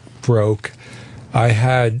them broke, I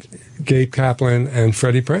had Gabe Kaplan and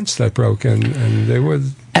Freddie Prinze that broke, and they were...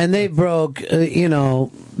 And they broke,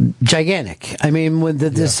 gigantic. I mean, when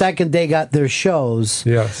the second they got their shows,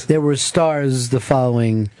 there were stars the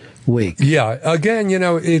following week. Yeah, again,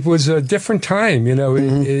 it was a different time.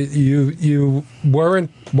 You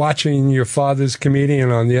weren't watching your father's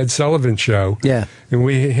comedian on the Ed Sullivan Show. Yeah. And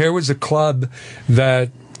here was a club that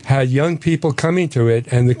had young people coming to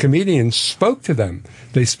it, and the comedians spoke to them.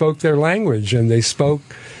 They spoke their language, and they spoke,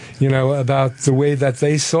 about the way that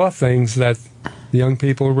they saw things that the young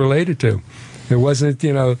people related to. It wasn't,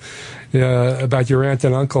 about your aunt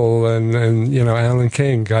and uncle and Alan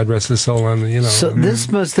King, God rest his soul. So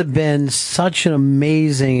this must have been such an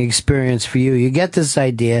amazing experience for you. You get this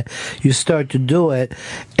idea, you start to do it.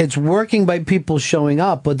 It's working by people showing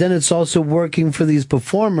up, but then it's also working for these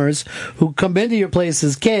performers who come into your place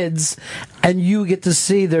as kids, and you get to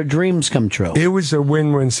see their dreams come true. It was a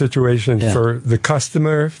win-win situation for the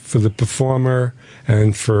customer, for the performer,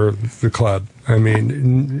 and for the club. I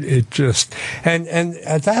mean, it just... And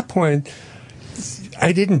at that point,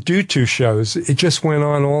 I didn't do 2 shows. It just went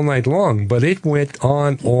on all night long, but it went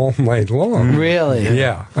on all night long. Really?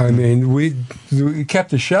 Yeah. I mean, we kept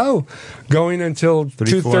the show going until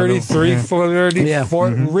 2:30, 3:30, 4,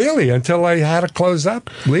 really, until I had to close up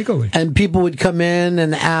legally. And people would come in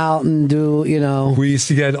and out and do, We used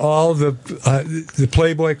to get all the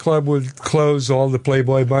Playboy Club would close, all the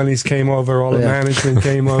Playboy bunnies came over, all the management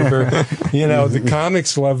came over. The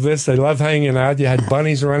comics love this. They love hanging out. You had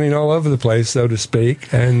bunnies running all over the place, so to speak.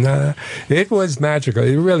 And it was magical.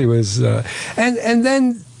 It really was. And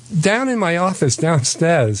then down in my office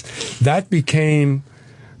downstairs, that became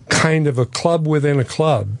kind of a club within a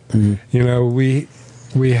club.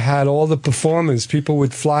 We had all the performers. People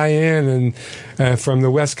would fly in and from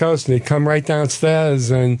the West Coast, and they'd come right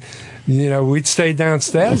downstairs, and we'd stay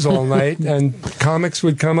downstairs all night, and comics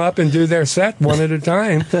would come up and do their set one at a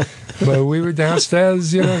time. But we were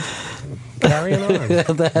downstairs, carrying on.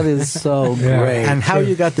 That is so great. And how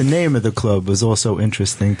you got the name of the club was also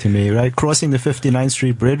interesting to me, right? Crossing the 59th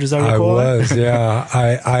Street Bridge, as I recall. I was, yeah.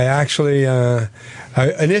 I actually,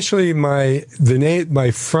 initially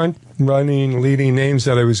my front running leading names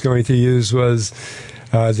that I was going to use was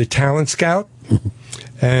the Talent Scout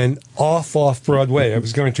and Off Broadway. I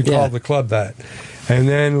was going to call the club that. And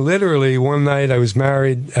then literally one night I was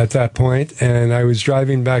married at that point, and I was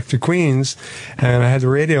driving back to Queens, and I had the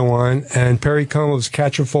radio on, and Perry Como's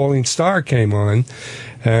Catch a Falling Star came on,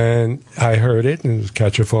 and I heard it, and it was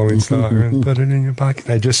Catch a Falling Star, and put it in your pocket.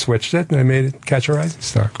 I just switched it, and I made it Catch a Rising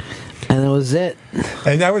Star. And that was it.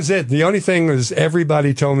 And that was it. The only thing was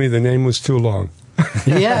everybody told me the name was too long.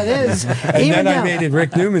 Yeah, it is. And then I made it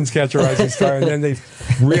Rick Newman's Catch a Rising Star, and then they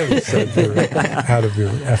really said you're out of your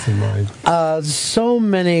effing mind. So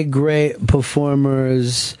many great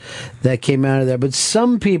performers that came out of there, but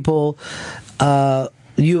some people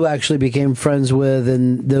you actually became friends with,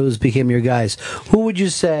 and those became your guys. Who would you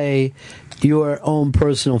say your own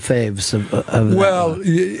personal faves of that? Well,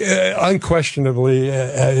 unquestionably,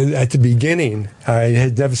 at the beginning, I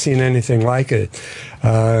had never seen anything like it.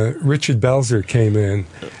 Richard Belzer came in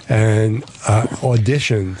and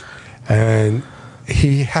auditioned, and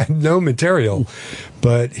he had no material,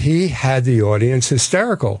 but he had the audience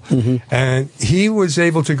hysterical. And he was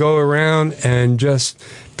able to go around and just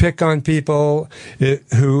pick on people,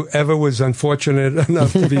 whoever was unfortunate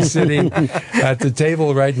enough to be sitting at the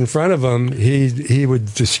table right in front of him, he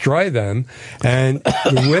would destroy them. And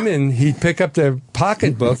the women, he'd pick up their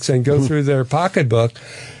pocketbooks and go through their pocketbook,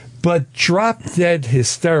 but drop dead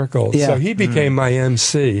hysterical. Yeah. So he became my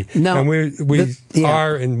MC. Now, and we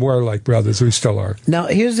are and were like brothers. We still are. Now,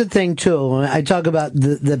 here's the thing, too. When I talk about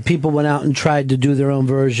the people went out and tried to do their own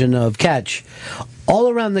version of Catch. All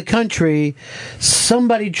around the country,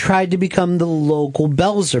 somebody tried to become the local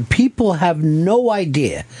Belzer. People have no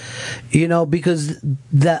idea, because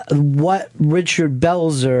what Richard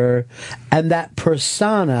Belzer and that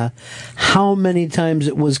persona, how many times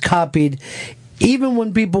it was copied, even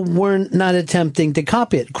when people weren't not attempting to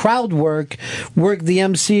copy it. Crowd work, the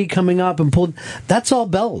MC coming up and pulled. That's all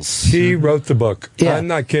Bells. He wrote the book. Yeah. I'm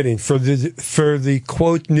not kidding. For the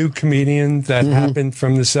quote new comedian that happened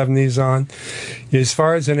from the 70s on, as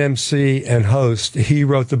far as an MC and host, he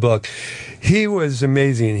wrote the book. He was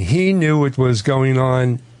amazing. He knew what was going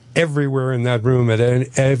on everywhere in that room at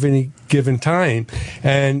any given time,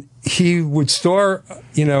 and he would store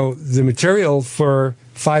the material for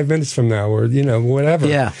 5 minutes from now, or whatever.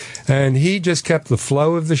 Yeah. And he just kept the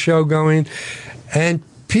flow of the show going. And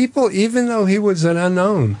people, even though he was an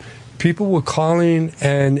unknown, people were calling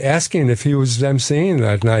and asking if he was emceeing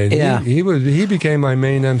that night. Yeah. He became my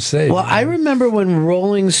main MC. Well, I remember when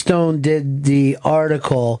Rolling Stone did the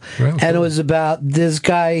article, and it was about this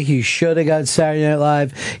guy. He should have got Saturday Night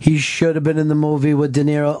Live. He should have been in the movie with De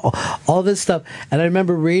Niro. All this stuff. And I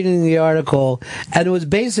remember reading the article, and it was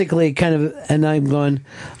basically kind of, and I'm going,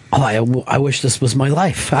 oh, I wish this was my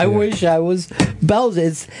life. I wish I was Bells.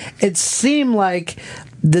 It seemed like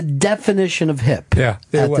the definition of hip. Yeah,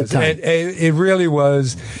 it was. The time. It really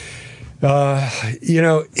was.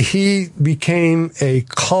 He became a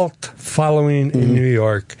cult following in New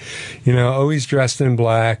York. Always dressed in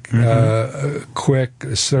black, quick,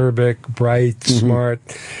 acerbic, bright, smart,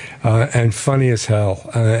 and funny as hell.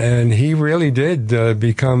 And he really did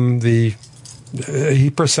become he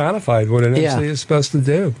personified what an MC is supposed to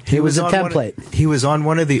do. He was a template. He was on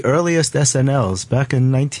one of the earliest SNLs back in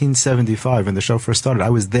 1975 when the show first started.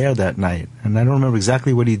 I was there that night, and I don't remember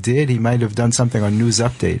exactly what he did. He might have done something on News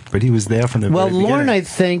Update, but he was there from the very beginning. Lorne, I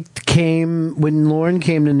think, when Lauren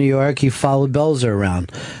came to New York, he followed Belzer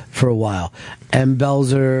around for a while. And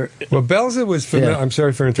Belzer... Well, Belzer was... I'm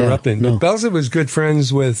sorry for interrupting. But Belzer was good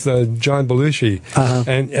friends with John Belushi.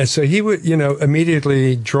 And so he would,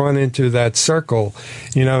 immediately drawn into that circle,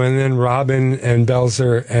 and then Robin and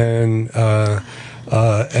Belzer and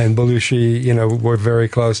Belushi, were very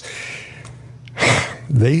close.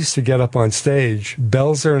 They used to get up on stage.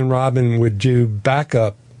 Belzer and Robin would do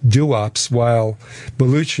backup doo-wops while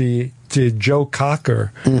Belushi did Joe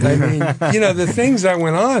Cocker. I mean, the things that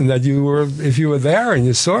went on that if you were there and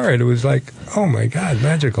you saw it, it was like, oh my God,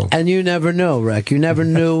 magical. And you never know, Rick. You never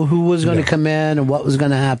knew who was going to come in and what was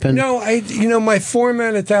going to happen. No, my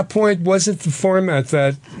format at that point wasn't the format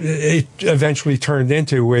that it eventually turned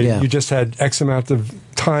into, where you just had X amount of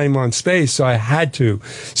time on space, so I had to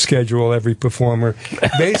schedule every performer.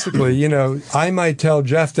 Basically, I might tell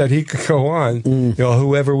Jeff that he could go on,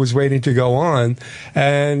 whoever was waiting to go on,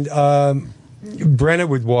 and Brenna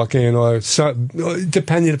would walk in, or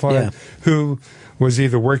depending upon who was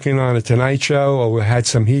either working on a Tonight Show or had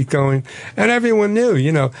some heat going, and everyone knew.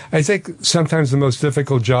 I think sometimes the most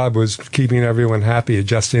difficult job was keeping everyone happy,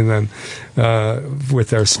 adjusting them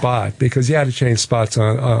with their spot, because you had to change spots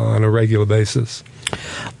on a regular basis.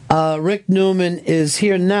 Rick Newman is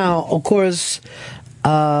here now. Of course,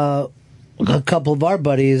 a couple of our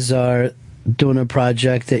buddies are doing a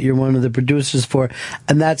project that you're one of the producers for,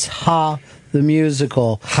 and that's Ha the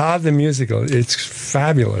Musical. Ha the Musical. It's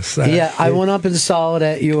fabulous. I went up and saw it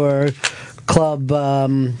at your club.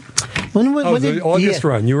 The August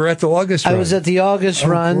run. You were at the August run. I was at the August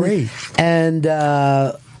run. Great. And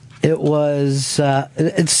it was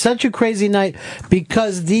it's such a crazy night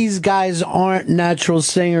because these guys aren't natural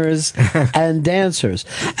singers and dancers.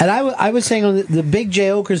 And I was saying on the Big J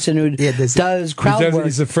Okerson, who does crowd work.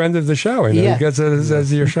 He's a friend of the show. He gets it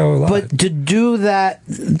as your show a lot. But to do that,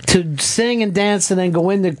 to sing and dance and then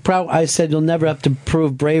go in the crowd, I said you'll never have to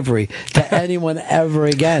prove bravery to anyone ever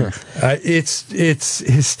again. It's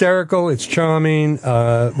hysterical. It's charming.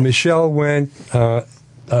 Michelle went.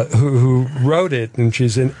 Who wrote it, and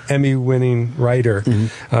she's an Emmy-winning writer,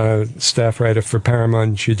 staff writer for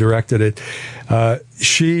Paramount. She directed it.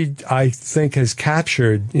 She, I think, has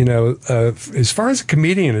captured, as far as a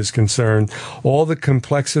comedian is concerned, all the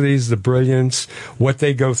complexities, the brilliance, what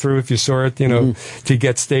they go through. If you saw it, to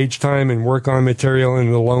get stage time and work on material,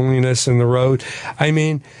 and the loneliness and the road. I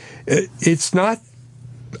mean, it's not.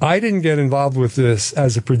 I didn't get involved with this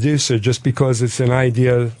as a producer just because it's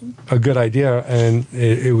a good idea, and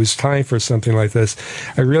it was time for something like this.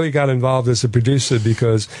 I really got involved as a producer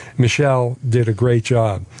because Michelle did a great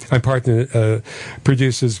job. My partner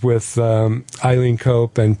produces with Eileen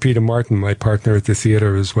Cope and Peter Martin, my partner at the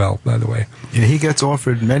theater as well, by the way. Yeah, he gets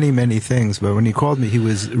offered many, many things, but when he called me, he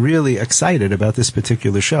was really excited about this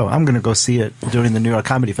particular show. I'm going to go see it during the New York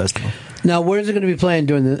Comedy Festival. Now, where's it going to be playing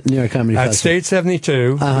during the New York Comedy Festival? At Stage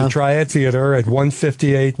 72, the Triad Theater at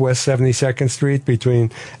 158 West 72nd Street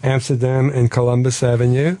between Amsterdam and Columbus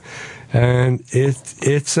Avenue. And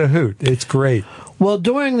it's a hoot. It's great. Well,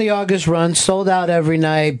 during the August run, sold out every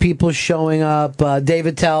night, people showing up.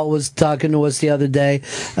 David Tell was talking to us the other day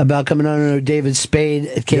about coming on. David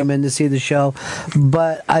Spade came in to see the show.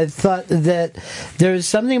 But I thought that there's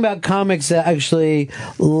something about comics that actually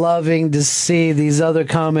loving to see these other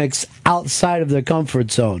comics outside of their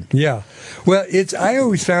comfort zone. Yeah. Well, I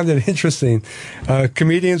always found it interesting.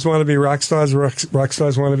 Comedians want to be rock stars, rock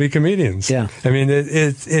stars want to be comedians. Yeah. I mean,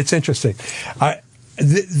 it's interesting.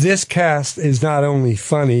 This cast is not only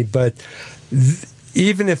funny, but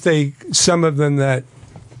even if some of them that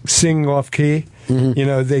sing off key,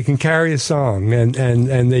 they can carry a song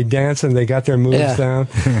and they dance and they got their moves down,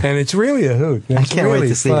 and it's really a hoot. It's I can't really wait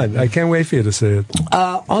to see fun. it. I can't wait for you to see it.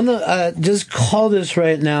 On the just call this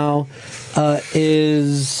right now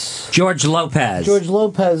is George Lopez. George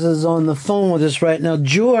Lopez is on the phone with us right now.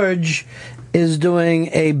 George is doing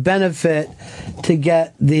a benefit to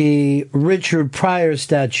get the Richard Pryor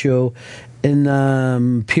statue in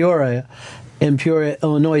Peoria,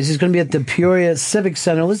 Illinois. He's going to be at the Peoria Civic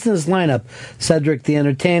Center. Listen to this lineup: Cedric the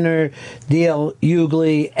Entertainer, D.L.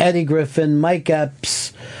 Hughley, Eddie Griffin, Mike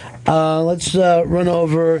Epps. Let's run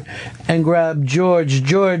over and grab George.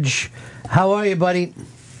 George, how are you, buddy?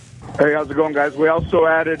 Hey, how's it going, guys? We also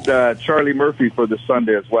added Charlie Murphy for this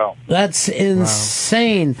Sunday as well. That's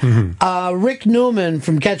insane. Rick Newman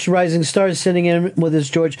from Catch a Rising Star is sitting in with us,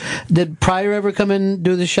 George. Did Pryor ever come and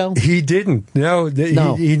do the show? He didn't. No.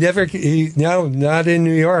 He never. No, not in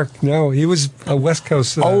New York. No, he was a West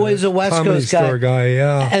Coast. Always a West Comedy Coast guy. Store guy.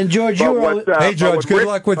 Yeah. And George, you were. Hey, George. Good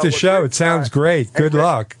luck with the show. It sounds great. Good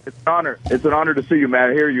luck. It's an honor. It's an honor to see you,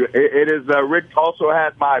 man. I hear you. It is. Rick also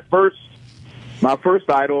had my first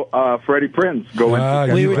idol, Freddie Prinze, go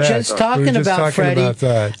into. We were just talking about Freddie.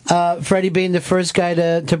 Freddie being the first guy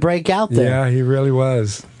to break out there. Yeah, he really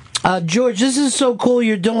was. George, this is so cool.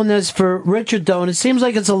 You're doing this for Richard, though, and it seems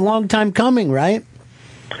like it's a long time coming, right?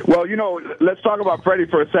 Well, let's talk about Freddie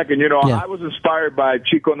for a second. I was inspired by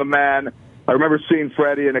Chico and the Man. I remember seeing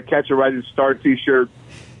Freddie in a Catch a Rising Star T-shirt.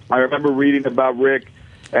 I remember reading about Rick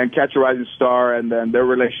and Catch a Rising Star and then their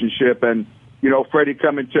relationship, and Freddie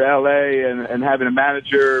coming to L.A. and having a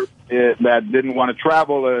manager that didn't want to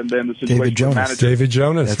travel, and then the situation with manager. David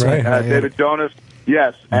Jonas, right? David Jonas,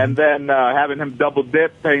 yes. Mm-hmm. And then having him double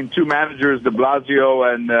dip, paying two managers, de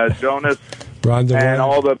Blasio and Jonas, and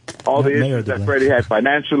all the issues that Freddie had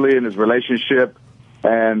financially in his relationship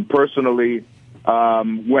and personally.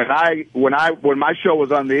 When my show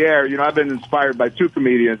was on the air, I've been inspired by two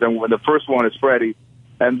comedians, and the first one is Freddie,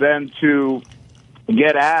 and then to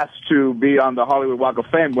get asked to be on the Hollywood Walk of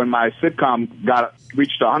Fame when my sitcom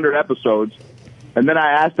reached 100 episodes. And then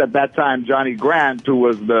I asked at that time Johnny Grant, who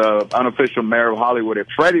was the unofficial mayor of Hollywood, if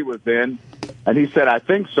Freddie was in. And he said, I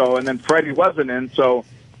think so. And then Freddie wasn't in. So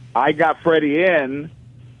I got Freddie in,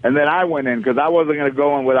 and then I went in because I wasn't going to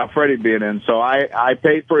go in without Freddie being in. So I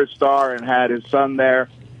paid for his star and had his son there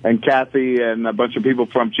and Kathy and a bunch of people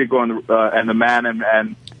from Chico and the Man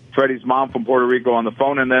and Freddie's mom from Puerto Rico on the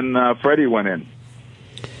phone. And then Freddie went in.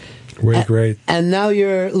 Great. And now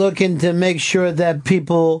you're looking to make sure that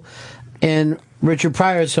people in Richard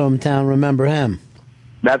Pryor's hometown remember him.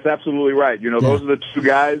 That's absolutely right. Those are the two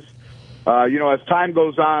guys. As time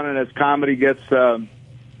goes on and as comedy gets,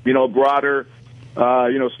 broader,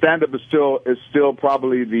 stand-up is still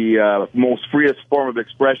probably the most freest form of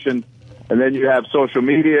expression. And then you have social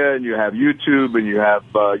media, and you have YouTube, and you have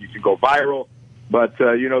you can go viral. But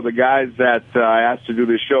the guys that I asked to do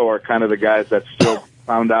this show are kind of the guys that still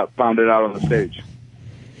found it out on the stage.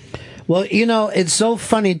 Well, it's so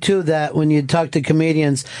funny, too, that when you talk to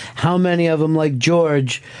comedians, how many of them, like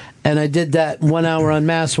George, and I did that 1 hour on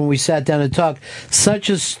Mass when we sat down to talk, such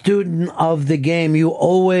a student of the game. You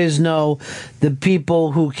always know the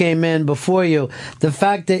people who came in before you. The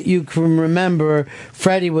fact that you can remember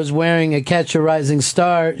Freddie was wearing a Catch a Rising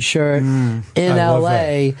Star shirt in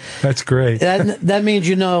L.A. That's great. That means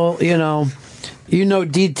you know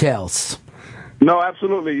details. No,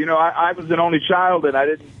 absolutely. I was an only child, and I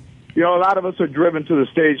didn't. A lot of us are driven to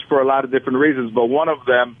the stage for a lot of different reasons, but one of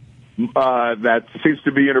them that seems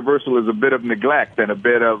to be universal is a bit of neglect and a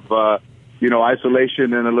bit of,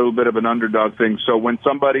 isolation and a little bit of an underdog thing. So when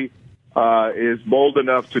somebody is bold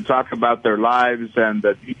enough to talk about their lives and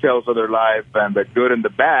the details of their life and the good and the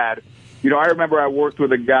bad, I remember I worked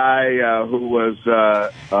with a guy who was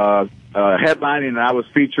headlining and I was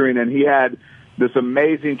featuring, and he had this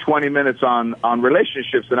amazing 20 minutes on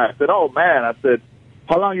relationships. And I said, oh, man,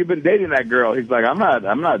 how long you been dating that girl? He's like, I'm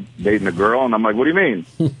not dating a girl. And I'm like, what do you mean?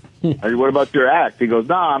 I said, what about your act? He goes,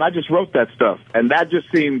 nah, I just wrote that stuff. And that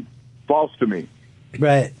just seemed false to me.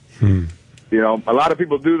 Right. A lot of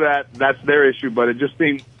people do that. That's their issue, but it just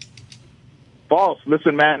seemed false.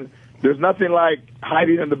 Listen, man, there's nothing like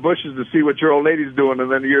hiding in the bushes to see what your old lady's doing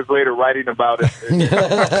and then years later writing about it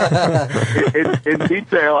in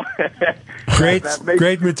detail.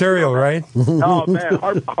 Great material, right? Oh, man,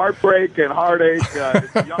 heartbreak and heartache.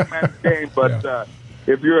 It's a young man's game, but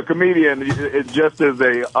if you're a comedian, it just is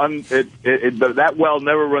that well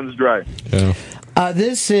never runs dry. Yeah.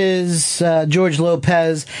 This is George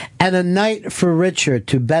Lopez and A Night for Richard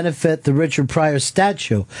to benefit the Richard Pryor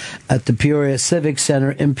statue at the Peoria Civic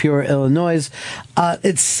Center in Peoria, Illinois.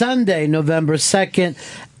 It's Sunday, November 2nd.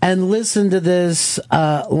 And listen to this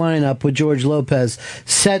lineup with George Lopez,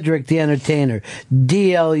 Cedric the Entertainer,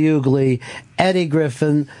 D.L. Hughley, Eddie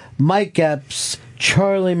Griffin, Mike Epps,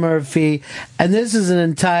 Charlie Murphy, and this is an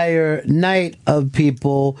entire night of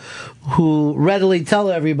people who readily tell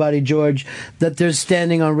everybody, George, that they're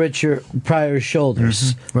standing on Richard Pryor's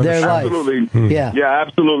shoulders. Mm-hmm. Their life. Absolutely. Yeah,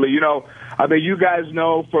 absolutely. You guys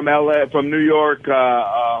know from LA, from New York,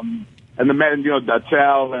 and the men,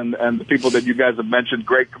 Dattell and the people that you guys have mentioned,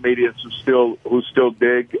 great comedians who still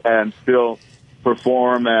dig and still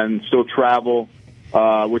perform and still travel,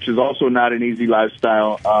 which is also not an easy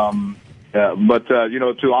lifestyle. But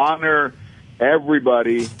to honor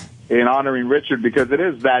everybody in honoring Richard, because it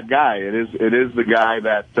is that guy. It is the guy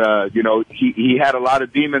that, he had a lot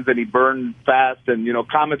of demons and he burned fast, and,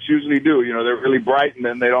 comics usually do. They're really bright and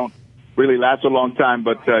then they don't really last a long time,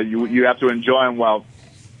 but you have to enjoy them while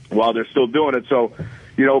they're still doing it. So,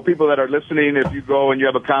 people that are listening, if you go and you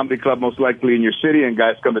have a comedy club most likely in your city and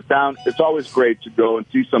guys come to town, it's always great to go and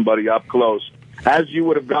see somebody up close, as you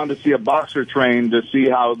would have gone to see a boxer train to see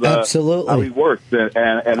how he works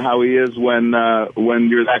and how he is when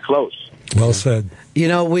you're that close. Well said.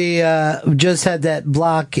 We just had that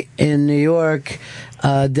block in New York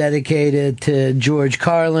dedicated to George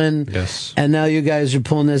Carlin. Yes. And now you guys are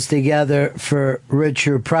pulling this together for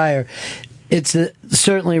Richard Pryor. It's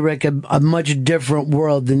certainly, Rick, a much different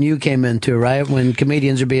world than you came into, right? When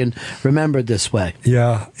comedians are being remembered this way.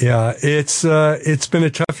 Yeah. It's been a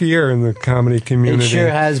tough year in the comedy community. It sure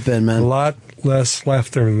has been, man. A lot less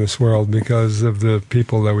laughter in this world because of the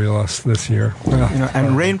people that we lost this year.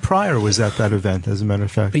 And Rain Pryor was at that event, as a matter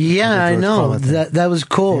of fact. Yeah, I know. That was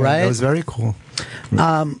cool, right? That was very cool.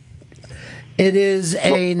 It is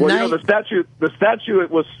a night. The statue,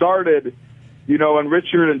 it was started, and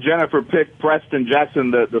Richard and Jennifer picked Preston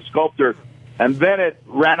Jackson, the sculptor, and then it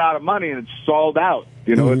ran out of money and it stalled out.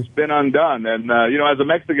 It's been undone. And, as a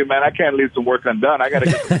Mexican man, I can't leave some work undone. I got to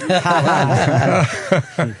get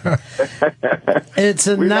It's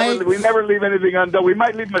a night. We never leave anything undone. We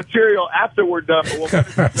might leave material after we're done, but we'll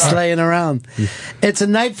never slaying around. It's a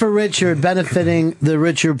night for Richard, benefiting the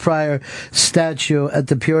Richard Pryor statue at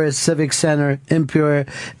the Peoria Civic Center in Peoria,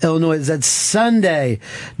 Illinois. That's Sunday,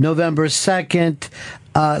 November 2nd.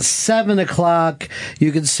 7 o'clock,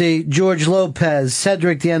 you can see George Lopez,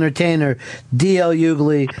 Cedric the Entertainer, D.L.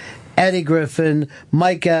 Hughley, Eddie Griffin,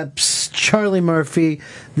 Mike Epps, Charlie Murphy.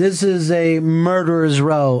 This is a murderer's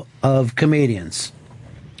row of comedians.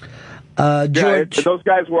 George, those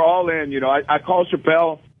guys were all in. I called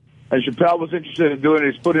Chappelle, and Chappelle was interested in doing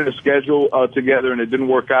it. He's putting a schedule together, and it didn't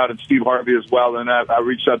work out, and Steve Harvey as well. And I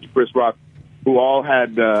reached out to Chris Rock, who all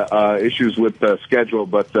had issues with the schedule,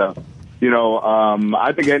 but...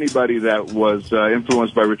 I think anybody that was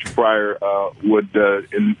influenced by Richard Pryor would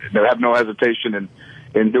have no hesitation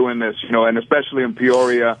in doing this, and especially in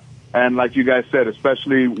Peoria. And like you guys said,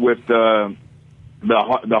 especially with the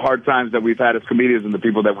hard times that we've had as comedians and the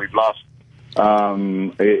people that we've lost,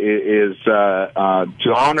 is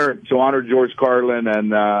to honor George Carlin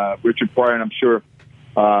and Richard Pryor, and I'm sure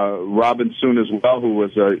Robin Soon as well, who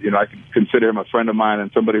was I consider him a friend of mine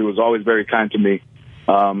and somebody who was always very kind to me.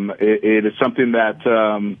 It is something that,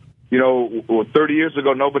 30 years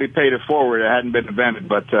ago, nobody paid it forward. It hadn't been invented,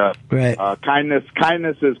 but, kindness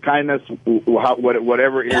is kindness,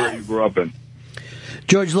 whatever era you grew up in.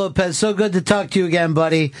 George Lopez, so good to talk to you again,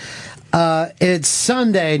 buddy. It's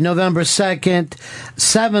Sunday, November 2nd,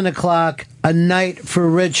 7 o'clock, a night for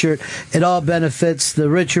Richard. It all benefits the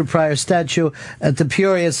Richard Pryor statue at the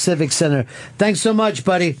Peoria Civic Center. Thanks so much,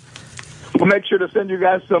 buddy. We'll make sure to send you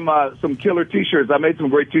guys some killer T-shirts. I made some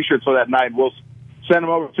great T-shirts for that night. We'll send them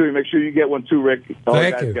over to you. Make sure you get one too, Rick.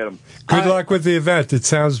 Thank you. Get them. Good luck with the event. It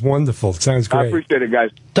sounds wonderful. It sounds great. I appreciate it,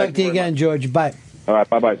 guys. Talk to you again, George. Bye. All right.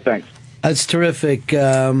 Bye-bye. Thanks. That's terrific.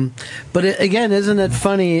 But again, isn't it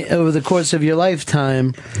funny over the course of your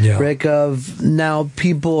lifetime, Rick, of now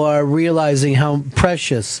people are realizing how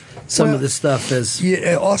precious some of this stuff is.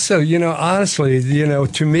 Yeah, also, honestly,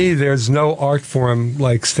 to me, there's no art form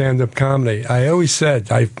like stand-up comedy. I always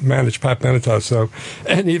said, I managed Pat Benatar,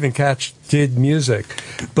 and even Catch did music.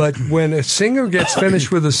 But when a singer gets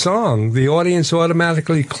finished with a song, the audience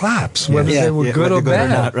automatically claps, whether they were good or bad. Or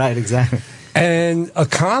not. Right, exactly. And a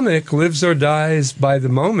comic lives or dies by the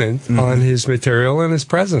moment on his material and his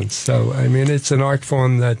presence. So, it's an art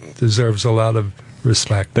form that deserves a lot of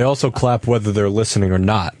respect. They also clap whether they're listening or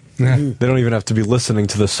not. They don't even have to be listening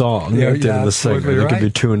to the song or the singer. They can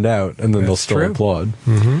be tuned out, and then they'll still applaud.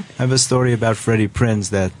 I have a story about Freddie Prinze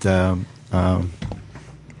that...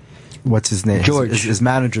 what's his name? George. His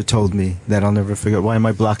manager told me that I'll never forget. Why am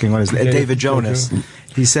I blocking on his name? David Jonas.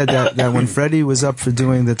 He said that when Freddie was up for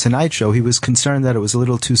doing The Tonight Show, he was concerned that it was a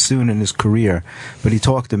little too soon in his career, but he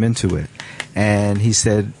talked him into it. And he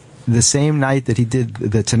said the same night that he did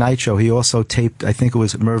The Tonight Show, he also taped, I think it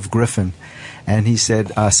was Merv Griffin. And he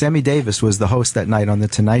said Sammy Davis was the host that night on The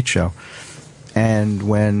Tonight Show. And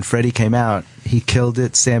when Freddie came out, he killed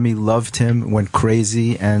it. Sammy loved him, went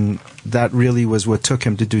crazy, and that really was what took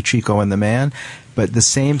him to do Chico and the Man. But the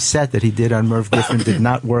same set that he did on Merv Griffin did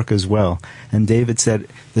not work as well. And David said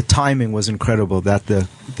the timing was incredible, that the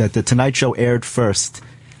Tonight Show aired first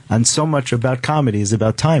And so much about comedy is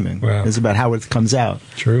about timing. Wow. It's about how it comes out.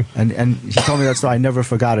 True. And he told me that story. I never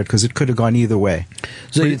forgot it because it could have gone either way.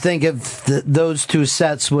 So you think if those two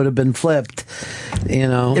sets would have been flipped, you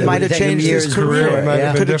know, it might have changed his career.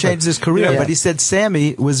 It could have changed his career. Yeah. But he said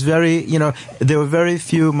Sammy was very, there were very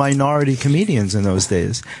few minority comedians in those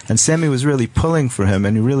days. And Sammy was really pulling for him,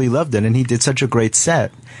 and he really loved it. And he did such a great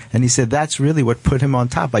set. And he said that's really what put him on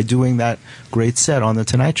top, by doing that great set on The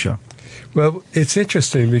Tonight Show. Well, it's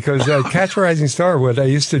interesting because Catch a Rising Star, what I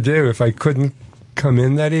used to do if I couldn't come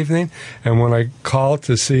in that evening, and when I called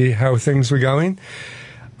to see how things were going,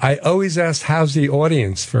 I always asked, how's the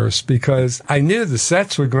audience first? Because I knew the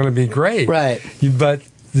sets were going to be great. Right. But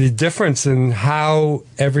the difference in how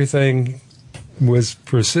everything was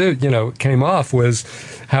pursued, came off, was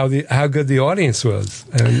how good the audience was.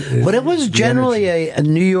 But it was generally a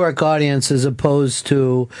New York audience as opposed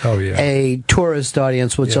to a tourist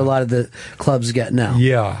audience, which a lot of the clubs get now.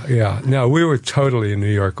 Yeah. No, we were totally a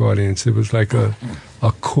New York audience. It was like a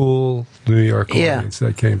cool New York audience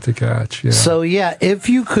that came to Catch. Yeah. So, if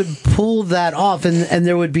you could pull that off, and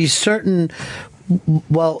there would be certain,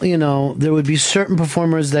 there would be certain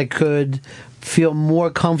performers that could feel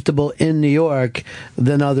more comfortable in New York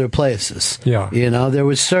than other places. Yeah. There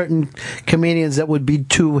were certain comedians that would be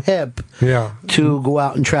too hip to go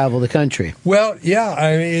out and travel the country. Well, yeah,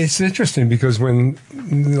 I mean, it's interesting because when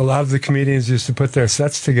a lot of the comedians used to put their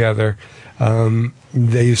sets together,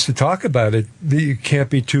 they used to talk about it. You can't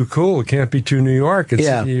be too cool. It can't be too New York.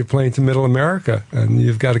 You're playing to middle America, and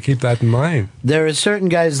you've got to keep that in mind. There are certain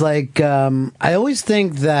guys like, I always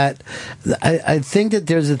think that, I think that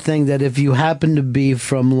there's a thing that if you happen to be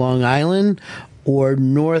from Long Island or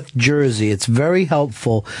North Jersey, it's very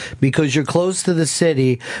helpful because you're close to the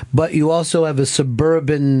city, but you also have a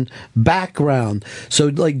suburban background. So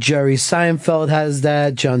like Jerry Seinfeld has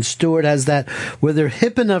that, Jon Stewart has that, where they're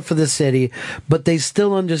hip enough for the city, but they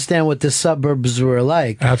still understand what the suburbs were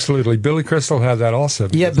like. Absolutely. Billy Crystal had that also.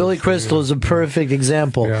 Yeah, Billy Crystal is a perfect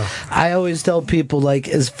example. Yeah. I always tell people, like,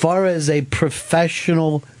 as far as a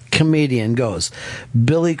professional comedian goes,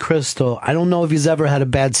 Billy Crystal, I don't know if he's ever had a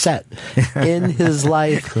bad set in his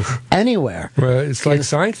life anywhere. Well, it's like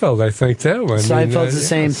Seinfeld, I think, too. Seinfeld's the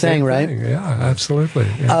same thing, right? Yeah, absolutely.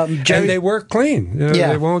 Yeah. And they work clean.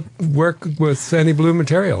 They won't work with any blue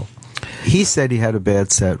material. He said he had a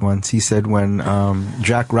bad set once. He said when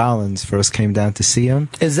Jack Rollins first came down to see him.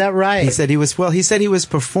 Is that right? He said he was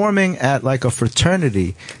performing at like a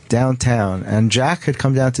fraternity downtown, and Jack had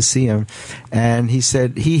come down to see him, and he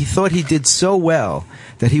said he thought he did so well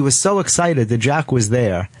that he was so excited that Jack was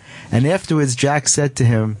there. And afterwards, Jack said to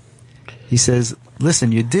him, he says,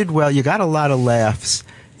 "Listen, you did well. You got a lot of laughs."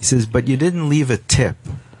 He says, "But you didn't leave a tip."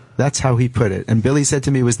 That's how he put it. And Billy said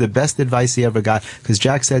to me it was the best advice he ever got, because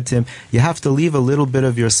Jack said to him, you have to leave a little bit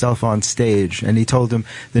of yourself on stage. And he told him,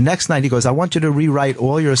 the next night, he goes, I want you to rewrite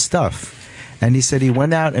all your stuff. And he said he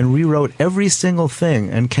went out and rewrote every single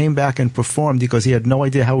thing and came back and performed because he had no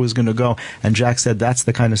idea how it was going to go. And Jack said, that's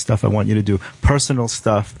the kind of stuff I want you to do, personal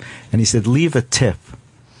stuff. And he said, leave a tip.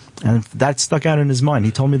 And that stuck out in his mind.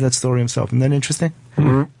 He told me that story himself. Isn't that interesting?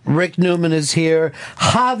 Rick Newman is here.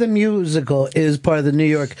 Ha the Musical is part of the New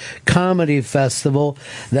York Comedy Festival.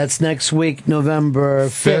 That's next week, November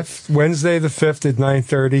 5th. Wednesday the 5th at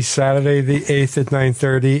 9:30, Saturday the 8th at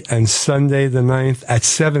 9:30, and Sunday the 9th at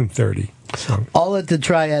 7:30. So. All at the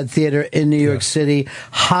Triad Theater in New York City.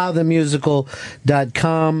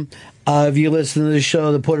 HaTheMusical.com. If you listen to the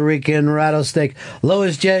show, the Puerto Rican Rattlesnake,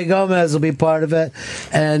 Louis J. Gomez will be part of it.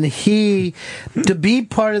 And to be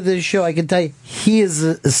part of this show, I can tell you, he is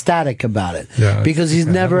ecstatic about it. Yeah, because he's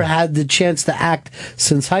never had the chance to act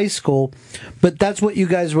since high school. But that's what you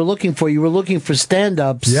guys were looking for. You were looking for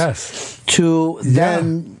stand-ups. Yes. To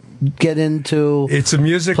then get into it's a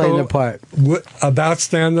musical playing a part. About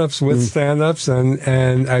stand-ups with stand-ups,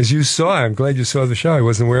 and as you saw, I'm glad you saw the show. I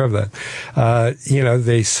wasn't aware of that.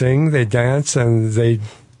 They sing, they dance, and they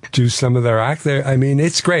do some of their act there. I mean,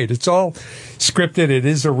 it's great. It's all scripted. It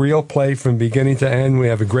is a real play from beginning to end. We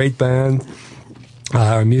have a great band.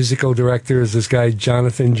 Our musical director is this guy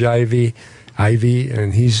Jonathan Ivy,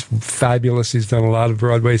 and he's fabulous. He's done a lot of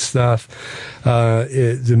Broadway stuff.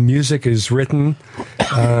 The music is written by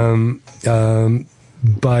I'm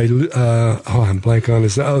blanking on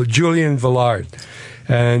his. Julian Villard,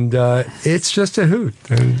 And it's just a hoot.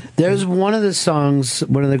 And there's one of the songs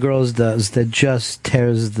one of the girls does that just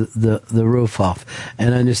tears the roof off.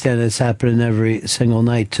 And I understand it's happening every single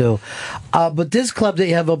night, too. But this club that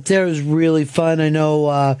you have up there is really fun. I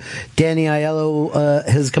know Danny Aiello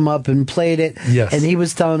has come up and played it. Yes. And he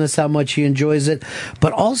was telling us how much he enjoys it.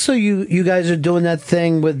 But also you guys are doing that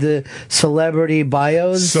thing with the celebrity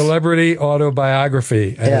bios. Celebrity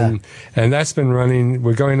autobiography. And that's been running.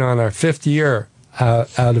 We're going on our 5th year out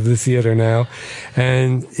of the theater now,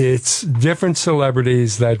 and it's different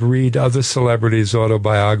celebrities that read other celebrities'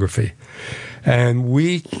 autobiography, and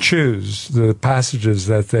we choose the passages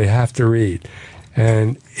that they have to read,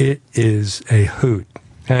 and it is a hoot.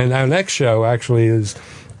 And our next show actually is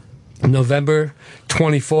November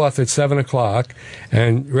 24th at 7 o'clock,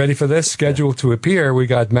 and ready for this, scheduled to appear, we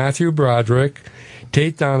got Matthew Broderick,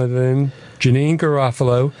 Tate Donovan, Janine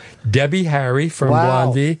Garofalo, Debbie Harry from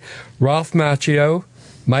Blondie, Ralph Macchio,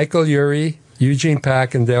 Michael Urie, Eugene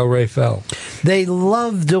Pack, and Dale Ray Fell. They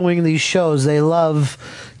love doing these shows. They love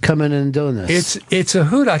coming and doing this. It's a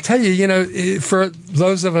hoot. I tell you, for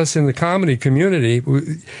those of us in the comedy community,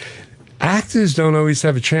 actors don't always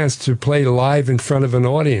have a chance to play live in front of an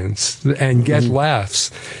audience and get laughs.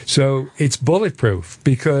 So it's bulletproof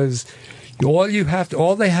because all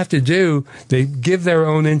they have to do, they give their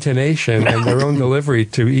own intonation and their own delivery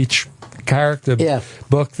to each character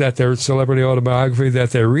book that their celebrity autobiography that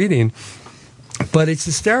they're reading. But it's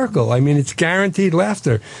hysterical. I mean, it's guaranteed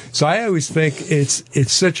laughter. So I always think it's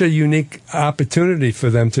such a unique opportunity for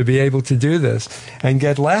them to be able to do this and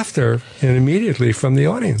get laughter immediately from the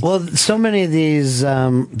audience. Well, so many of these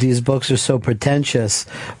books are so pretentious,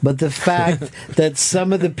 but the fact that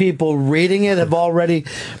some of the people reading it have already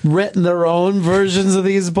written their own versions of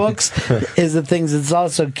these books is the things that's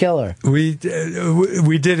also killer. We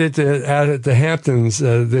did it at the Hamptons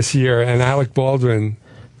this year, and Alec Baldwin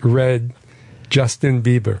read Justin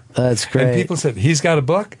Bieber. That's great. And people said, he's got a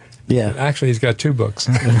book? Yeah. Actually, he's got 2 books.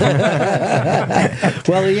 Well,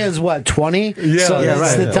 he has, 20? Yeah, so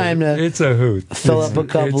that's the time to it's a hoot. Fill up a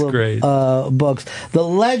couple of books. The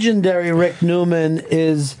legendary Rick Newman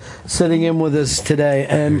is sitting in with us today.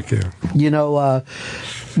 And,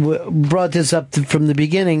 brought this up from the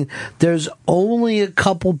beginning. There's only a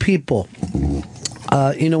couple people.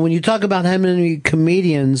 When you talk about how many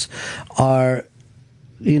comedians are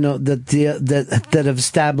that have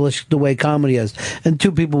established the way comedy is. And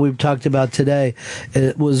 2 people we've talked about today,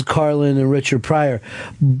 it was Carlin and Richard Pryor.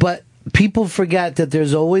 But people forget that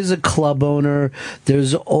there's always a club owner,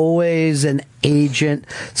 there's always an agent,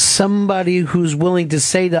 somebody who's willing to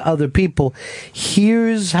say to other people,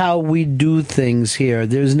 here's how we do things here.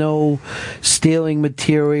 There's no stealing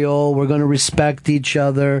material. We're going to respect each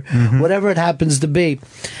other, whatever it happens to be.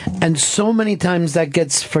 And so many times that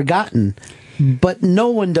gets forgotten. But no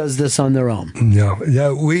one does this on their own. No,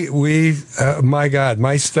 we my God,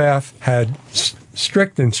 my staff had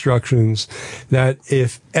strict instructions that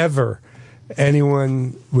if ever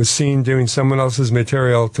anyone was seen doing someone else's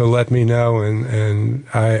material, to let me know, and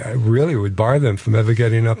I really would bar them from ever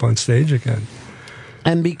getting up on stage again.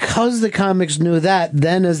 And because the comics knew that,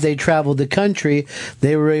 then as they traveled the country,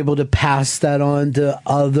 they were able to pass that on to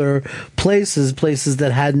other places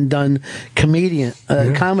that hadn't done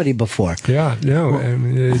comedy before. Yeah, no, I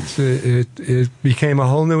mean, it became a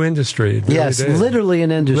whole new industry. It really did. Literally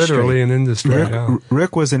an industry. Literally an industry.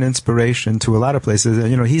 Rick was an inspiration to a lot of places.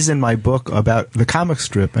 He's in my book about the comic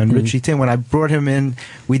strip, and Richie Ting, when I brought him in,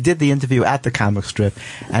 we did the interview at the comic strip,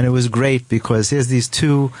 and it was great because here's these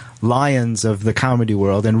 2 lions of the comedy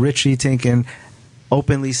world, and Richie Tinkin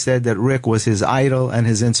openly said that Rick was his idol and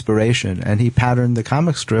his inspiration, and he patterned the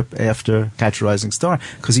comic strip after Catch a Rising Star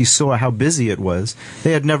because he saw how busy it was.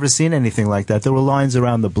 They had never seen anything like that. There were lines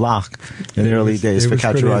around the block in the early days for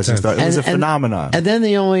Catch a Rising Star. It was a phenomenon. And then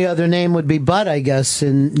the only other name would be Bud, I guess,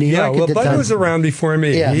 in New York. Yeah, well, Bud was around before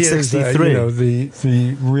me. Yeah, he 63. Is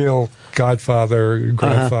the real godfather,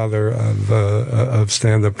 grandfather of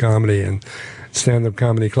stand-up comedy and stand-up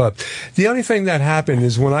comedy club. The only thing that happened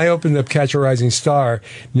is when I opened up Catch a Rising Star,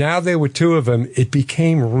 now there were 2 of them, it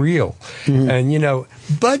became real. And,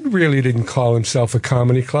 Bud really didn't call himself a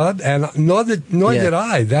comedy club, and nor did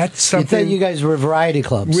I. That's something. You thought you guys were variety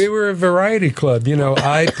clubs. We were a variety club.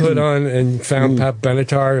 I put on and found Pat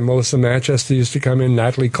Benatar and Melissa Manchester used to come in.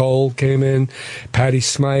 Natalie Cole came in. Patty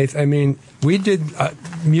Smythe. I mean, we did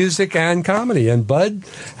music and comedy, and Bud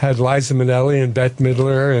had Liza Minnelli and Bette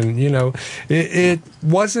Midler, and it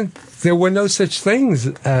wasn't. There were no such things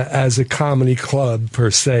as a comedy club per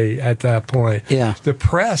se at that point. Yeah, the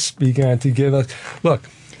press began to give us look.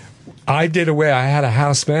 I had a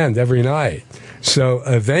house band every night, so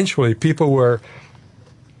eventually people were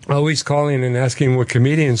always calling and asking what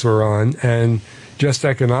comedians were on, and Just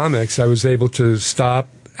Economics, I was able to stop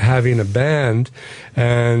having a band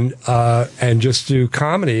and just do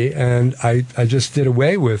comedy, and I just did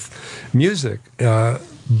away with music.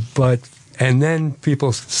 And then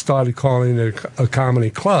people started calling it a comedy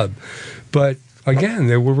club. But again,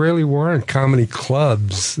 there really weren't comedy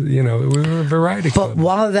clubs. We were a variety club. But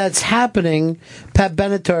while that's happening, Pat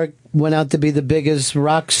Benatar went out to be the biggest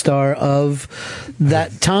rock star of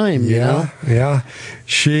that time, you know? Yeah.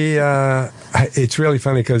 She, it's really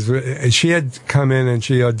funny because she had come in and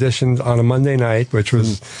she auditioned on a Monday night, which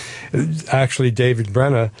was actually David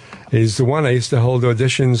Brenna is the one I used to hold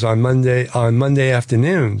auditions on Monday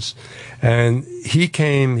afternoons. And he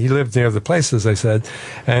lived near the place, as I said,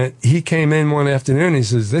 and he came in one afternoon. He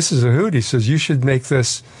says, "This is a hoot." He says, "You should make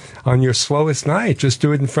this on your slowest night. Just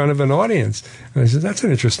do it in front of an audience." And I said, "That's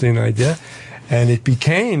an interesting idea." And it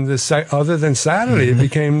became, other than Saturday, it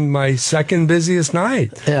became my second busiest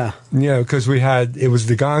night. Yeah. Because it was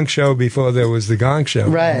the Gong Show before there was the Gong Show.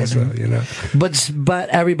 Right. Also, But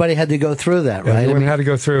everybody had to go through that, right? Everyone had to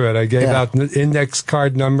go through it. I gave out index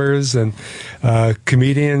card numbers, and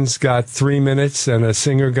comedians got 3 minutes, and a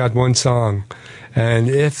singer got one song. And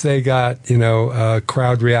if they got, a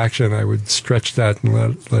crowd reaction, I would stretch that and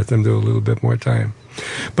let them do a little bit more time.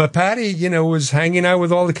 But Patty, was hanging out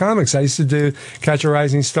with all the comics. I used to catch a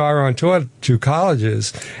rising star on tour to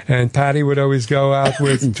colleges, and Patty would always go out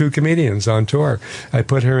with two comedians on tour. I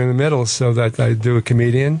put her in the middle so that I'd do a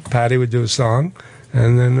comedian, Patty would do a song,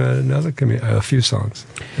 and then a few songs,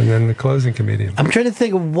 and then the closing comedian. I'm trying to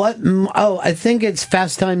think of what. I think it's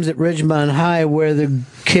Fast Times at Ridgemont High, where the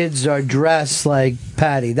kids are dressed like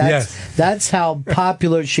Patty. That's how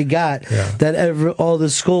popular she got. Yeah. That all the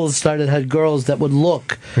schools had girls that would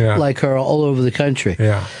look like her all over the country.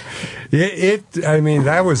 Yeah.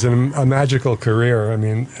 That was a magical career.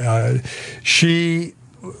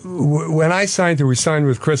 When I signed her, we signed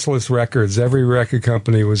with Chrysalis Records. Every record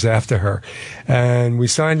company was after her. And we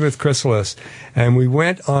signed with Chrysalis. And we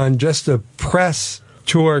went on just a press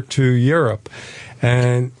tour to Europe.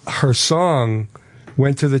 And her song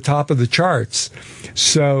went to the top of the charts.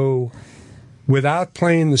 So without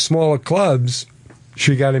playing the smaller clubs,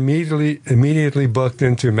 she got immediately booked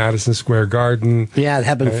into Madison Square Garden. Yeah, it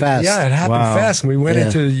happened fast. Yeah, it happened fast. And we went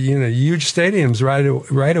into huge stadiums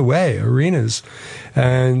right away, arenas,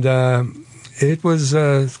 and it was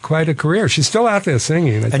quite a career. She's still out there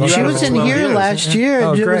singing. And she was in here last year.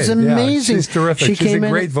 Oh, it was amazing. Yeah, she's terrific. She's a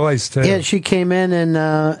great voice too. Yeah, she came in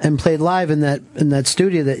and played live in that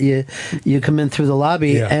studio that you come in through the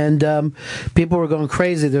lobby, and people were going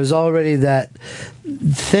crazy. There's already that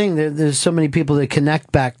thing. There's so many people that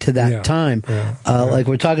connect back to that time. Like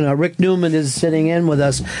we're talking about, Rick Newman is sitting in with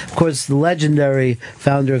us. Of course, the legendary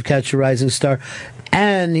founder of Catch a Rising Star.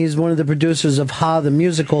 And he's one of the producers of Ha, the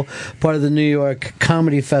musical, part of the New York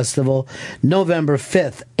Comedy Festival, November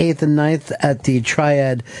 5th, 8th, and 9th at the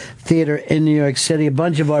Triad Theater in New York City. A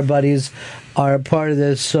bunch of our buddies are a part of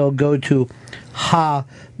this, so go to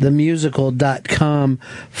hathemusical.com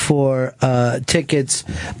for tickets.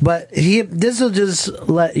 But this will just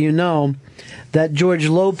let you know that George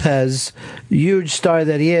Lopez, huge star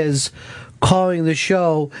that he is, calling the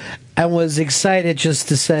show and was excited just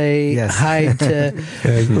to say hi to...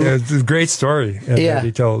 It's a great story that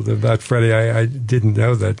he told about Freddie. I didn't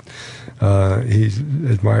know that he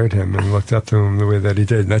admired him and looked up to him the way that he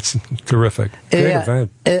did. That's terrific. Great event.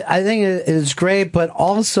 I think it is great, but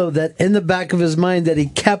also that in the back of his mind that he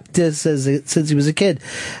kept this since he was a kid.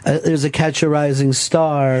 There's a Catch a Rising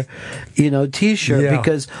Star, T-shirt,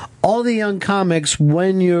 because all the young comics,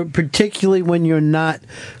 particularly when you're not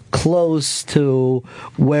close to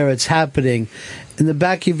where it's happening, in the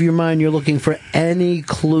back of your mind you're looking for any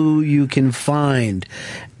clue you can find.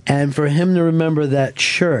 And for him to remember that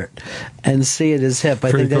shirt and see it as hip,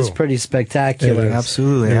 I think that's pretty spectacular.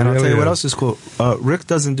 Absolutely. And I'll tell you what else is cool. Rick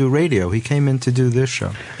doesn't do radio. He came in to do this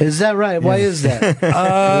show. Is that right? Why is that?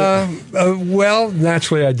 Well,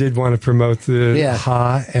 naturally, I did want to promote the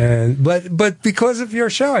Ha, but because of your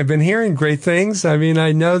show, I've been hearing great things. I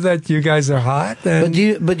know that you guys are hot. But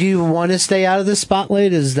do you want to stay out of the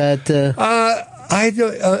spotlight? Is that? I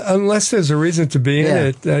don't, unless there's a reason to be in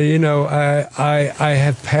it. I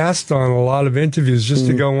have passed on a lot of interviews just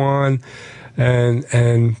to go on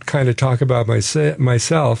and kind of talk about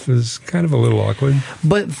myself is kind of a little awkward.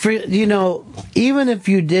 But for even if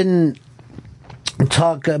you didn't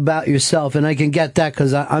talk about yourself, and I can get that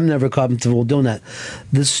because I'm never comfortable doing that,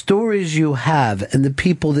 the stories you have and the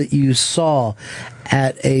people that you saw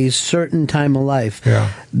at a certain time of life.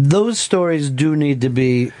 Yeah. Those stories do need to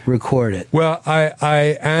be recorded. Well,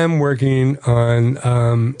 I am working on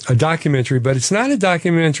a documentary, but it's not a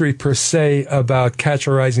documentary per se about Catch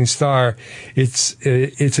a Rising Star. It's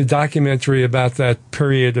a documentary about that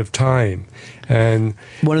period of time. And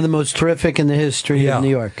one of the most terrific in the history of New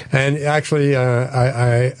York. And actually,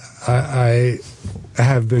 I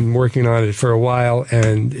have been working on it for a while,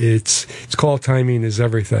 and it's called Timing is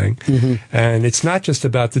Everything. Mm-hmm. And it's not just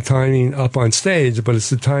about the timing up on stage, but it's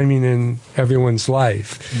the timing in everyone's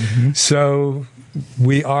life. Mm-hmm. So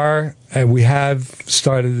we have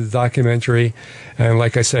started the documentary, and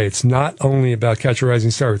like I say, it's not only about Catch a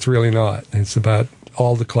Rising Star. It's really not. It's about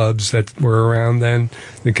all the clubs that were around then,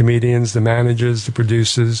 the comedians, the managers, the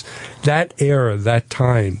producers, that era, that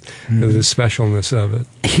time, the specialness of it.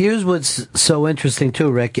 Here's what's so interesting too,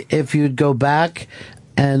 Rick. If you'd go back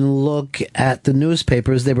and look at the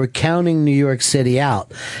newspapers, they were counting New York City out.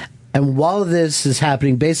 And while this is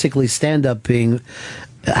happening, basically stand-up being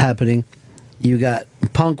happening, you got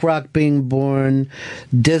punk rock being born,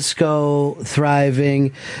 disco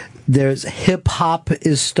thriving, there's hip-hop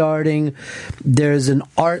is starting, there's an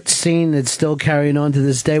art scene that's still carrying on to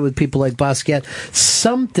this day with people like Basquiat.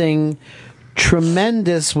 Something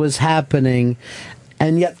tremendous was happening,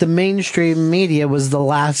 and yet the mainstream media was the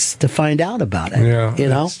last to find out about it. Yeah, you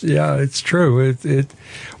know? It's true. It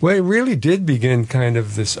really did begin kind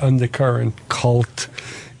of this undercurrent cult.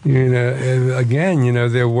 You know, and again, you know,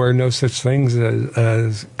 there were no such things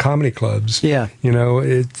as comedy clubs. Yeah. You know,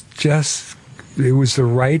 it was the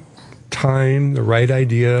right time, the right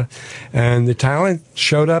idea, and the talent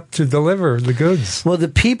showed up to deliver the goods. Well, the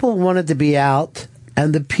people wanted to be out,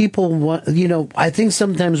 and the people want, you know, I think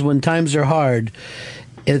sometimes when times are hard,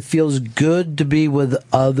 it feels good to be with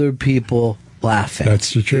other people laughing.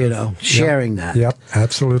 That's the truth. You know, sharing that. Yep,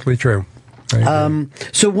 absolutely true.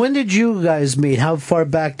 So when did you guys meet? How far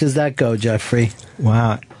back does that go, Jeffrey?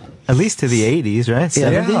 Wow. At least to the 80s, right?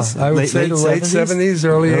 70s? Yeah, I would say the late 70s,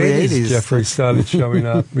 early 80s. Jeffrey started showing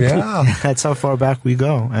up. Yeah. That's how far back we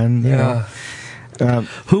go. And, you know,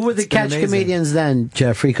 who were the catch comedians then,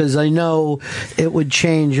 Jeffrey? Because I know it would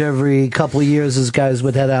change every couple of years as guys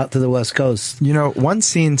would head out to the West Coast. You know, one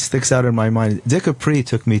scene sticks out in my mind. Dick Capri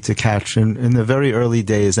took me to catch in the very early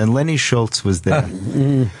days, and Lenny Schultz was there.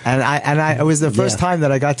 And it was the first time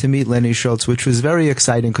that I got to meet Lenny Schultz, which was very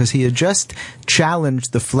exciting because he had just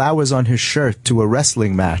challenged the flowers on his shirt to a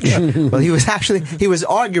wrestling match. Well, he was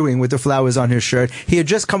arguing with the flowers on his shirt. He had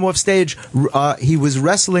just come off stage. He was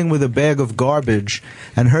wrestling with a bag of garbage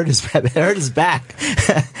and hurt his back.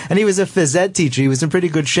 And he was a phys ed teacher. He was in pretty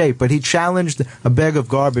good shape, but he challenged a bag of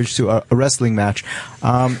garbage to a wrestling match.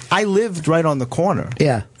 I lived right on the corner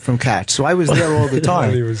from Catch, so I was there all the time.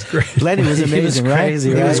 Lenny was great. Lenny was amazing, he was crazy,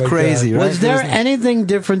 right? He was crazy, right? Was there anything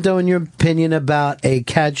different, though, in your opinion, about a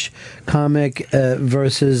Catch comic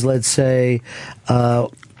versus, let's say, a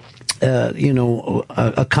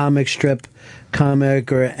comic strip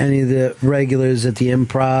comic or any of the regulars at the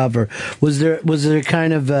Improv, or was there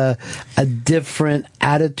kind of a different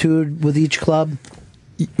attitude with each club?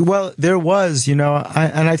 Well, there was, and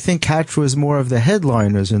I think Catch was more of the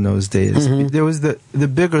headliners in those days. Mm-hmm. There was the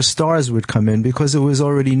bigger stars would come in because it was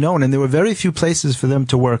already known, and there were very few places for them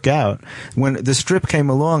to work out. When the strip came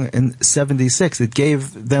along in '76, it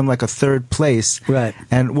gave them like a third place. Right.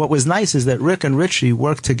 And what was nice is that Rick and Richie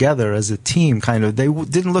worked together as a team, kind of. They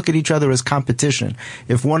didn't look at each other as competition.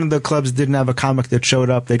 If one of the clubs didn't have a comic that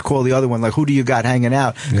showed up, they'd call the other one, like, who do you got hanging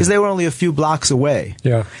out? Because they were only a few blocks away.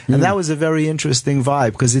 Yeah. And that was a very interesting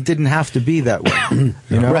vibe, because it didn't have to be that way,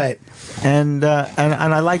 Right. And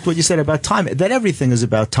I liked what you said about timing. That everything is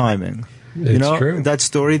about timing. It's true. That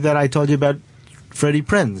story that I told you about Freddie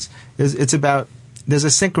Prinze it's about there's a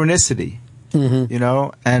synchronicity,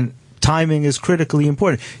 and timing is critically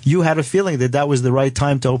important. You had a feeling that was the right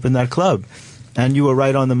time to open that club, and you were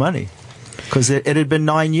right on the money. Because it had been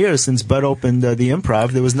 9 years since Bud opened the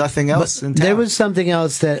Improv. There was nothing else in town. There was something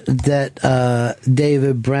else that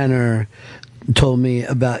David Brenner told me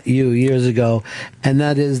about you years ago, and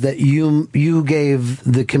that is that you gave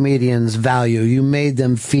the comedians value. You made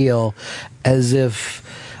them feel as if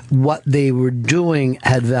what they were doing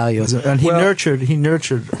had value. And he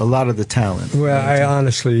nurtured a lot of the talent. Well, I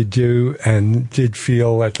honestly do and did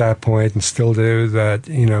feel at that point, and still do, that,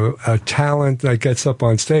 a talent that gets up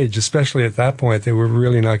on stage, especially at that point, they were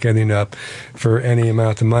really not getting up for any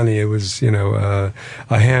amount of money. It was, a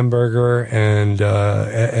hamburger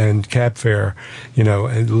and cab fare,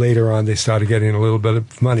 and later on they started getting a little bit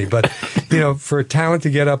of money. But, for a talent to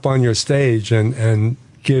get up on your stage and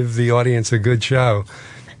give the audience a good show,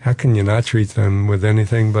 how can you not treat them with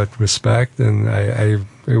anything but respect? And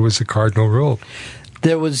it was a cardinal rule.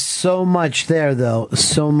 There was so much there, though,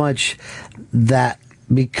 so much that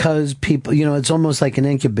because people, it's almost like an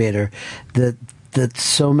incubator that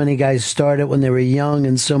so many guys started when they were young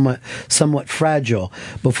and somewhat fragile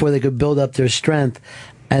before they could build up their strength.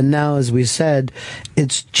 And now, as we said,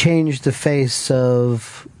 it's changed the face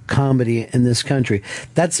of comedy in this country.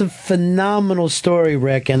 That's a phenomenal story,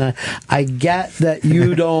 Rick, and I get that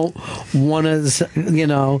you don't want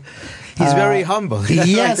to, He's very humble. He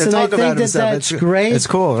yes, and I think that's great. It's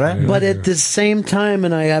cool, right? But at the same time,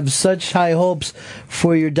 and I have such high hopes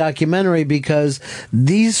for your documentary because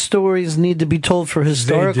these stories need to be told for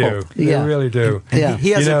historical. They do. They really do. Yeah.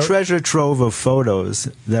 He has a treasure trove of photos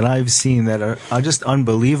that I've seen that are just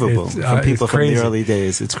unbelievable from people from the early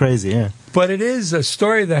days. It's crazy, yeah. But it is a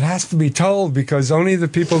story that has to be told because only the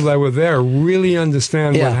people that were there really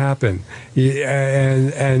understand what happened.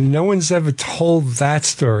 And no one's ever told that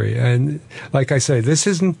story. And like I say,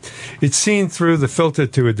 it's seen through the filter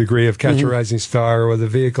to a degree of Catch a Rising Star or the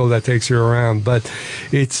vehicle that takes you around. But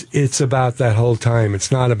it's about that whole time.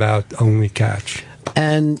 It's not about only Catch.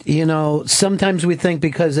 And, sometimes we think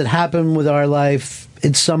because it happened with our life,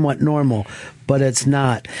 it's somewhat normal, but it's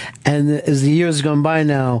not. And as the years gone by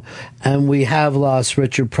now, and we have lost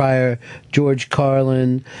Richard Pryor, George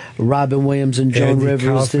Carlin, Robin Williams and Joan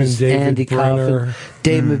Rivers, Andy Kaufman,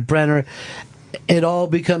 David Brenner, it all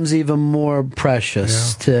becomes even more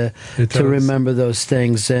precious to remember those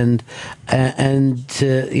things and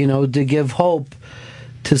to, to give hope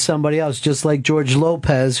to somebody else, just like George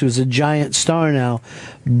Lopez, who's a giant star now.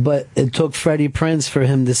 But it took Freddie Prinze for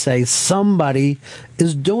him to say, somebody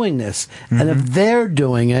is doing this. And if they're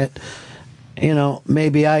doing it,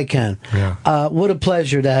 maybe I can. Yeah. What a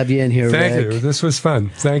pleasure to have you in here, Thank Rick. you. This was fun.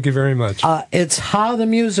 Thank you very much. It's How the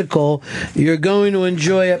Musical. You're going to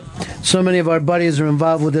enjoy it. So many of our buddies are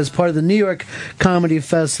involved with this, part of the New York Comedy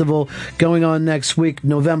Festival going on next week,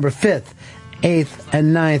 November 5th, 8th,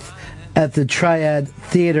 and 9th. At the Triad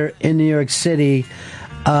Theater in New York City.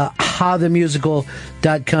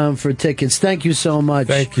 HowTheMusical.com for tickets. Thank you so much.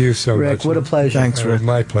 Thank you so Rick, much. Rick, what a pleasure. Thanks, Rick.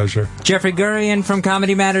 My pleasure. Jeffrey Gurian from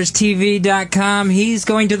ComedyMattersTV.com. He's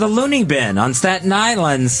going to the Looney Bin on Staten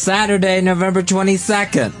Island Saturday, November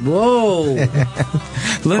 22nd. Whoa.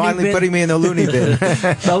 Finally putting me in the Looney Bin.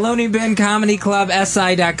 The Looney Bin Comedy Club,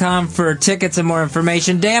 SI.com for tickets and more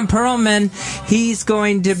information. Dan Perlman, he's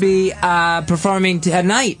going to be performing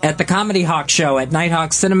tonight at the Comedy Hawk Show at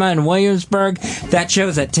Nighthawk Cinema in Williamsburg. That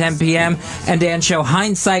show's at 10 p.m. And Dan Show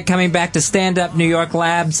Hindsight coming back to Stand Up New York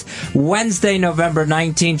Labs Wednesday, November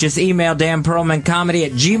 19th. Just email Dan Perlman Comedy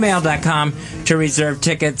at gmail.com to reserve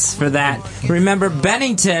tickets for that. Remember,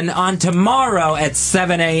 Bennington on tomorrow at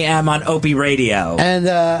 7 a.m. on Opie Radio. And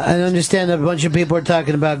I understand that a bunch of people are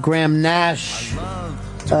talking about Graham Nash,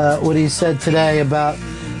 what he said today about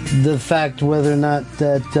the fact whether or not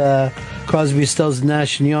that Crosby, Stills,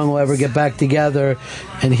 Nash and Young will ever get back together,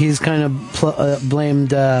 and he's kind of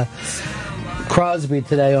blamed Crosby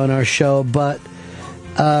today on our show. But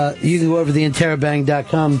you can go over to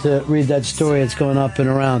theinterrobang.com to read that story. It's going up and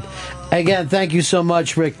around. Again, thank you so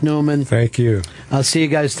much, Rick Newman. Thank you. I'll see you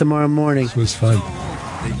guys tomorrow morning. This was fun.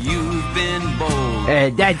 You've been bold.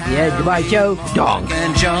 That's the end of my show. Dog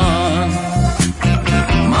and John.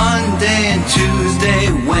 Monday and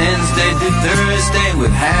Tuesday, Wednesday to Thursday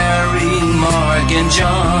with Harry, Mark, and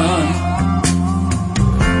John.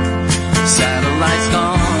 Satellites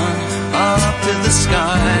gone up to the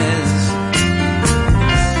skies.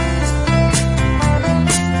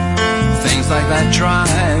 Things like that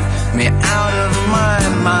drive me out of my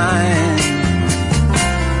mind.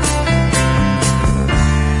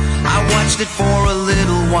 I watched it for a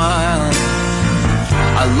little while.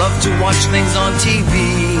 I love to watch things on TV.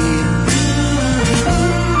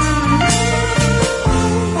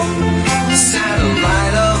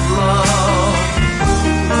 Satellite of love.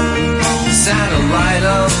 Satellite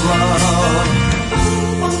of love.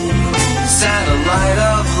 Satellite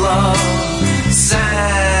of love.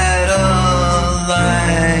 Satellite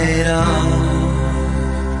of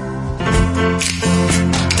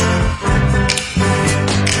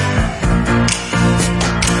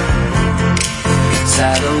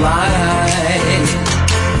satellite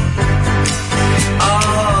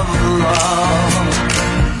of love.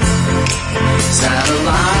 Satellite of love.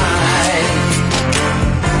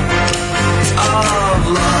 Satellite of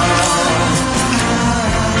love.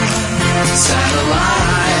 Satellite of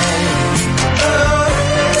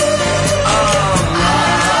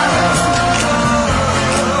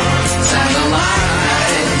love.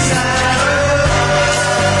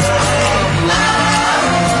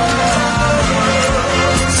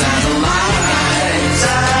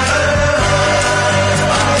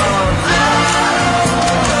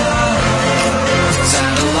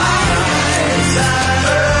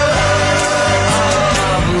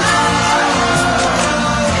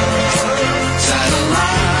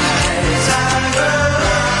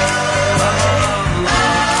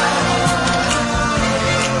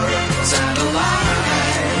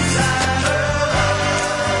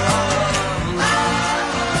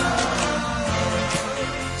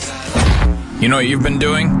 know what you've been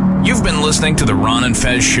doing? You've been listening to the Ron and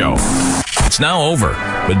Fez Show. It's now over,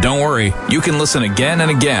 but don't worry. You can listen again and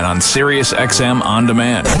again on SiriusXM On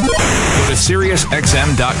Demand. Go to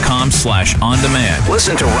SiriusXM.com/on-demand.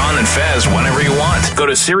 Listen to Ron and Fez whenever you want. Go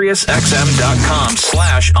to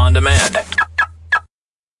SiriusXM.com/on-demand.